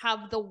don't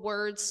have the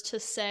words to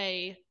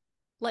say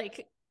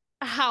like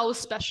how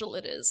special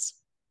it is.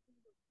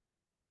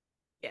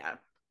 Yeah.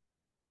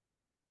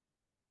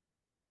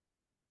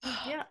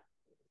 Yeah.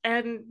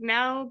 And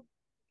now,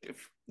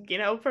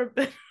 for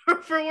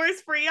for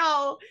worse for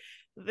y'all,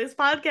 this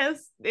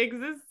podcast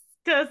exists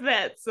because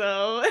that.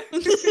 So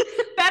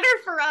better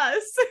for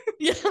us.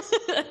 Yeah.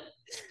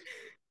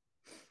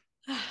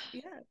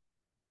 Yeah.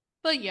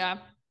 But yeah.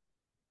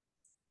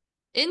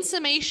 In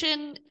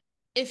summation,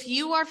 if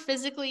you are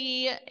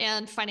physically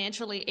and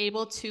financially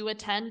able to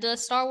attend a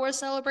Star Wars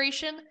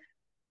celebration,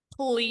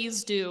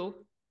 please do.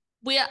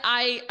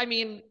 I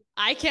mean,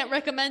 I can't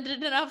recommend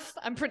it enough.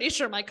 I'm pretty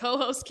sure my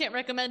co-host can't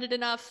recommend it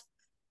enough.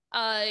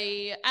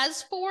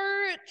 As for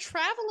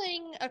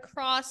traveling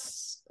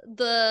across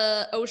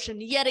the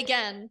ocean yet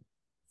again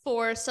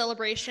for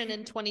Celebration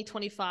in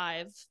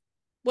 2025,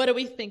 what do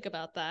we think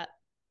about that?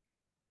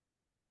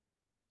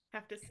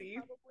 Have to see.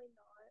 Probably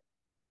not,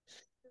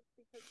 just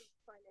because of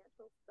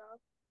financial stuff.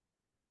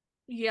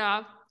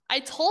 Yeah, I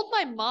told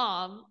my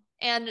mom,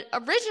 and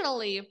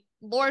originally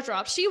Laura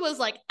dropped. She was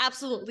like,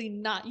 "Absolutely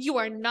not! You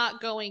are not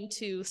going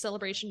to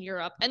Celebration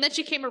Europe." And then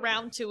she came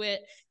around to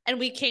it, and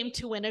we came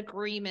to an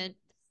agreement.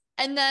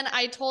 And then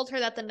I told her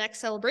that the next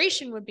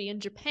celebration would be in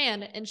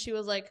Japan, and she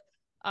was like,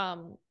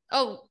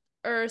 "Oh,"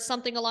 or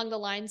something along the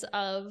lines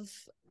of,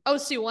 "Oh,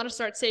 so you want to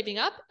start saving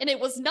up?" And it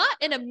was not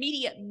an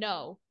immediate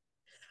no,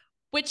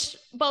 which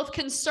both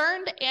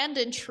concerned and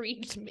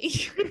intrigued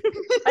me.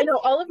 I know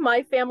all of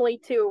my family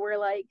too were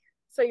like,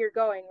 so you're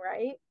going,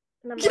 right?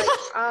 And I'm like,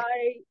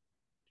 I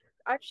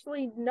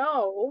actually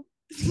no,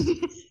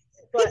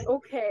 but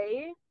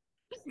okay.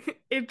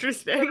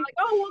 Interesting. They're like,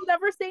 oh, we'll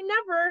never say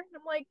never. And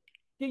I'm like,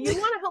 do you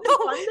want to help me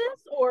fund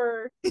this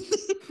or?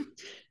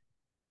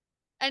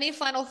 Any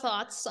final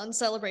thoughts on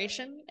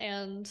Celebration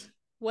and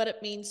what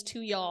it means to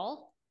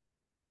y'all?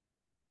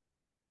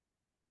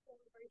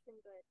 Celebration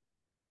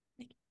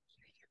good.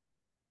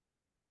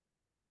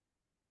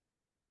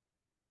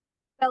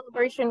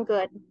 Celebration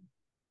good.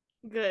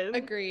 Good.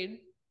 Agreed.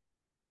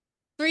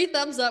 3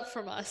 thumbs up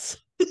from us.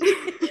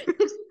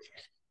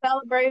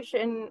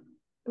 Celebration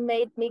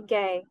made me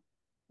gay.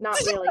 Not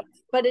really,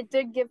 but it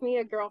did give me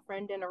a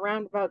girlfriend in a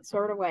roundabout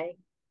sort of way.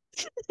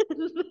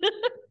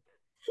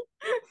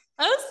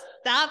 Oh,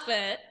 stop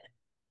it.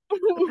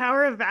 The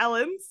power of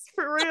balance,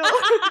 for real.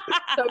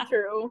 So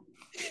true.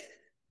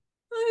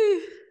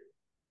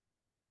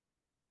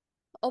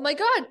 Oh my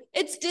god,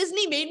 it's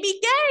Disney made me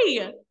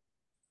gay!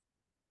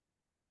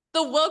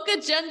 The woke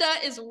agenda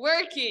is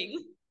working.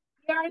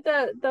 We are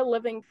the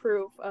living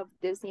proof of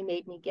Disney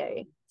made me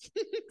gay.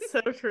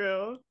 So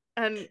true.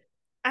 And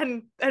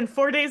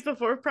 4 days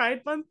before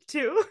Pride Month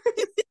too.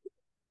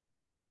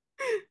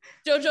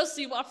 Jojo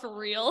Siwa for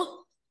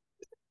real.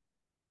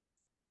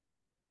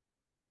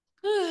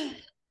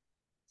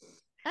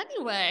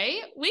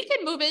 Anyway, we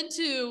can move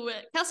into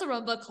Casa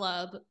Rumba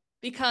Club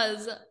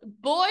because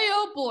boy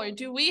oh boy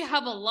do we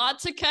have a lot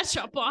to catch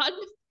up on.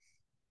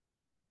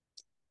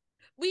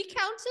 We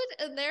counted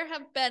and there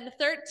have been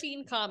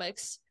 13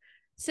 comics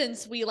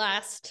since we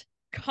last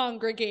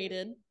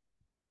congregated.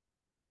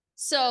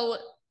 So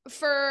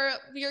we're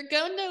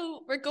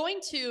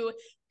going to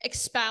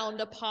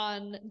expound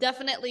upon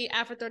definitely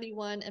After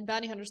 31 and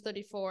Bounty Hunters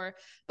 34,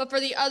 but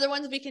for the other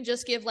ones we can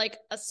just give like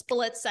a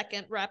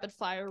split-second rapid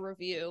fire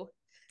review.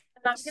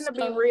 And I'm gonna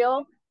be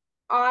real,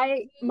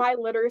 my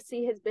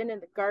literacy has been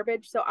in the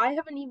garbage, so I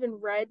haven't even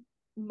read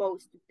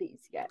most of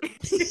these yet.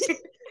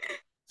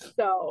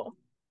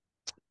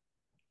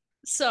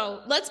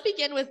 So let's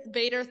begin with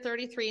Vader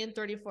 33 and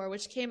 34,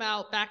 which came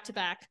out back to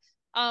back.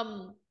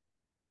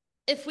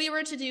 If we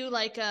were to do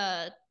like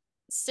a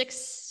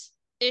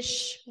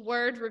 6-ish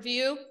word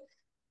review,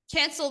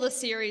 cancel the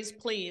series,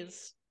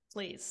 please.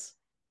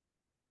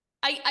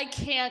 I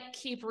can't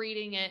keep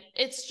reading it.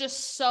 It's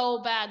just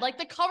so bad. Like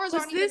the covers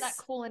aren't even that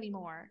cool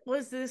anymore.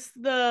 Was this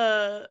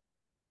the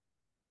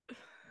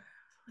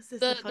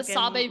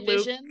Sabe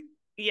Vision?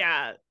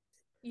 Yeah.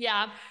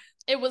 Yeah.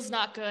 It was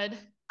not good.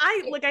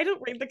 I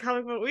don't read the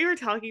comic, but we were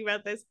talking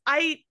about this.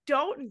 I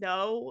don't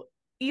know,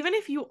 even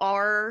if you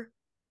are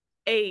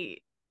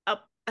a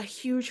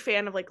huge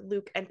fan of like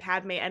Luke and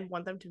Padme and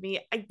want them to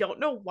meet, I don't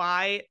know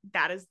why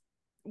that is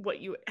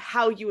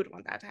how you would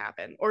want that to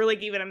happen, or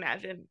like even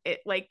imagine it.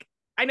 Like,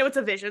 I know it's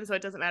a vision, so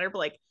it doesn't matter, but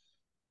like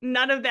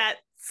none of that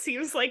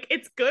seems like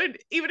it's good,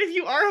 even if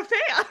you are a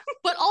fan.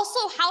 But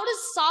also, how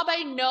does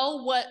Sabe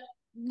know what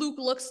Luke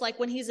looks like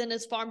when he's in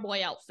his farm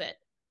boy outfit?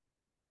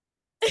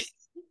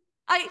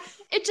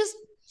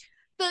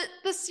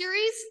 The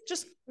series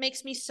just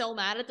makes me so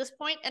mad at this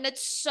point, and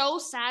it's so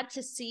sad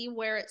to see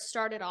where it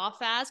started off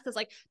as, because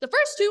like the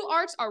first 2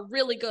 arcs are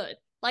really good.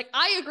 Like,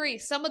 I agree,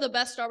 some of the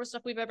best Star Wars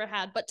stuff we've ever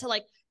had, but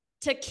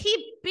to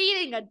keep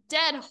beating a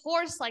dead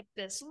horse like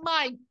this,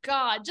 my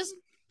god, just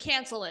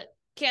cancel it.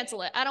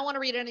 I don't want to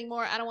read it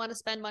anymore. I don't want to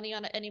spend money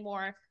on it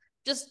anymore.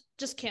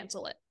 Just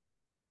cancel it.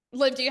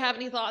 Liv, do you have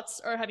any thoughts,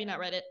 or have you not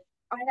read it?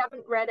 I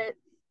haven't read it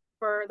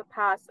for the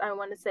past, I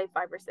want to say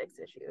 5 or 6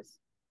 issues.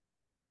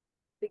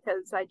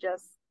 Because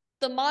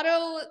the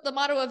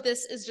motto of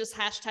this is just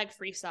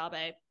 #free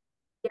Sabe.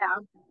 Yeah.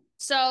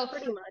 So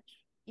pretty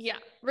much. Yeah.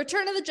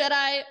 Return of the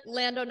Jedi,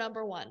 Lando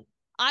 #1.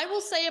 I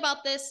will say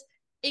about this,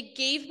 it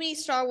gave me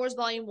Star Wars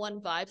Volume 1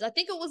 vibes. I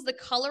think it was the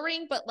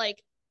coloring, but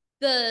like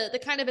the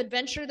kind of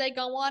adventure they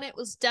go on, it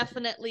was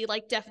definitely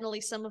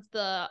some of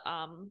the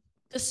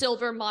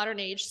silver modern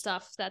age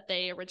stuff that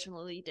they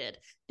originally did.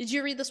 Did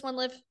you read this one,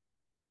 Liv?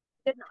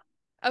 Did not.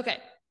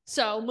 Okay.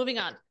 So moving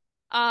on.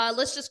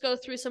 Let's just go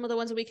through some of the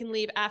ones that we can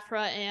leave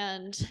Aphra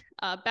and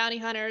Bounty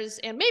Hunters,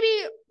 and maybe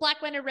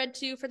Black Widow Red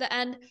 2 for the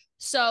end.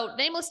 So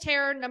Nameless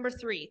Terror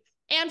 #3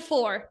 and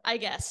 4, I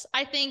guess.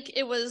 I think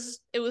it was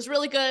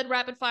really good.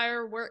 Rapid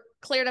fire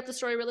cleared up the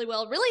story really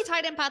well. Really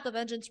tied in Path of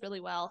Vengeance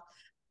really well.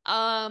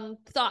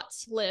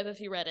 Thoughts, Liv,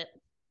 if you read it?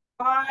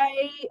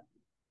 I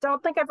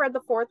don't think I've read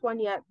the 4th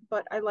one yet,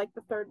 but I like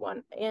the 3rd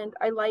one, and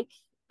I liked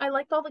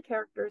all the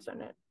characters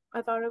in it.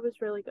 I thought it was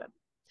really good.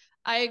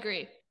 I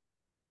agree.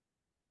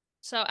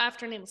 So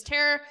after Nameless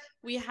Terror,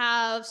 we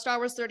have Star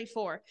Wars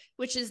 34,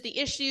 which is the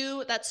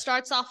issue that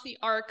starts off the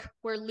arc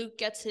where Luke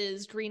gets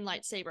his green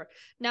lightsaber.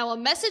 Now, a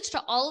message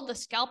to all of the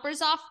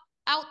scalpers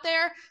out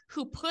there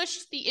who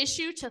pushed the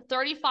issue to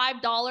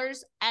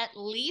 $35 at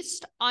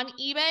least on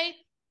eBay.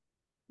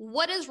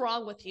 What is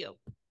wrong with you?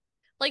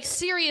 Like,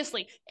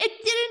 seriously,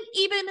 it didn't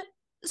even...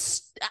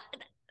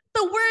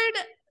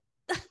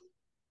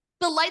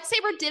 The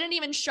lightsaber didn't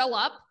even show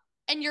up,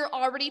 and you're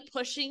already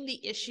pushing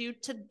the issue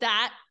to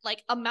that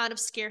like amount of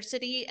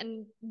scarcity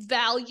and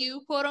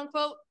value, quote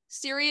unquote.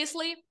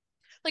 Seriously?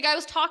 Like, I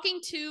was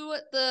talking to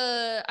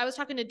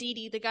Dee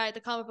Dee, the guy at the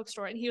comic book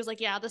store, and he was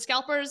like, yeah, the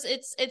scalpers,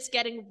 it's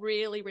getting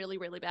really, really,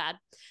 really bad.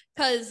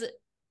 Because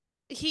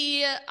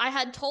I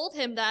had told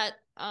him that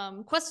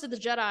Quest of the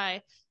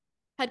Jedi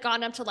had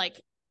gone up to like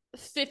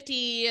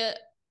 $50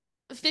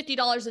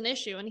 an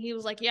issue, and he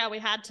was like, yeah, we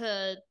had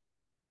to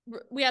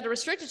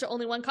restrict it to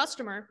only one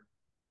customer.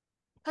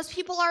 Because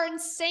people are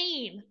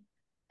insane,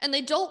 and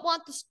they don't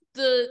want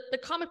the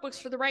comic books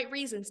for the right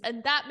reasons,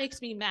 and that makes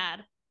me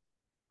mad.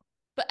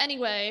 But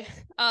anyway,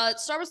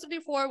 Star Wars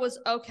 54 was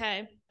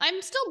okay.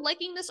 I'm still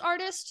liking this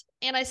artist,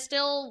 and I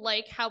still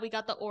like how we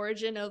got the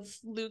origin of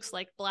Luke's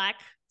like black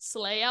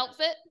sleigh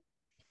outfit.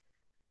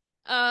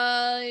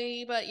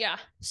 But yeah.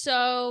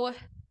 So,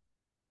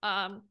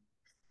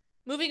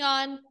 moving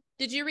on.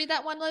 Did you read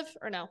that one, Liv,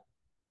 or no?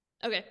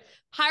 Okay.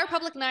 High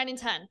Republic 9 and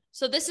 10.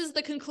 So this is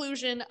the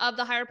conclusion of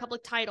the High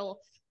Republic title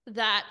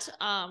that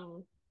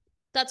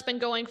that's been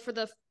going for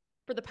the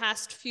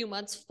past few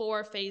months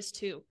for phase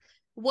 2.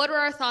 What are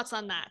our thoughts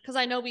on that? Because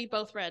I know we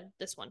both read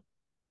this one.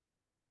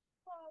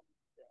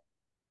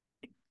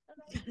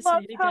 Say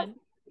it again.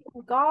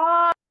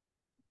 God,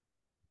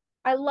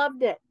 I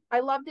loved it. I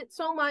loved it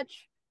so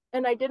much,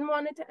 and I didn't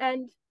want it to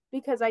end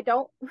because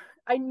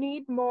I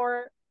need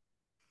more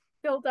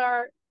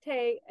Bildar,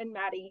 Tay, and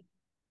Maddie,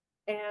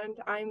 and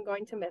I'm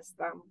going to miss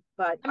them.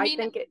 But I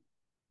think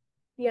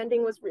the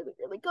ending was really,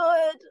 really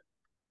good.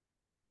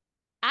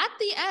 At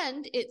the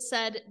end, it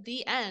said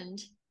the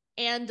end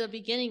and the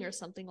beginning or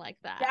something like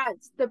that. Yeah,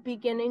 it's the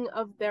beginning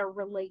of their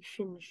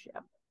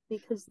relationship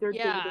because they're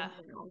dating now.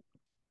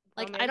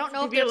 Like, romance. I don't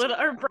know maybe if a little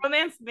or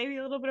romance, maybe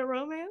a little bit of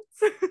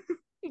romance.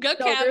 Go,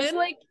 no, Kevin.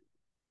 Like,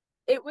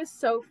 it was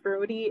so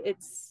fruity.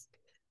 It's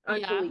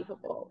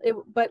unbelievable.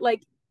 But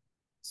like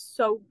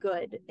so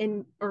good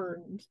and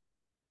earned.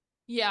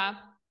 Yeah,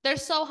 they're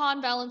so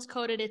Han Valence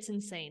coded. It's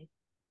insane.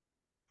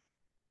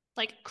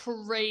 Like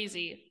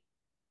crazy.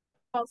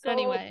 Also,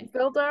 anyway,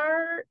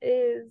 Bildar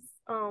is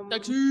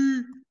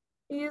sexy.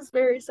 He is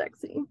very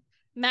sexy.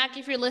 Mac,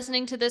 if you're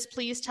listening to this,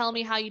 please tell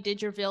me how you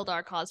did your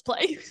Vildar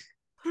cosplay.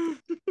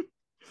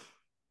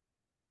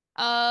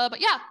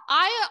 But yeah,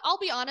 I'll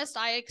be honest,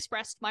 I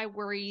expressed my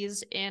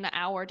worries in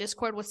our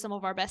Discord with some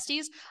of our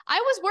besties. I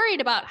was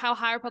worried about how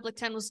High Republic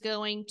 10 was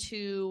going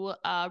to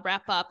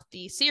wrap up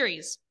the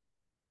series.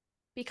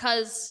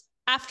 Because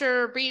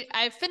after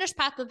I finished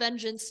Path of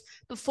Vengeance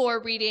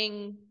before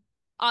reading,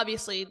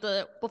 obviously,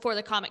 before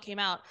the comic came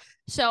out.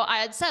 So I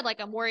had said, like,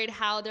 I'm worried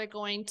how they're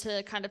going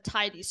to kind of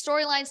tie these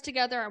storylines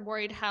together. I'm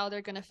worried how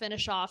they're going to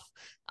finish off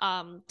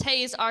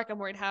Tay's arc. I'm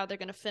worried how they're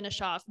going to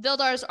finish off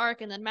Vildar's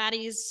arc, and then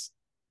Maddie's,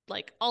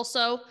 like,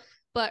 also.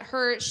 But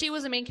she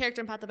was the main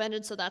character in Path of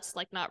Vengeance, so that's,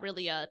 like, not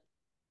really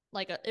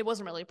it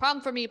wasn't really a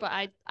problem for me, but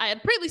I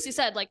had previously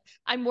said, like,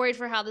 I'm worried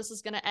for how this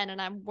is going to end,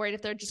 and I'm worried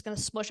if they're just going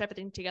to smush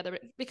everything together.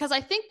 Because I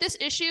think this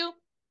issue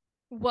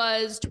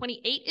was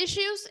 28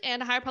 issues,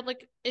 and High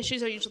Republic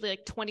issues are usually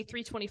like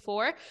 23,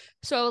 24.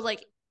 So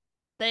like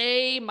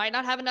they might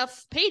not have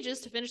enough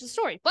pages to finish the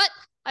story, but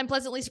I'm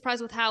pleasantly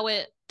surprised with how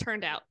it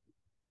turned out.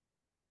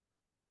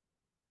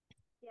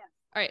 Yeah.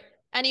 All right.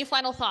 Any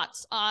final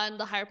thoughts on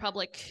the High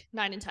Republic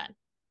 9 and 10?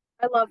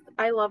 I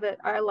love it.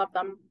 I love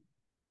them.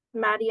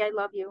 Maddie, I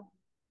love you.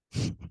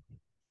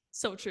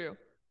 So true.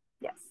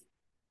 Yes.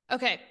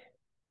 Okay.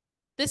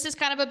 This is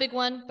kind of a big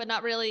one, but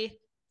not really.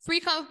 Free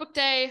Comic Book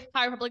Day,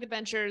 High Republic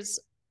Adventures,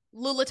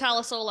 Lula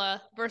Talasola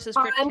versus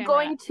Rick I'm Camera.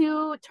 going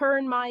to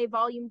turn my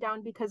volume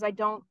down because I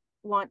don't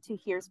want to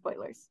hear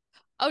spoilers.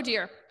 Oh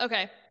dear.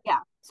 Okay. Yeah.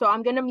 So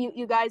I'm going to mute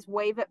you guys.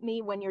 Wave at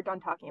me when you're done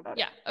talking about it.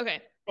 Yeah.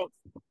 Okay. Thanks.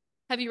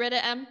 Have you read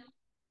it, Em?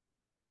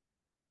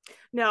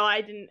 No,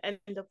 I didn't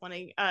end up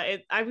wanting.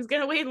 I was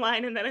gonna wait in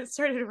line, and then it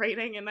started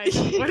raining, and I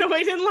didn't want to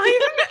wait in line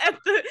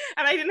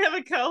and I didn't have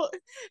a coat,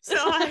 so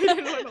I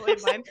didn't want to wait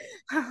in line.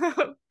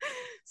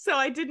 So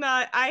I did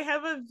not. I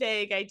have a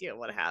vague idea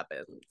what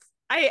happens.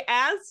 I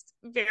asked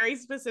very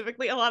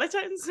specifically a lot of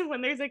times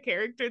when there's a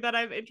character that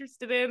I'm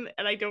interested in,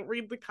 and I don't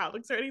read the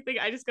comics or anything.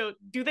 I just go,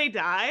 "Do they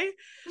die?"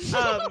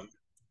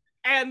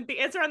 And the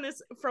answer on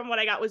this, from what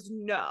I got, was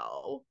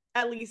no.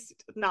 At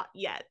least not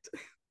yet.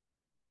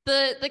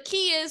 The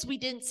key is we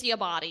didn't see a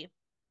body.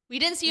 We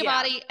didn't see a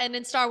body, and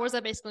in Star Wars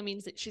that basically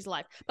means that she's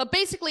alive. But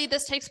basically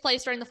this takes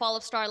place during the fall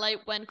of Starlight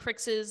when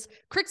Crix is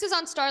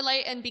on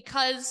Starlight, and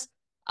because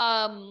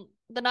the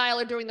Nihil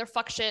are doing their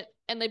fuck shit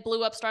and they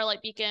blew up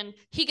Starlight Beacon,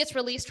 he gets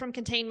released from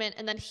containment,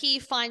 and then he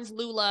finds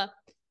Lula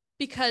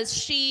because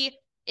she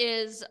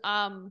is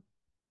I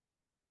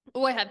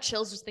have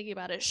chills just thinking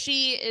about it.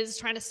 She is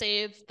trying to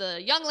save the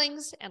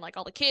younglings and like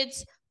all the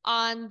kids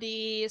on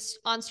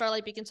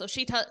Starlight Beacon, so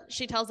she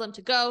tells them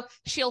to go.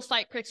 She'll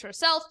fight Crix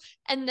herself,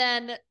 and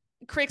then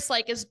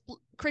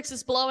Crix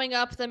is blowing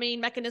up the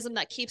main mechanism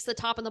that keeps the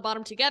top and the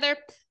bottom together,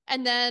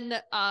 and then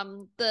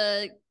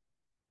the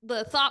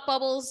thought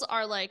bubbles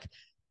are like,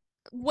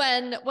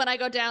 when I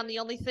go down, the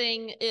only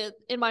thing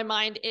in my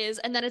mind is,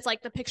 and then it's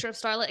like the picture of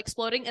Starlight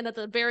exploding, and at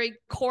the very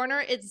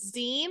corner it's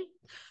Zine.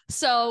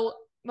 So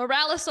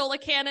Morales Sola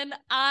Cannon,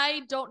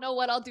 I don't know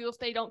what I'll do if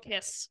they don't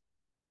kiss,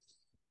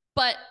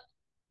 but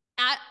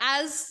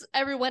as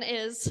everyone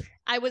is,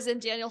 I was in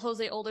Daniel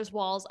Jose Older's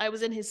walls. I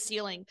was in his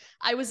ceiling.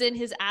 I was in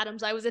his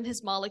atoms. I was in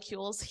his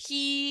molecules.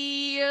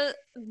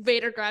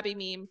 Vader grabbing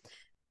meme.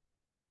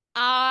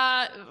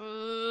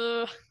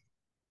 And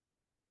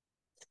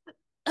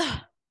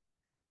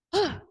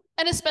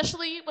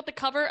especially with the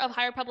cover of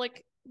High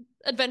Republic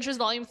Adventures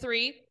Volume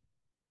 3,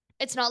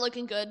 it's not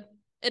looking good.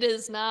 It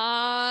is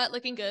not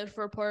looking good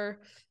for poor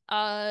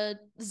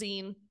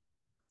Zine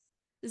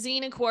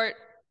and Quart.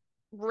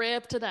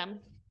 Rip to them.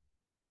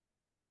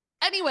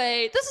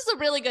 Anyway, this is a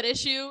really good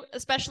issue,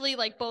 especially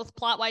like both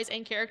plot-wise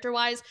and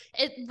character-wise.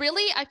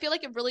 I feel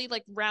like it really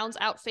like rounds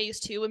out phase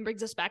 2 and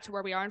brings us back to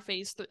where we are in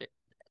phase 3,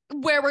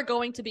 where we're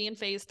going to be in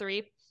phase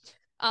 3.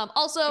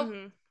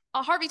 Also,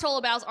 Harvey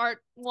Tolobow's art,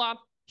 mwah,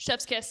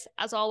 chef's kiss,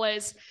 as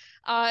always.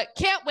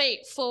 Can't wait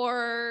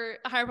for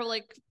High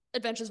Republic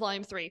Adventures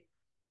Volume 3.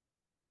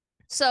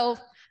 So,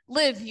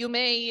 Liv, you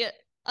may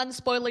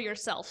unspoiler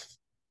yourself.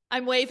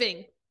 I'm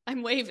waving.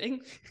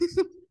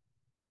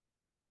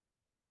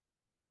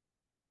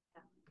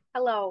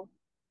 Hello.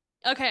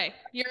 Okay,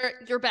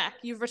 you're back.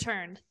 You've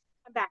returned.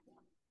 I'm back.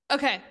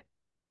 Okay.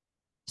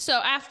 So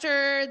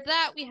after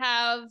that, we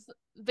have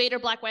Vader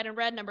Black, White, and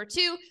Red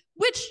 #2,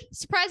 which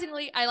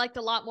surprisingly I liked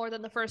a lot more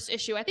than the first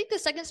issue. I think the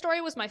second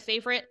story was my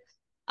favorite.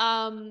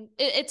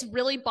 It's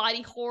really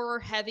body horror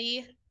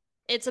heavy.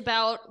 It's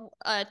about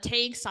a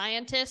TAG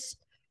scientist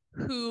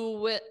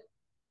who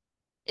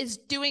is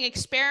doing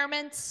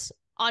experiments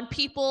on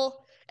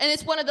people, and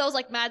it's one of those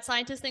like mad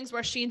scientist things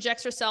where she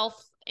injects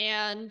herself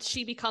and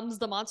she becomes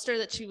the monster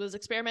that she was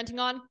experimenting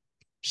on.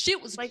 Shit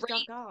was like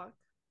great. Doc.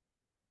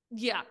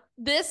 Yeah,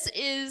 this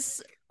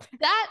is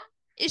that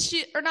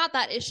issue, or not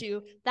that issue.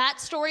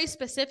 That story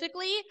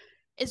specifically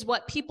is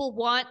what people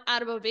want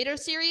out of a Vader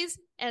series,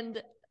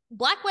 and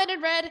Black, White,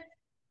 and Red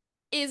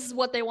is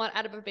what they want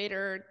out of a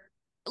Vader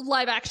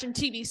live action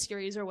TV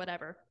series or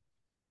whatever.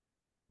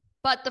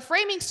 But the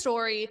framing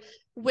story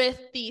with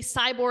the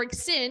cyborg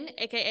Sin,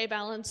 aka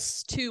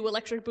Balance 2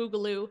 Electric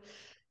Boogaloo,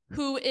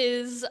 who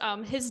is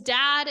his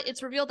dad.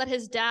 It's revealed that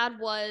his dad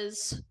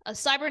was a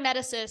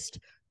cyberneticist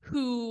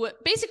who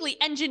basically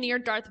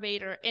engineered Darth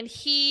Vader, and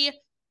he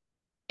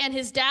and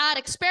his dad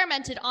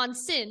experimented on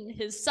Sin,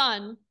 his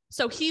son,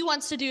 so he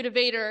wants to do to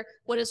Vader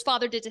what his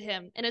father did to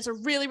him. And it's a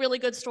really, really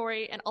good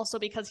story, and also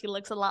because he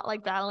looks a lot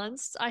like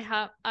Balance,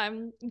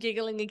 I'm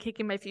giggling and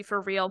kicking my feet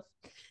for real.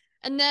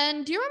 And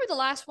then, do you remember the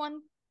last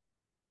one?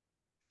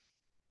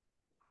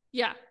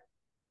 Yeah.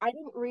 I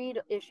didn't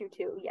read issue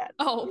 2 yet.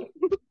 Oh.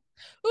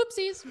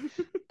 Oopsies.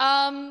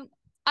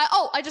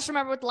 I just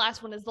remember what the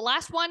last one is. The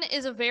last one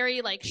is a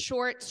very like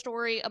short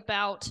story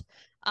about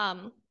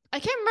I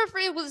can't remember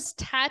if it was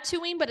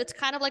tattooing, but it's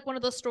kind of like one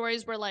of those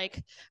stories where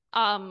like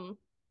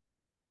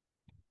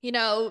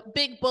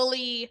Big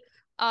Bully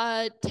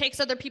takes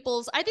other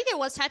people's, I think it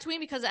was tattooing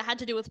because it had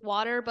to do with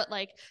water, but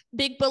like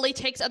Big Bully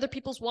takes other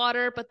people's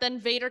water, but then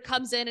Vader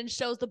comes in and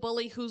shows the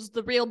bully who's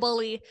the real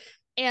bully,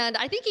 and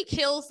I think he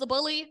kills the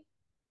bully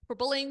for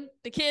bullying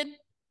the kid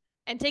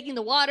and taking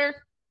the water.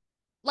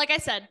 Like I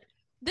said,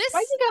 this... Why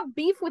you got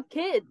beef with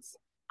kids?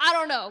 I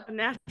don't know. A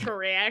natural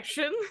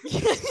reaction.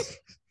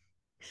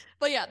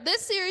 But yeah,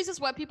 this series is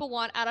what people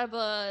want out of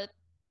a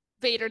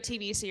Vader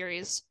TV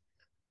series.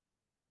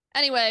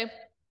 Anyway,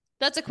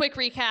 that's a quick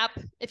recap.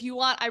 If you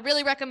want, I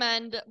really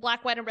recommend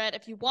Black, White, and Red.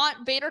 If you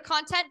want Vader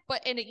content,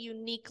 but in a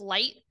unique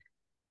light,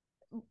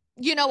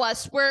 you know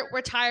us,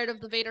 we're tired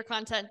of the Vader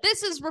content.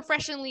 This is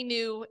refreshingly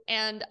new,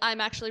 and I'm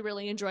actually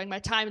really enjoying my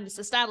time in this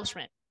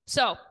establishment.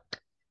 So,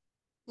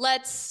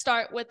 let's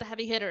start with the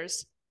heavy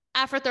hitters.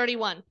 Afra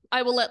 31.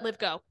 I will let Liv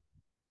go.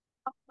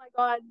 Oh my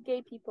god,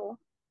 gay people.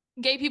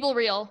 Gay people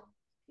real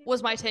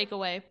was my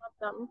takeaway.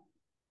 Love them.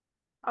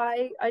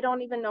 I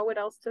don't even know what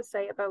else to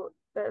say about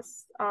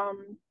this.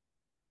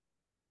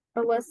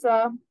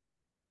 Alyssa,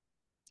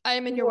 I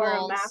am in you your are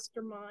walls. a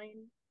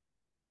mastermind.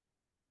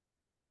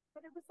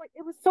 But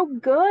it was so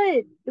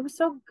good. It was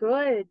so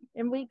good.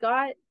 And we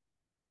got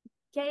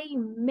gay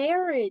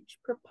marriage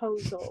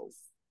proposals.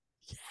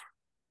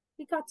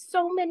 We got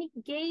so many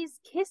gays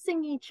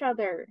kissing each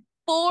other.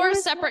 4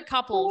 separate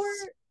couples.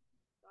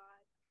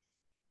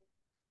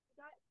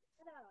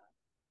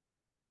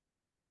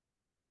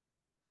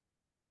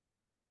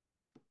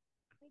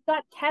 We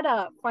got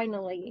Keta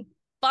finally.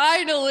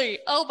 Finally!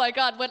 Oh my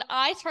god, when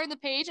I turned the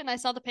page and I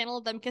saw the panel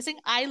of them kissing,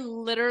 I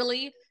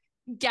literally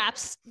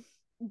gasped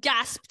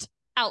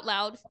out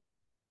loud.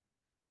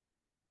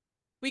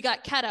 We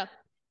got Keta.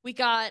 We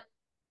got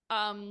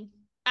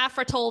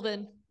Afra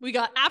Tolvin. We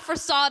got Afra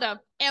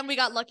Sada. And we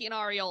got Lucky and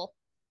Ariel.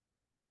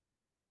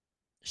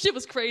 Shit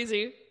was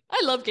crazy.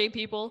 I love gay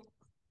people.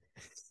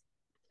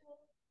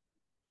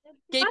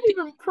 Not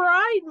even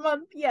Pride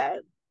Month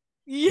yet.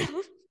 Yeah.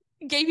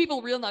 Gay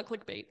people real, not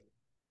clickbait.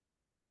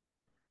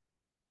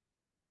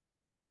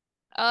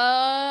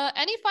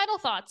 Any final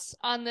thoughts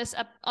on this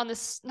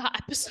not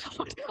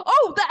episode?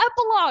 Oh, the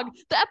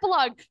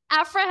epilogue.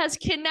 Afra has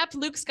kidnapped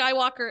Luke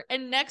Skywalker,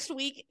 and next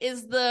week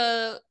is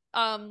the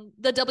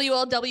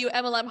WLW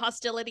MLM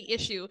hostility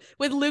issue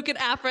with Luke and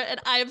Afra, and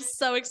I am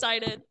so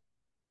excited.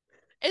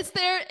 It's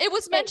there. It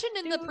was mentioned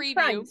in the preview.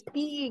 Crimes,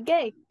 be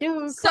gay.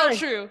 So crimes.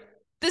 true.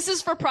 This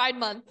is for Pride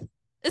Month.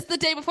 It's the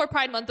day before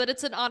Pride Month, but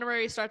it's an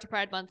honorary start to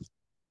Pride Month.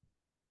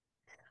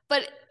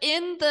 But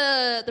in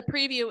the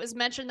preview, it was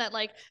mentioned that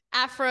like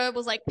Afra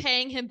was like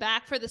paying him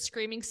back for the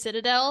Screaming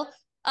Citadel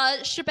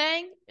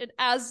shebang, and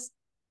as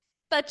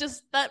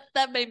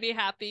that made me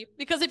happy,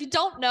 because if you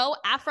don't know,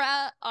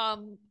 Afra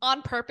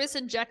on purpose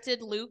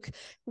injected Luke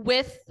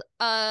with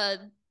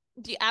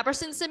the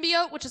Aberson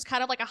symbiote, which is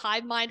kind of like a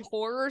hive mind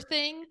horror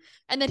thing.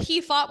 And then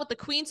he fought with the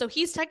queen, so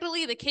he's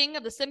technically the king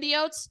of the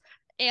symbiotes,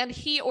 and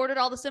he ordered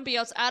all the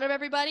symbiotes out of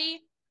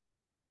everybody.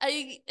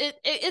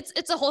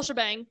 It's a whole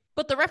shebang.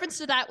 But the reference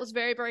to that was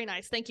very, very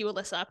nice. Thank you,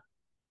 Alyssa.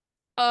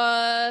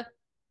 But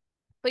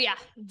yeah,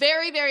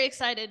 very, very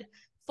excited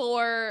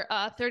for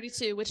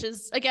 32, which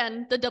is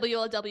again the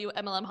WLW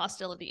MLM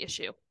hostility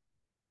issue.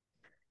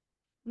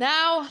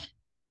 Now,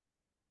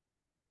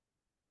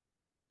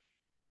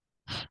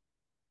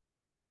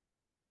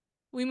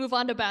 we move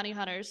on to bounty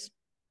hunters.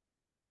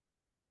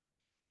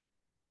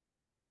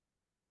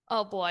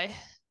 Oh boy.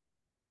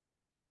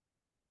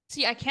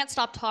 See, I can't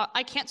start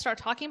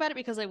talking about it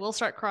because I will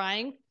start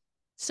crying.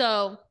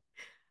 So,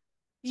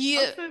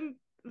 yeah.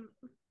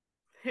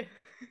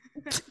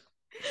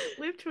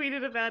 Liv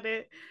tweeted about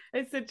it.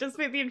 I said, just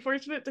made the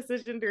unfortunate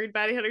decision during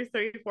Bounty Hunters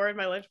 34 in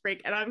my lunch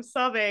break, and I'm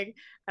sobbing.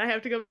 I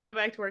have to go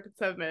back to work in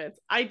 7 minutes.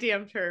 I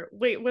DM'd her.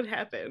 Wait, what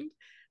happened?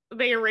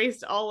 They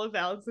erased all of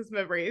Valence's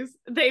memories.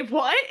 They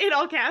what? In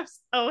all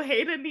caps. Oh,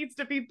 Hayden needs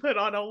to be put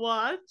on a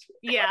watch.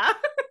 Yeah.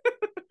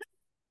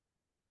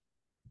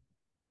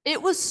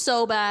 It was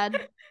so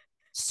bad.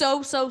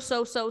 So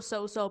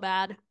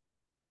bad.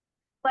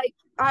 Like,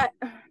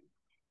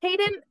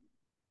 Hayden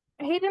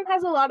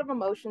has a lot of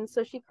emotions,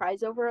 so she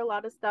cries over a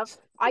lot of stuff.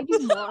 I do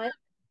not.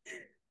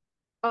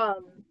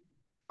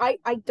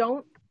 I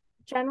don't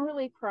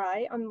generally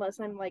cry unless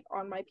I'm like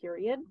on my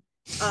period.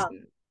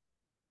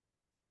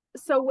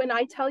 So when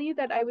I tell you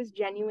that I was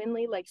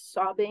genuinely like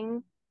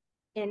sobbing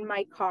in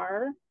my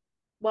car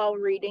while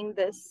reading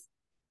this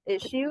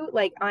issue,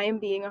 like I am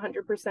being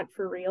 100%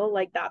 for real.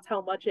 Like that's how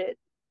much it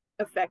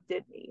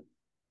affected me.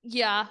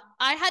 Yeah,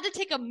 I had to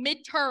take a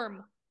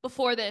midterm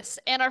before this,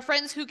 and our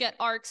friends who get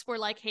arcs were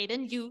like,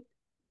 Hayden, you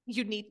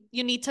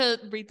need to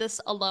read this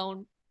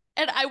alone.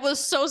 And I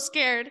was so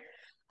scared.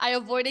 I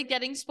avoided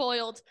getting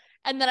spoiled.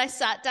 And then I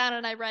sat down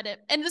and I read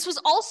it. And this was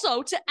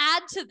also, to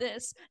add to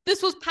this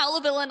was Paolo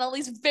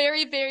Villanelli's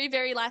very, very,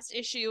 very last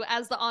issue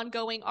as the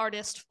ongoing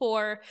artist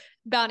for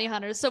Bounty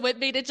Hunters. So it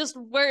made it just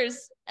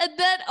worse. And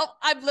then,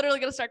 I'm literally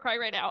going to start crying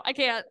right now. I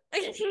can't.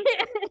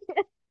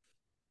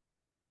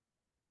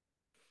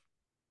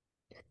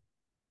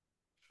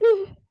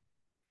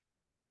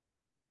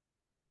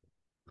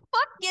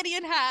 Fuck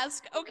Gideon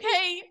Hask,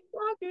 okay?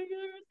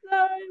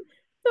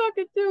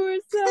 Talking to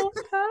herself,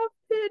 have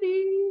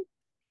pity.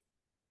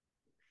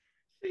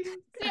 See,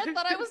 I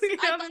thought I was gonna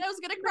cry,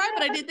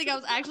 but I didn't think I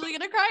was actually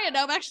gonna cry, and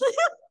now I'm actually.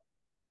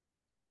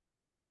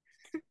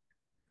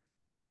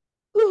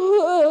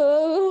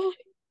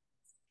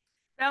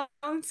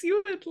 Balance,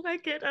 you would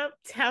like it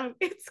uptown.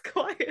 It's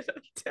quiet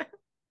uptown.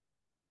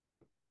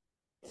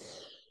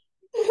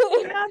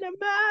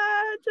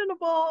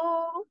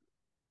 Unimaginable.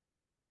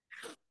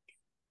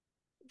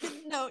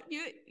 No,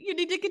 you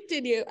need to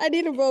continue. I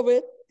need a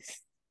moment.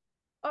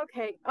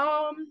 Okay,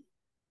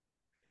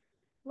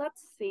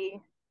 let's see.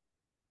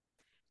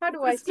 How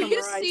do I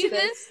summarize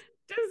this?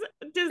 Does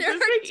there this are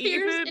make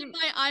tears Ethan... in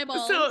my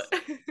eyeballs. So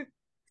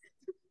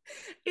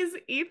is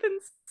Ethan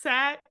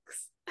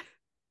Sachs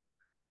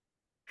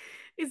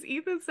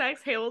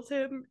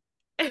Hamilton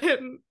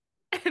and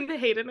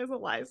Hayden is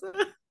Eliza?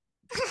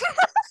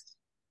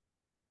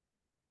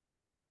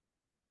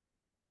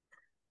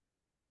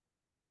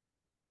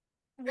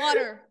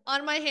 Water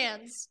on my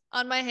hands.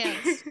 On my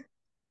hands.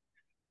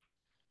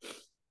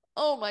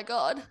 Oh my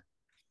god.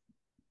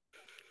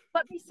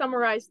 Let me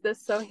summarize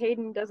this so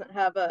Hayden doesn't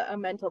have a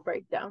mental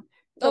breakdown.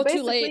 So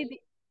too late.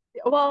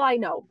 Well, I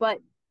know, but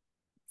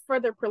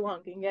further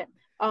prolonging it.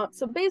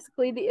 So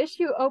basically, the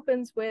issue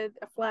opens with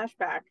a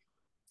flashback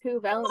to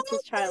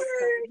Valence's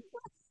childhood,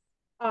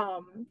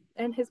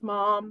 and his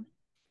mom,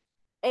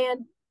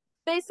 and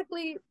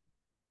basically,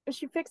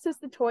 she fixes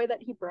the toy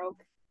that he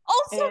broke.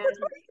 Also, the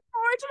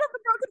origin of the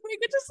broken wing.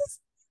 It just is.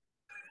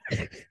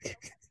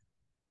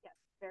 Yes,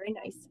 very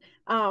nice.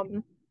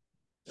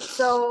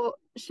 So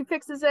she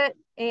fixes it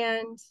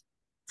and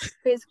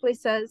basically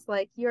says,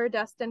 like, you're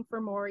destined for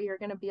more. You're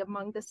going to be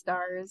among the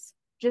stars.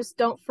 Just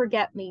don't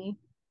forget me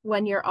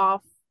when you're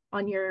off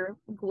on your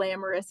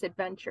glamorous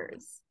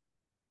adventures.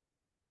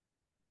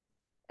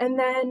 And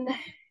then,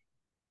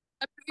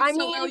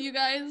 well, you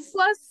guys.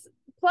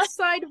 Plus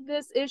side of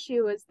this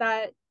issue is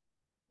that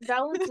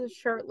Valence is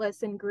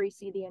shirtless and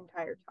greasy the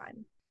entire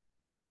time.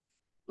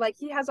 Like,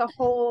 he has a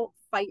whole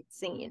fight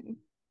scene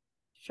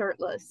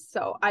shirtless.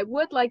 So I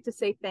would like to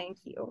say thank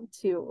you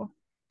to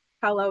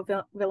Paolo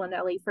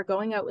Villanelli for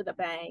going out with a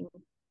bang,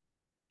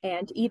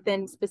 and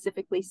Ethan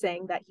specifically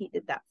saying that he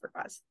did that for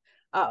us.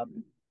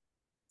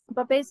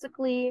 But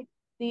basically,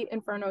 the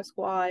Inferno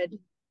Squad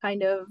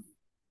kind of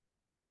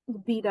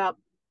beat up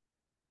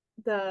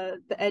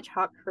the Edge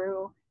Hawk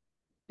crew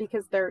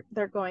because they're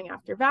going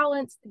after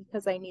Valence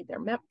because they need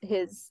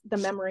the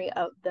memory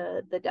of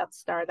the Death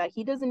Star that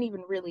he doesn't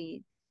even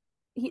really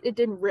it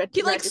didn't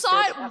he like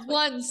saw it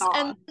once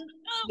and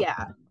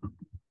yeah,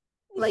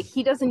 like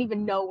he doesn't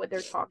even know what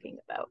they're talking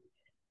about.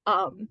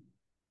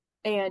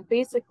 And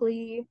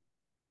basically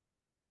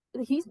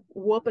he's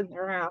whooping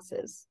their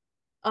asses.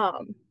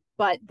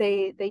 but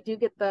they do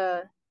get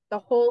the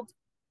hold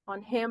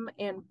on him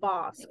and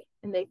Bosk,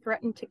 and they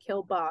threaten to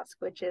kill Bosk,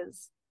 which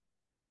is,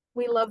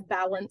 we love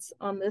balance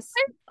on this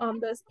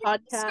podcast.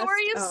 The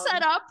story is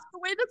set up the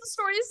way that the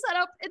story is set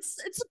up. It's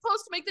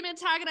supposed to make them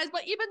antagonized,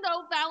 but even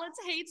though Valance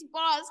hates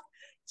Bosk,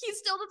 he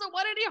still doesn't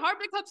want any harm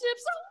to come to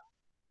himself.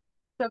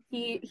 So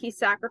he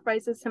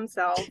sacrifices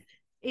himself.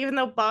 Even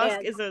though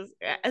Bosk is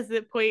at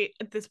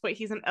this point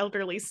he's an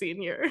elderly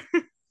senior.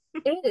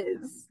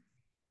 Is.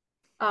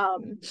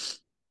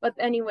 But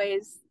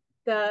anyways,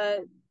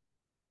 the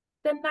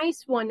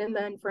nice one in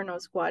the Inferno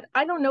Squad,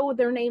 I don't know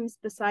their names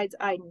besides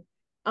Aiden.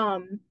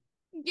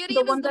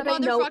 Gideon is the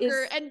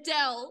motherfucker, and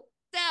Del.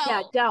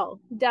 Yeah,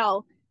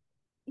 Del.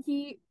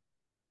 He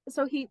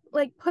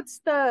like puts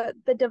the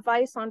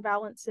device on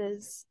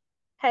Valence's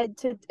head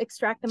to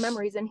extract the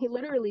memories, and he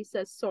literally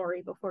says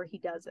sorry before he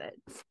does it.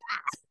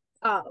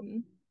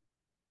 And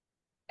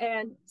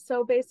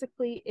so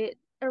basically it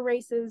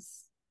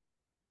erases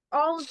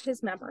all of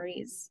his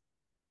memories,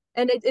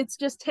 and it's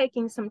just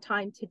taking some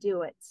time to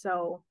do it,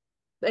 so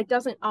it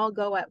doesn't all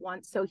go at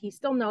once. So he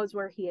still knows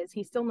where he is,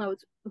 he still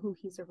knows who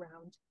he's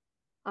around.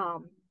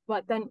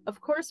 But then of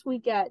course we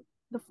get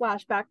the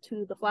flashback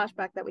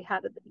that we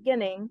had at the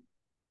beginning,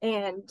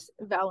 and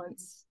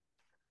Valance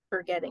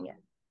forgetting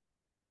it,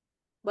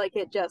 like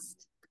it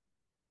just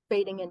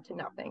fading into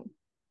nothing.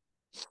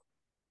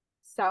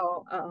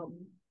 So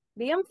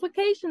the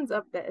implications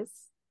of this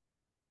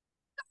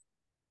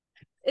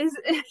is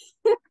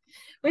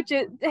which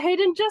is,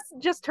 Hayden,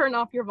 just turn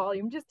off your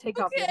volume, just take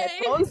off your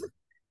headphones.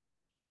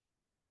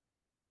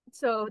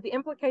 So the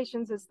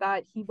implications is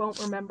that he won't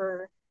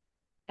remember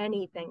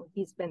anything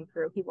he's been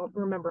through. He won't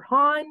remember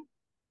Han.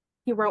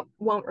 He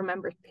won't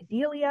remember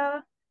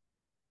Cordelia.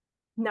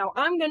 Now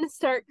I'm gonna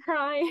start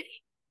crying.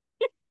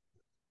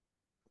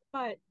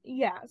 But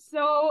yeah,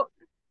 so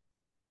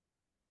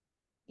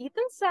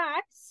Ethan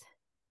Sachs,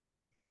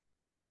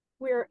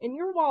 we're in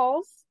your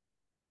walls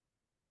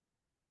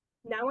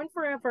now and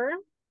forever,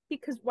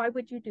 because why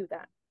would you do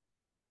that?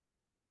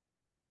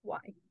 Why?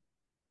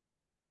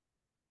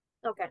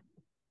 Okay.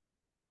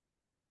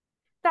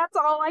 That's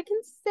all I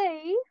can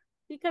say,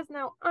 because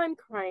now I'm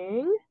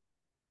crying.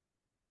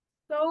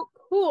 So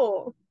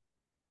cool.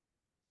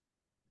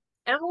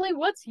 Emily,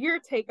 what's your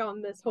take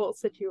on this whole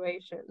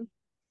situation?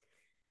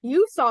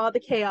 You saw the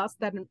chaos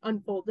that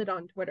unfolded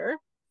on Twitter.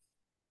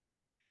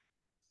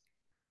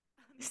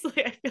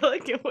 Honestly, I feel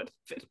like it would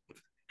have been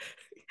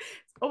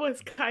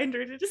almost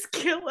kinder to just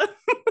kill him.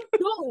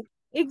 No,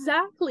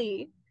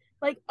 exactly.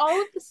 Like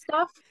all of the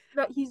stuff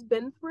that he's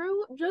been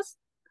through, just,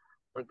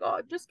 oh my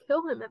God, just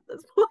kill him at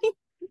this point.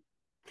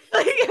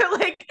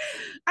 like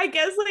I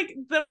guess like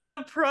the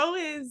pro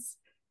is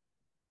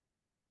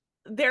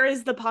there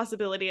is the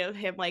possibility of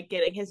him like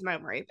getting his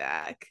memory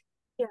back.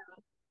 Yeah,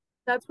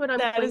 that's what I'm.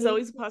 That is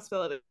always a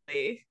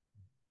possibility.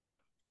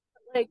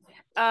 Like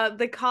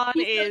the con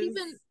is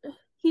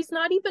he's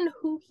not even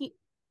who he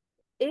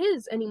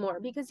is anymore,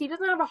 because he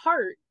doesn't have a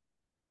heart.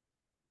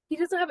 He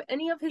doesn't have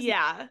any of his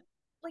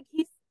like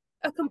he's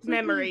a completely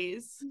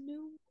memories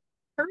new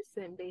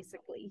person,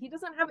 basically. He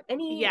doesn't have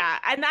any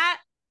and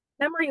that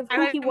memory of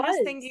who he was.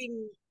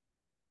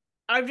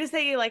 I'm just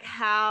thinking like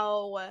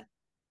how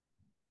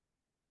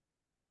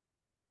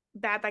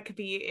bad that could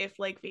be if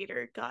like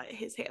Vader got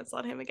his hands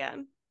on him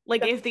again.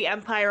 Like if the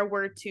Empire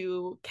were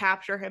to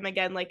capture him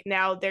again, like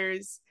now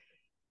there's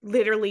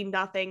literally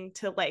nothing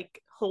to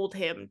like hold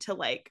him to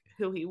like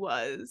who he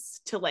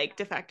was to like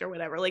defect or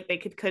whatever. Like they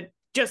could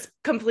just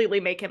completely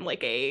make him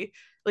like a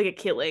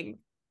killing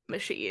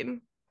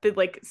machine,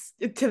 like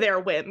to their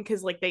whim,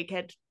 because like they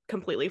can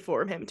completely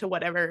form him to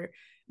whatever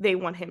they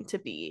want him to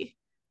be.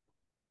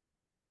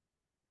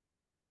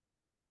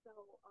 So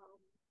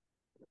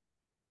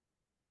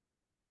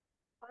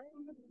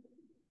I'm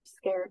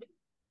scared,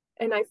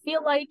 and I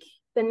feel like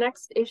the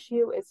next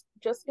issue is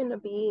just gonna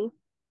be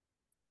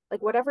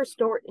like whatever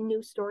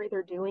new story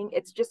they're doing,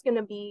 it's just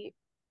gonna be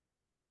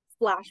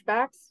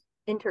flashbacks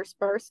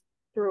interspersed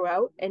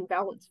throughout, and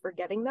Valance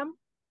forgetting them,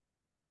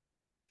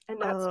 and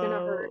that's gonna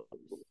hurt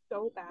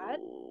so bad.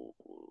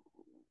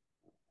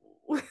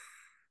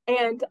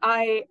 And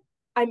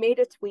I made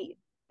a tweet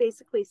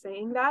basically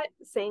saying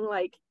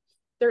like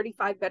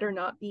 35 better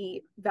not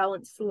be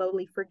Valance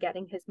slowly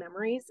forgetting his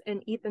memories,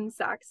 and Ethan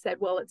Sachs said,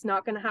 well, it's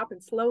not going to happen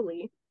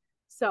slowly.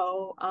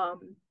 So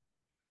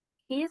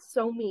he is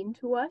so mean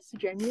to us,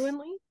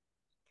 genuinely.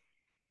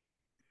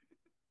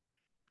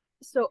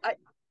 So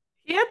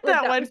he had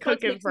that one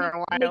cooking for a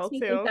while makes me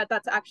too. think that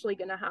that's actually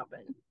going to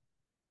happen.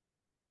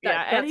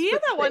 And he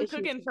had that one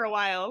cooking for a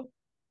while.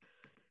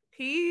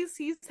 He's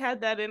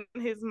had that in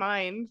his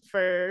mind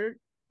for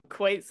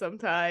quite some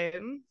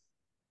time.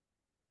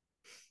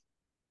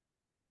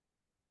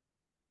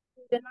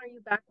 Then are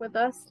you back with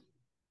us?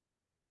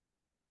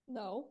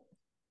 No.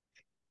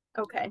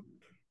 Okay.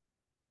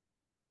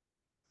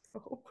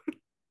 Oh.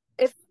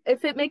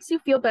 If it makes you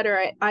feel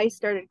better, I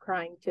started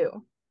crying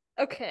too.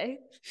 Okay.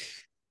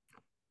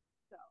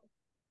 So.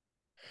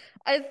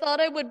 I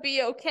thought I would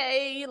be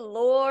okay.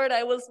 Lord,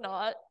 I was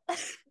not.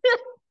 It's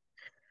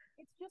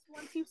just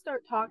once you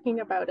start talking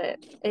about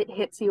it, it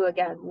hits you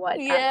again what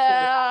actually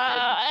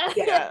Yeah.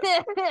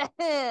 happened.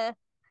 Yeah.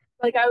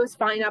 Like, I was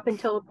fine up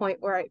until the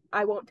point where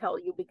I won't tell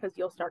you because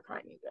you'll start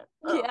crying again.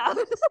 Yeah.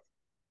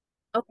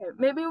 Okay,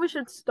 maybe we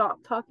should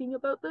stop talking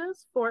about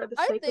this for the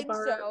I sake of think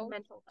our so.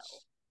 mental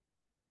health.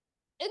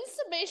 In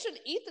summation,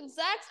 Ethan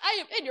Sachs, I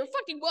am in your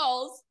fucking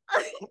walls.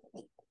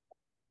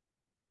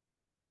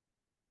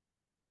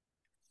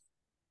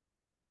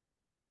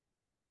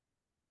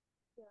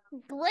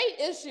 Great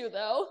issue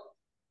though.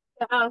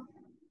 Yeah.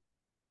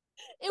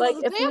 It Like,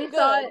 was damn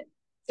good.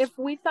 if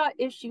we thought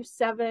issue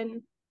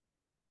 7,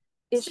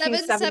 issue 7,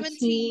 17,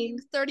 17,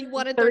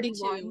 31, and 31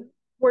 32.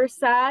 were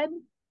sad,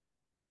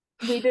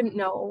 we didn't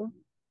know.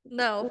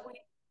 No. We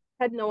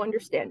had no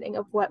understanding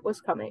of what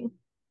was coming.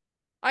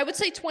 I would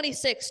say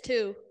 26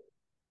 too.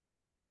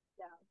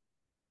 Yeah.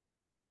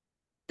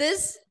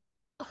 This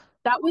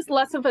That was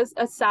less of a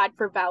sad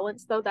for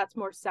Valence, though. That's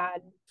more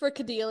sad for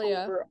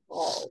Cordelia.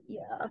 overall.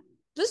 Yeah.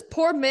 This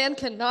poor man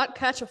cannot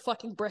catch a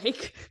fucking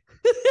break.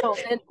 Oh,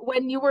 and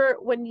when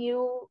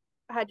you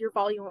had your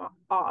volume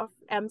off,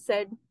 Em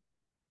said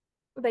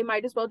they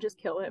might as well just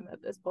kill him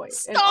at this point.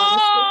 Stop! And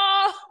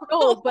honestly,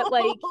 no, but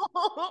like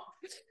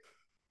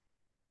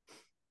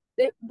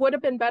it would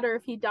have been better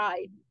if he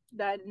died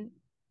than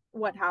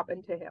what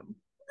happened to him.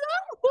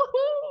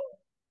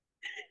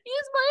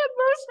 He's my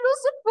emotional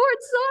support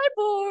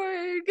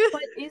cyborg.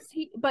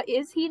 But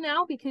is he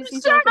now? Because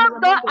he's Shut not gonna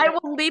up! remember I it.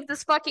 will leave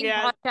this fucking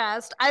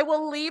podcast. I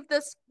will leave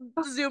this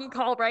Zoom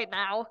call right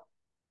now.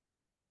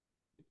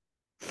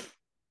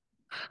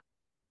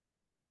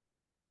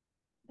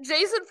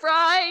 Jason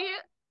Fry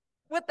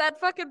with that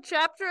fucking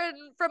chapter and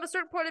from a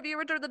certain point of view,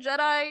 Return of the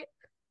Jedi.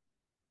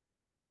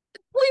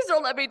 Please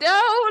don't let me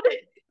down.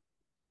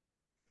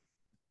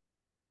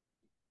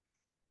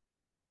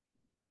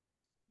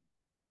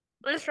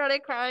 I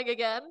started crying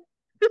again.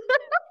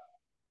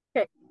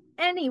 Okay.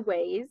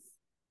 Anyways,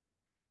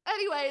 12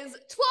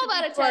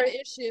 out of 10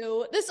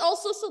 issue. This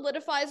also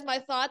solidifies my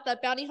thought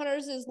that Bounty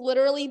Hunters is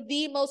literally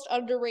the most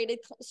underrated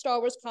Star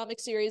Wars comic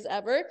series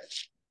ever.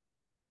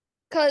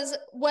 Because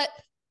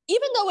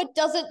even though it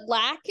doesn't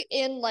lack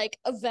in like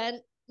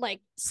event,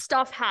 like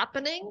stuff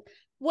happening,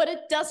 what it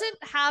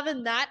doesn't have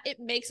in that, it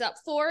makes up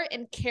for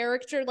in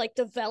character like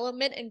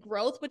development and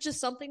growth, which is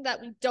something that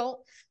we don't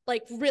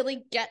like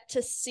really get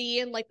to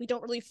see, and like we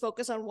don't really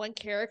focus on one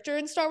character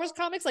in Star Wars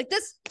comics. Like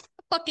this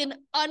fucking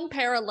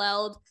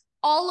unparalleled.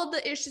 All of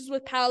the issues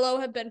with Paolo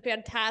have been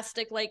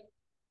fantastic. Like,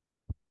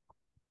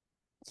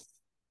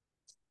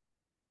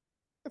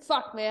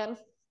 fuck, man.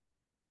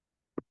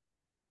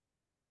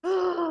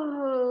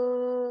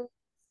 all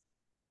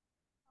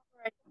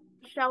right.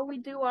 Shall we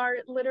do our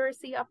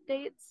literacy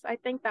updates? I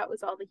think that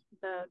was all the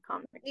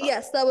comic books.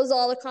 Yes, that was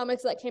all the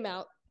comics that came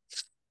out.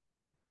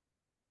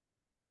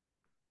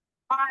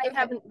 I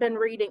haven't been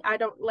reading. I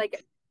don't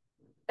like.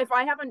 If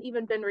I haven't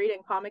even been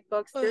reading comic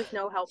books, there's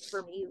no help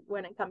for me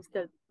when it comes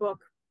to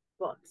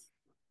books.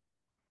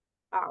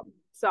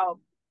 So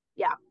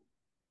yeah.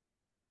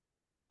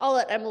 I'll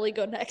let Emily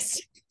go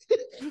next.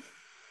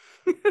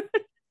 What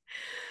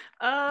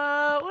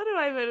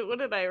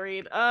did I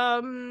read?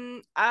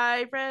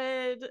 I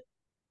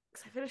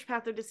finished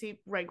Path of Deceit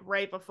like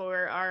right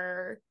before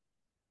our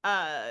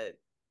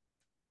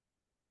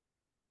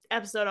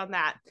episode on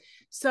that.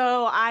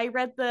 So I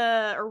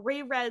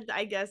reread,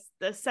 I guess,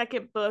 the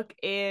second book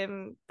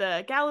in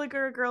the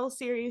Gallagher Girls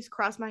series,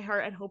 Cross My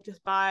Heart and Hope to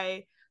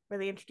Spy, where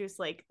they introduce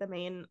like the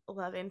main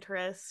love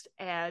interest,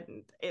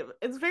 and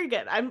it's very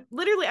good. I'm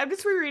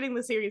just rereading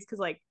the series because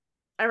like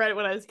I read it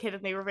when I was a kid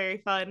and they were very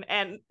fun,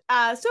 and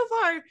so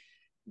far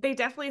they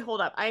definitely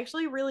hold up. I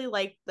actually really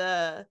like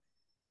the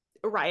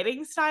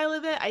writing style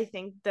of it. I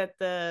think that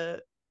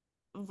the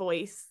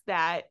voice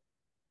that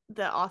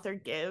the author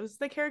gives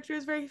the character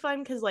is very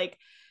fun because like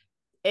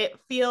it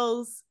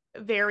feels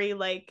very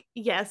like,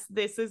 yes,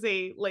 this is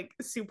a like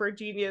super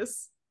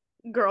genius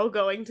girl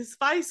going to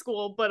spy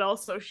school, but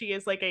also she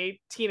is like a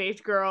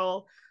teenage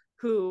girl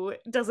who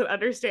doesn't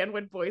understand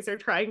when boys are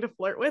trying to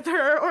flirt with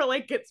her, or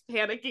like gets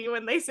panicky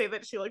when they say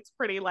that she looks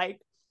pretty. Like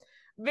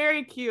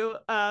very cute,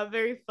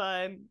 very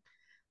fun.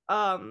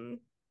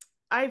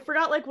 I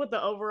forgot like what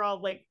the overall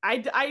like I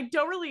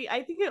don't really,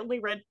 I think I only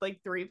read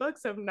like 3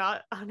 books. I'm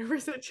not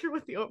 100% sure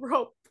what the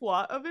overall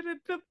plot of it ended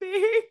up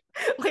being.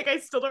 Like I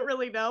still don't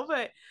really know,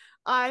 but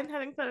I'm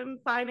having fun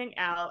finding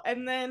out.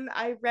 And then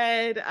I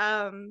read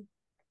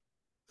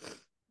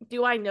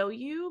Do I Know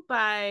You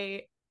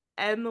by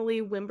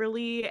Emily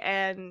Wimberly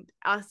and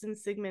Austin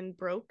Sigmund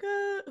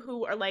Broca,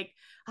 who are like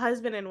a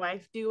husband and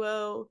wife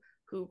duo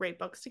who write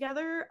books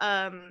together.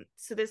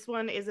 So this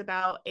one is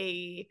about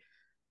a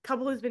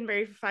couple who's been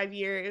married for 5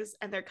 years,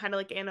 and they're kind of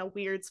like in a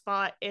weird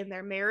spot in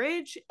their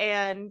marriage,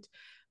 and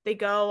they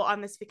go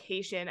on this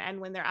vacation, and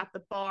when they're at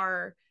the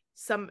bar,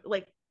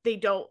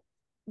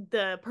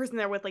 the person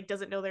they're with like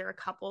doesn't know they're a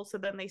couple, so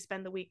then they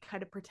spend the week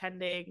kind of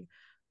pretending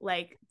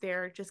like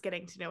they're just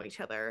getting to know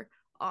each other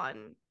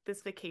on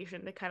this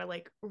vacation to kind of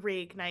like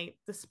reignite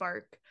the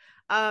spark.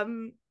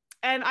 And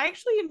I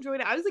actually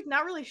enjoyed it. I was like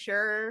not really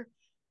sure,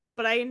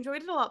 but I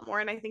enjoyed it a lot more.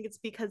 And I think it's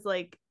because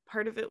like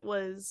part of it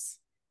was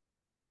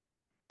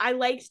I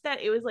liked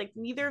that it was like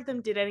neither of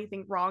them did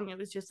anything wrong. It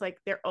was just like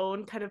their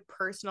own kind of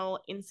personal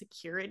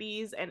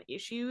insecurities and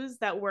issues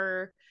that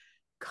were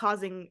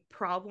causing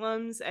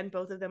problems. And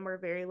both of them were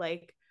very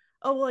like,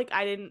 oh, well, like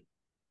I didn't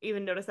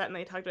even notice that. And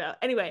they talked about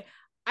anyway.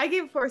 I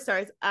gave it 4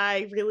 stars.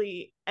 I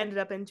really ended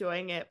up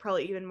enjoying it,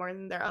 probably even more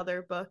than their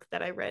other book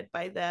that I read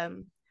by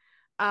them.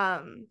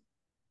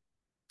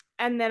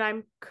 And then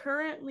I'm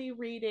currently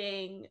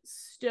reading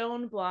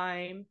Stone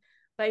Blind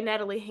by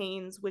Natalie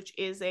Haynes, which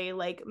is a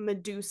like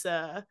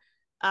Medusa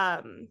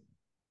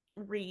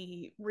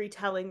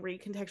retelling,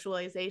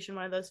 recontextualization,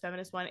 one of those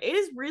feminist one. It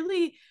is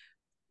really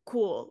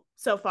cool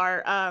so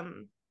far.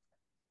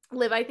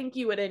 Liv, I think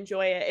you would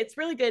enjoy it. It's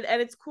really good,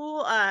 and it's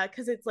cool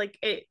because it's like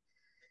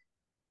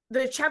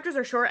the chapters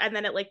are short, and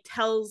then it like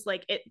tells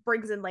like it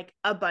brings in like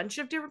a bunch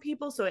of different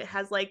people, so it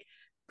has like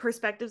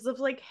perspectives of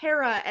like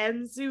Hera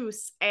and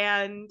Zeus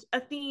and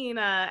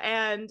Athena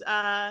and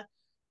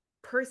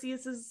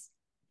Perseus's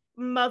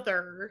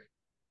mother.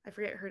 I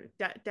forget her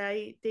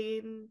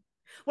Dane.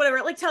 Whatever.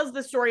 It like tells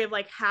the story of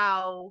like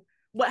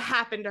what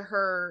happened to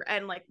her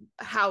and like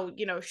how,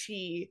 you know,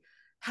 she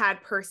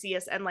had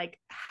Perseus and like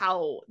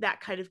how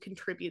that kind of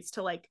contributes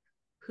to like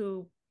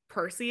who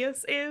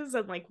Perseus is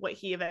and like what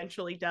he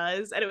eventually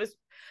does. And it was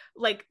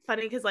like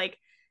funny because like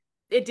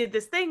it did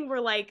this thing where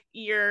like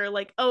you're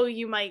like, oh,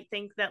 you might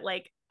think that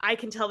like I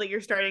can tell that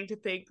you're starting to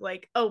think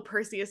like, oh,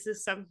 Perseus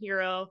is some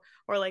hero,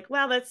 or like,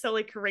 wow, that's so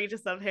like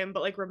courageous of him,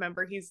 but like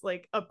remember he's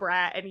like a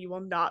brat and you will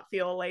not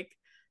feel like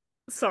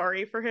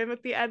sorry for him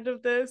at the end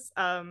of this.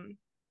 And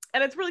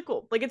it's really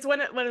cool. Like it's one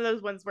of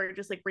those ones where it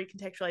just like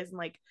recontextualizes and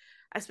like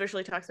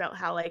especially talks about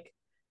how like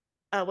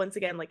once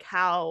again like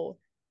how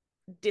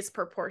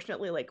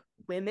disproportionately like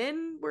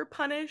women were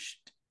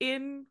punished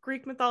in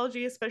Greek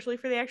mythology, especially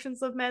for the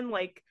actions of men.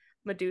 Like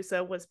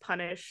Medusa was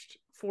punished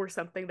for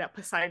something that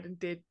Poseidon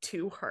did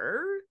to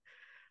her.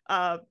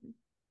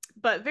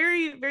 But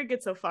very, very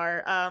good so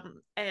far.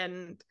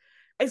 And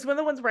it's one of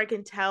the ones where I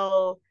can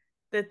tell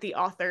that the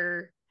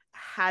author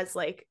has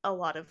like a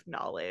lot of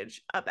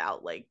knowledge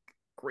about like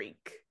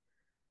Greek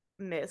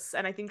myths.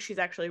 And I think she's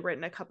actually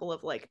written a couple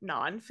of like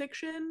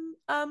nonfiction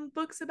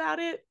books about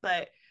it,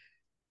 but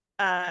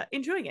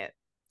enjoying it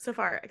so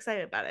far,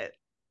 excited about it.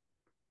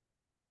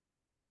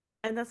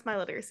 And that's my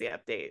literacy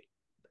update.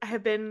 I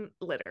have been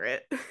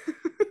literate.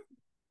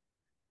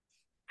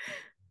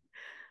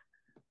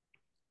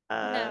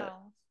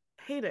 Now,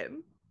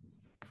 Hayden.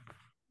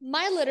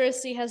 my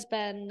literacy has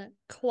been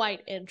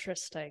quite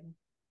interesting.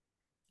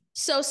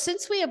 So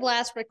since we have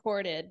last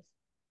recorded,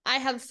 I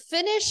have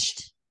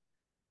finished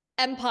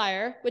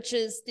Empire, which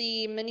is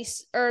the mini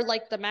or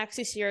like the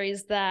maxi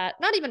series that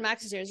not even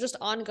maxi series, just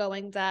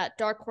ongoing that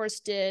Dark Horse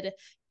did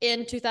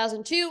in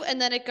 2002,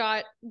 and then it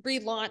got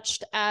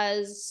relaunched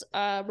as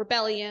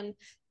Rebellion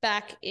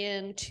back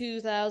in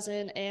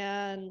 2000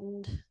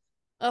 and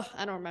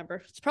I don't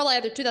remember. It's probably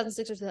either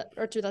 2006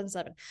 or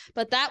 2007.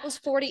 But that was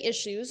 40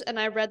 issues, and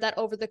I read that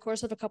over the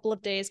course of a couple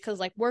of days because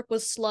like work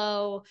was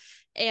slow,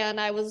 and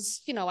I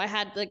was, you know, I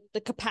had like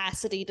the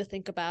capacity to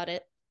think about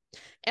it.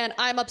 And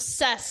I'm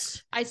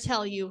obsessed, I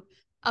tell you,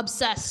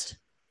 obsessed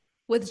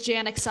with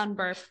Janik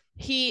Sunburf.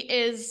 He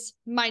is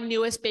my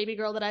newest baby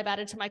girl that I've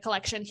added to my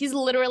collection. He's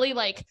literally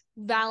like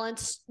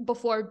Valance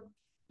before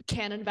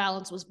Canon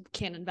Valance was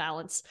Canon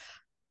Valance.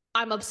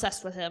 I'm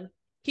obsessed with him.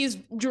 He's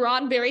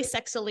drawn very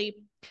sexily,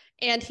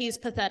 and he's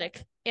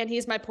pathetic, and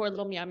he's my poor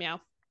little meow meow,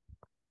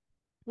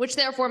 which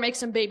therefore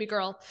makes him baby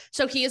girl.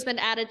 So he has been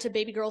added to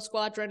Baby Girl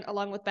Squadron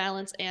along with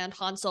Valance and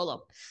Han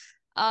Solo.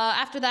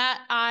 After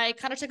that, I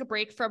kind of took a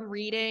break from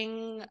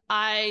reading.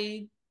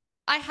 I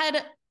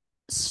had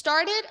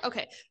started,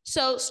 okay,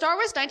 so Star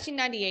Wars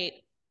 1998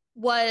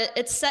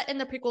 it's set in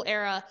the prequel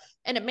era,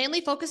 and it mainly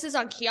focuses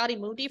on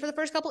Ki-Adi-Mundi for the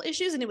first couple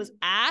issues, and it was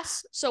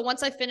ass. So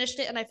once I finished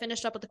it and I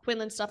finished up with the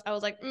Quinlan stuff, I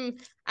was like,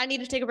 I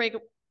need to take a break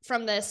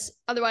from this.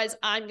 Otherwise,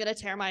 I'm going to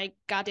tear my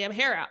goddamn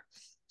hair out.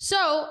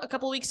 So a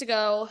couple weeks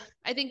ago,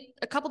 I think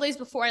a couple days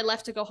before I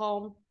left to go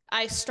home,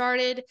 I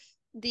started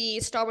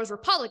the Star Wars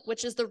Republic,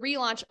 which is the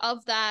relaunch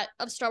of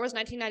Star Wars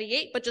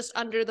 1998, but just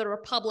under the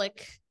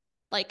Republic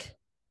like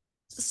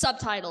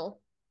subtitle.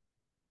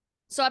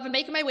 So I've been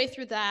making my way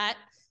through that.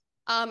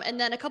 And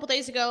then a couple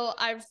days ago,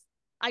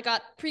 I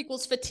got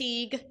prequels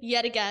fatigue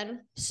yet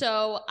again.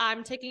 So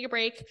I'm taking a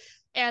break,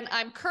 and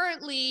I'm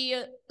currently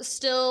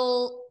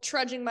still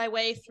trudging my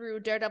way through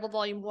Daredevil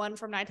Volume 1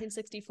 from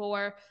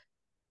 1964.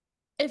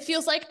 It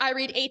feels like I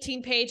read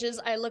 18 pages.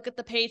 I look at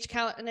the page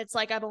count, and it's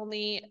like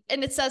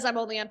it says I'm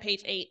only on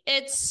page 8.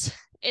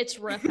 It's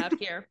rough out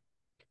here.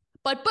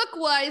 But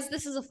book-wise,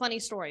 this is a funny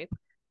story.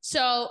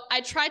 So I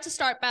tried to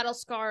start Battle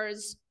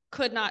Scars,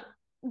 could not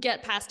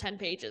get past 10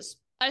 pages.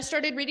 I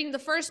started reading the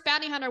first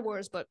Bounty Hunter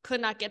Wars book,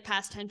 could not get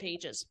past 10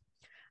 pages.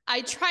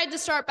 I tried to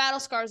start Battle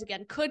Scars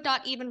again, could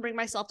not even bring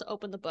myself to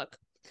open the book.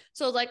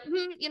 So I was like,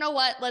 you know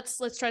what? Let's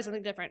try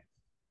something different.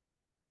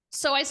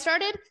 So I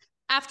started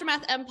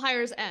Aftermath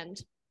Empire's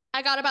End.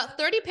 I got about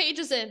 30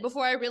 pages in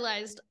before I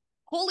realized,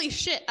 holy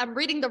shit, I'm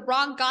reading the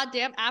wrong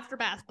goddamn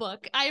Aftermath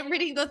book. I am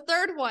reading the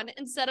third one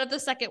instead of the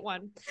second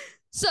one.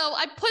 So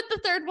I put the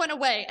third one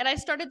away and I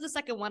started the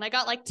second one. I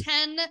got like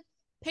 10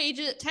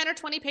 or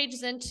 20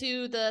 pages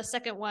into the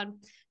second one.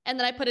 And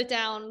then I put it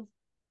down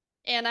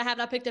and I have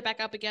not picked it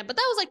back up again. But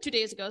that was like 2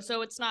 days ago.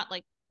 So it's not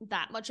like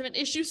that much of an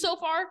issue so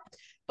far.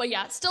 But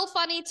yeah, it's still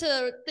funny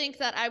to think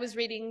that I was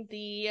reading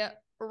the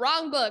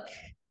wrong book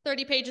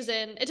 30 pages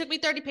in. It took me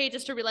 30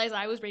 pages to realize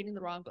I was reading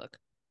the wrong book.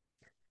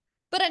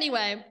 But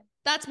anyway,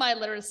 that's my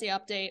literacy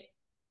update.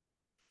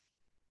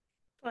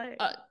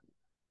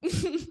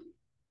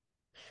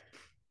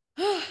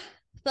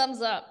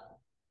 Thumbs up.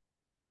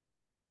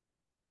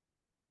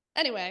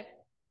 Anyway.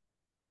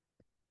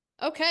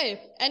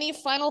 Okay, any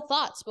final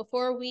thoughts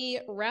before we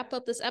wrap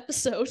up this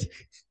episode?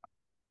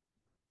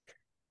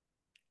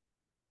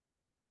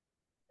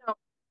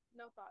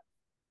 No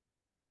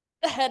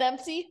thoughts. Head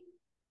empty?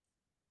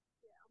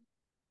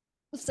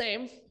 Yeah.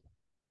 Same.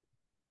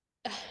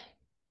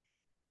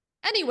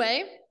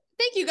 Anyway,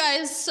 thank you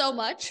guys so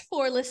much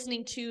for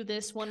listening to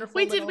this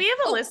wonderful Did we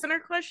have a listener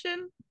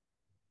question?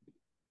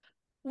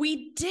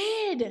 We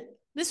did.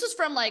 This was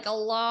from like a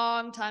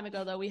long time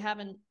ago, though. We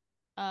haven't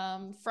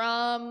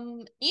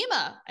from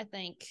Ema, I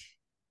think.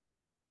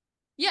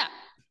 Yeah.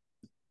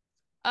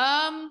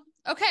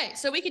 Okay,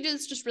 so we can do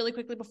this just really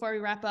quickly before we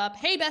wrap up.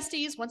 Hey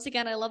besties, once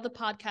again, I love the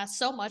podcast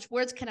so much.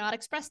 Words cannot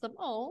express them.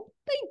 Oh,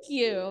 thank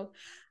you.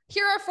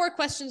 Here are 4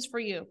 questions for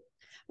you.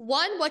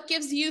 1, what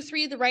gives you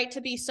 3 the right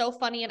to be so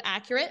funny and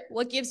accurate?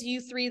 What gives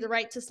you 3 the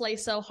right to slay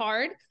so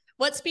hard?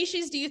 What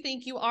species do you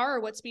think you are, or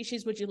what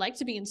species would you like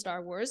to be in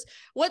Star Wars?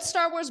 What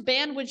Star Wars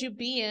band would you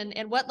be in,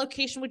 and what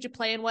location would you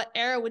play, and what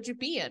era would you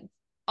be in?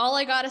 All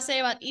I gotta say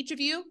about each of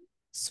you,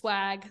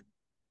 swag.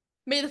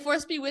 May the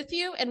Force be with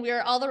you, and we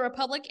are all the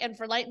Republic, and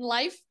for light and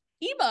life,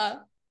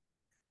 Ema.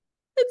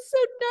 It's so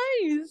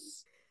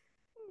nice.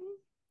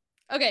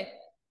 Okay,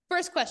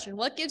 first question.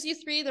 What gives you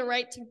 3 the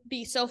right to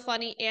be so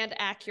funny and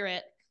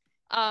accurate?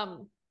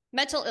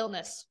 Mental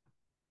illness.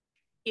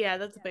 Yeah,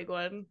 that's a big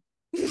one.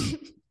 2,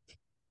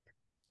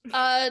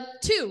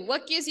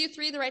 what gives you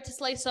 3 the right to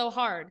slay so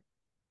hard?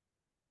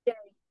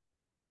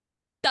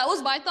 That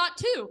was my thought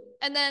too.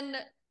 And then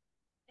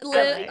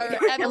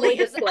Emily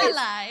is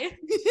ally.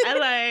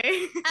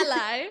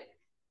 Ally.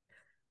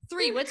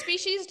 3, what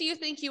species do you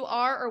think you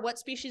are, or what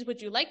species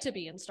would you like to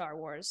be in Star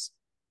Wars?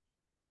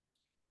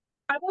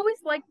 I've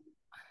always liked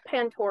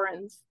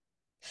Pantorans.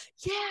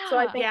 Yeah. So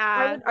I think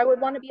I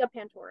would want to be a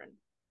Pantoran.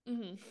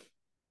 Mm-hmm.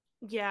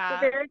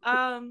 Yeah.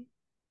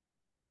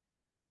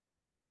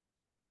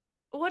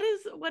 What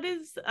is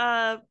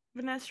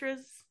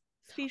Vanessa's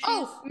species?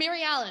 Oh,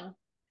 Mary Allen.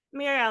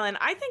 Mary Allen.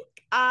 I think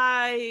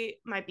I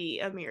might be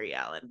a Mary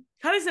Allen.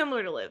 Kind of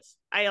similar to Liv.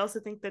 I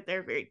also think that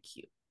they're very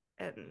cute.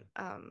 And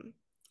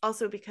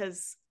also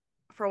because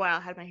for a while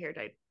I had my hair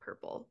dyed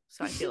purple.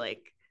 So I feel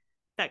like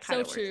that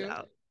kind of works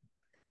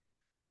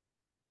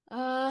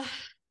out.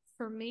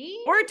 For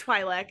me? Or a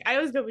Twi'lek. I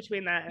always go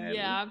between that and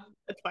a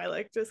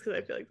Twi'lek just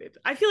because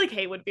I feel like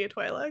Hay would be a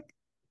Twi'lek.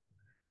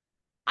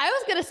 I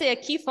was gonna say a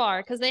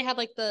Kefar because they have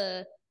like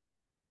the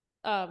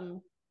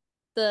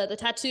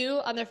tattoo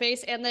on their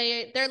face, and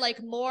they're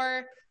like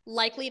more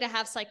likely to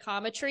have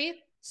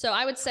psychometry. So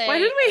I would say, why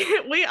did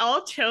we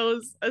all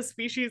chose a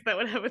species that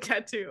would have a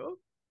tattoo?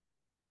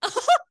 I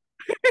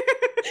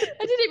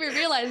didn't even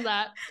realize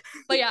that.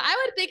 But yeah,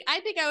 I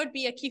think I would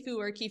be a Kifu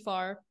or a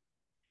Kefar.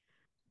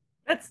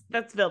 That's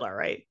Vildar,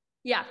 right?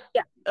 Yeah.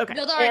 Okay.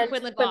 Vildar and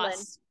Quinlan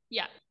Voss.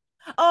 Yeah.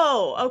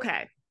 Oh,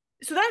 okay.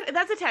 So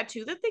that's a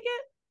tattoo that they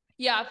get?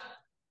 Yeah.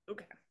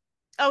 Okay.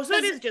 Oh, so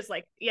it is just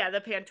like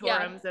the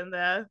Pantorans and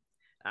the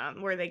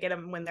where they get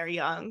them when they're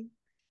young.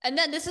 And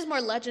then this is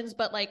more legends,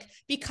 but like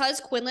because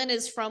Quinlan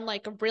is from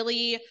like a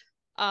really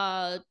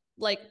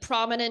like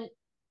prominent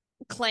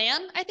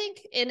clan, I think,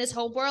 in his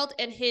homeworld,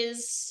 and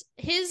his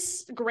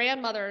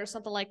grandmother or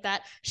something like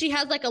that, she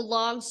has like a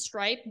long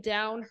stripe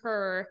down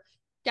her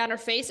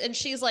face, and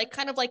she's like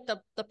kind of like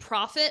the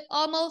prophet,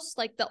 almost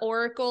like the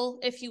oracle,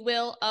 if you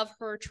will, of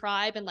her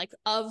tribe and like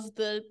of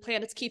the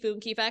planets Kifu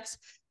and Kefex.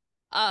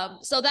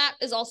 So that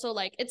is also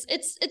like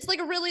it's like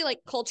a really like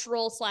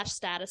cultural /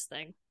 status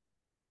thing.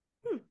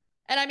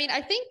 And I mean,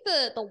 I think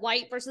the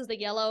white versus the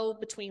yellow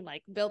between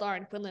like Vildar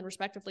and Quinlan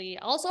respectively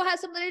also has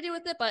something to do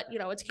with it, but you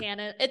know, it's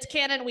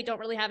canon. We don't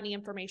really have any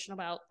information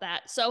about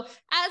that. So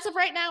as of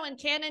right now in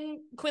canon,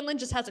 Quinlan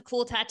just has a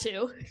cool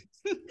tattoo.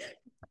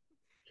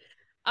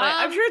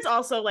 I'm sure it's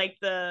also like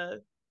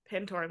the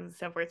Pantorans and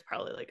stuff where it's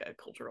probably like a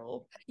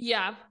cultural.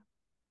 Yeah.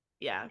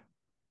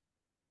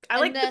 I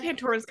like the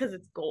Pantorans because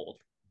it's gold.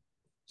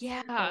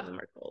 Yeah. All of them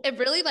are gold. It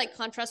really like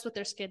contrasts with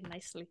their skin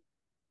nicely.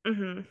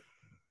 Mm-hmm.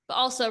 But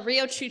also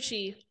Rio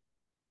Chuchi.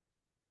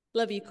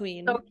 Love you,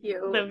 Queen. So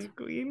cute. Love you,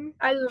 Queen.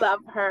 I love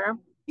her.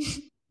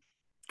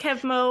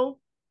 Kevmo.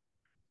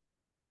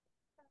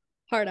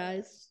 Hard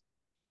eyes.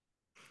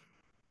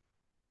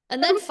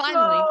 And then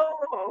finally.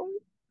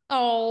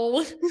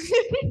 Oh.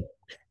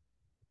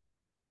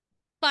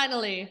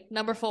 Finally,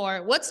 number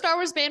 4. What Star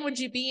Wars band would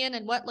you be in,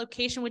 and what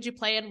location would you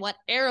play in? What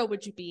era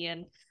would you be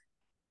in?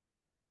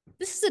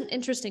 This is an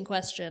interesting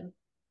question.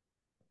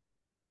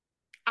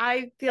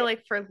 I feel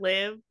like for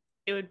Liv,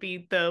 it would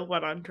be the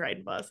one on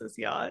Dryden Voss's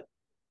yacht.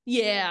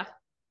 Yeah.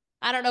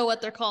 I don't know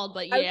what they're called,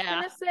 but I was yeah.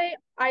 gonna say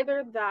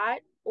either that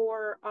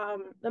or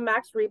the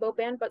Max Rebo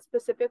band, but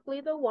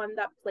specifically the one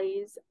that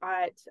plays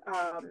at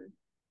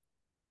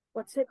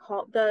what's it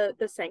called? The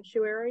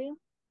Sanctuary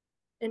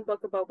in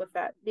Book of Boba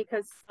Fett,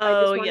 because I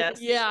just Oh, want yes.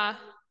 to Yeah.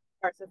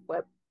 parts of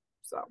Flip.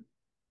 So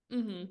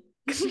Mm-hmm.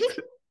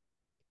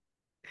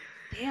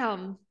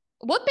 Damn.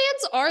 What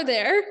bands are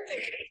there?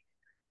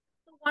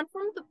 the one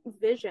from the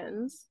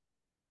Visions,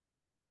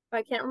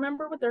 I can't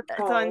remember what they're It's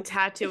on called.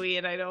 Tatooine,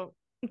 and I don't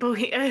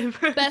believe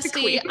Bestie,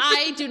 Queen.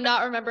 I do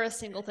not remember a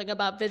single thing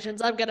about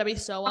Visions. I'm gonna be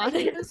so I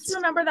honest. just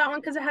remember that one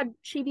because it had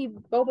Chibi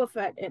Boba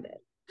Fett in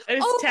it.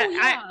 Oh,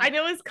 yeah. I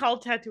know it's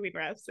called Tatooine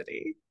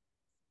Rhapsody.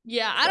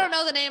 Yeah, I So. don't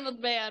know the name of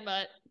the band,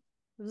 but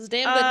it was a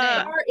damn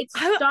good name. It's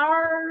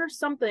Star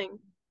something.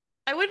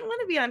 I wouldn't want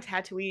to be on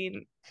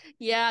Tatooine.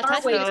 Yeah, Star Tatooine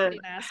is Waver. pretty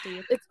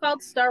nasty. It's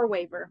called Star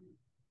Waver.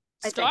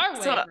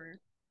 Star So- Waver.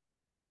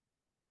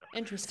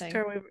 Interesting.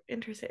 Star Waver.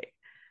 Interesting.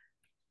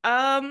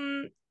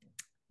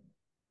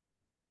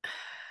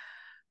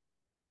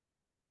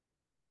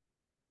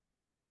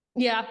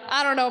 Yeah,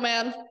 I don't know,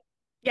 man.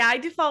 Yeah, I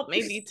default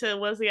maybe to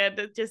Leslie. I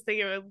just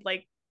think of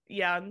like,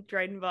 yeah,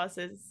 Dryden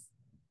Voss's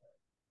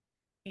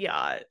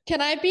yacht.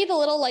 Can I be the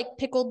little like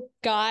pickled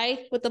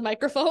guy with the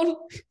microphone?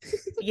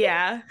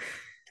 Yeah,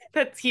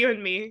 that's you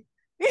and me.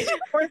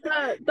 Or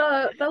the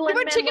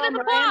were chicken in Lin-Manuel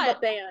the Miranda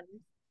pot. band.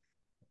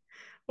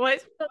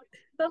 What?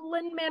 The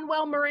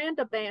Lin-Manuel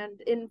Miranda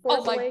band in Oh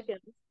Force my-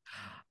 Awakens.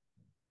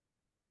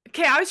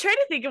 Okay, I was trying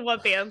to think of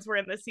what bands were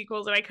in the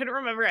sequels, and I couldn't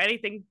remember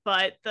anything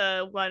but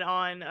the one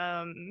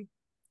on.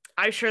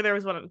 I'm sure there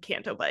was one on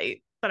Canto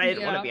Bite, but I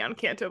didn't want to be on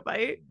Canto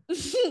Bite.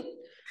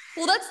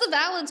 Well, that's the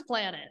Valance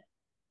planet.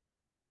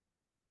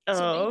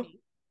 So Oh, maybe.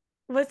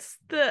 what's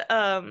the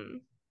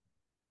I'm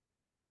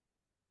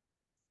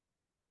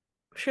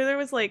sure there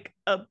was like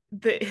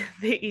the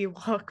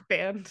Ewok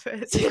band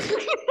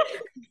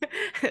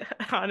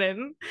on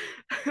in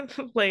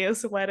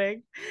Leia's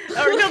wedding, or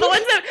no,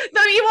 the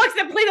Ewoks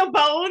that play the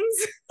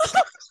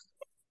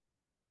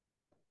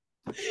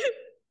bones.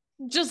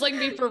 Just like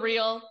me for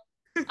real.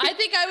 I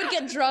think I would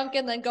get drunk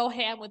and then go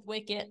ham with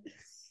Wicket.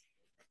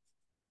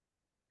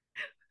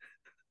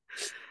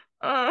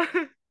 I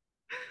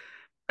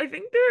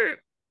think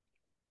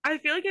I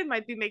feel like I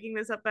might be making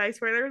this up, but I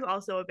swear there was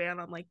also a band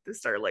on like the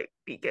Starlight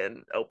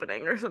Beacon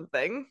opening or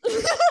something.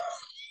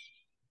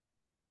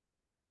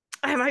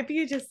 I might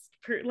be just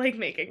like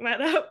making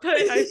that up, but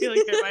I feel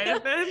like there might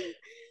have been.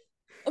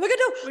 Oh my god,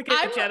 no! Look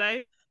at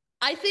Jedi.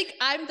 I think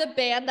I'm the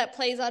band that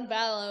plays on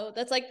Valo.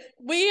 That's like,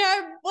 we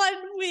are one,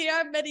 we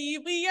are many,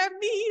 we are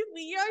me,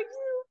 we are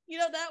you. You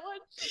know that one?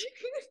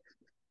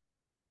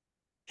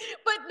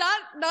 But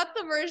not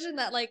the version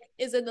that like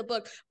is in the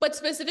book, but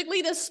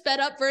specifically the sped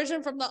up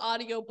version from the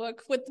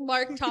audiobook with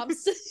Mark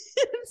Thompson's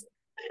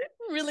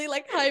really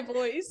like high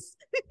voice.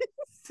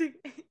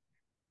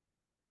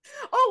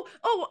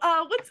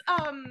 What's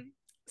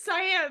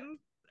Cyan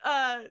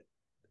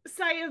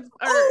Cyan's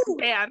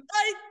band.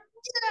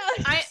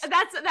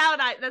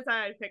 That's how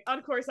I pick.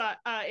 On course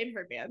in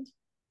her band.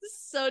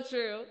 So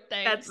true.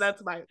 Thanks.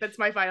 That's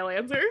my final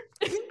answer.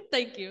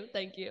 Thank you.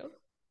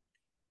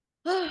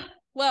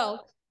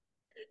 Well,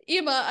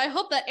 Emma, I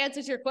hope that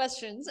answers your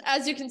questions.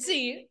 As you can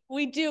see,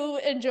 we do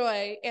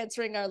enjoy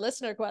answering our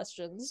listener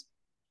questions.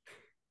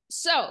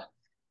 So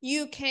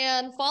you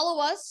can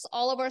follow us.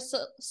 All of our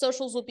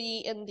socials will be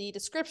in the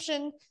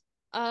description.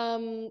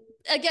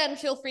 Again,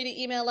 feel free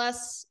to email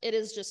us. It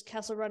is just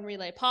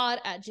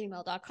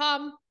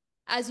kesselrunrelaypod@gmail.com.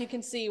 As you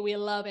can see, we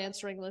love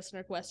answering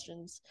listener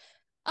questions.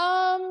 Any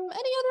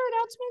other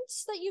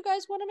announcements that you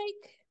guys want to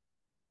make?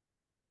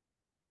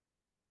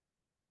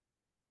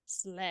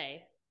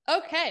 Slay.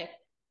 Okay.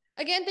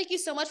 Again, thank you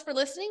so much for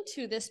listening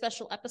to this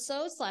special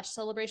episode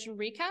 /celebration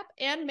recap,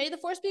 and may the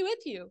force be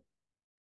with you.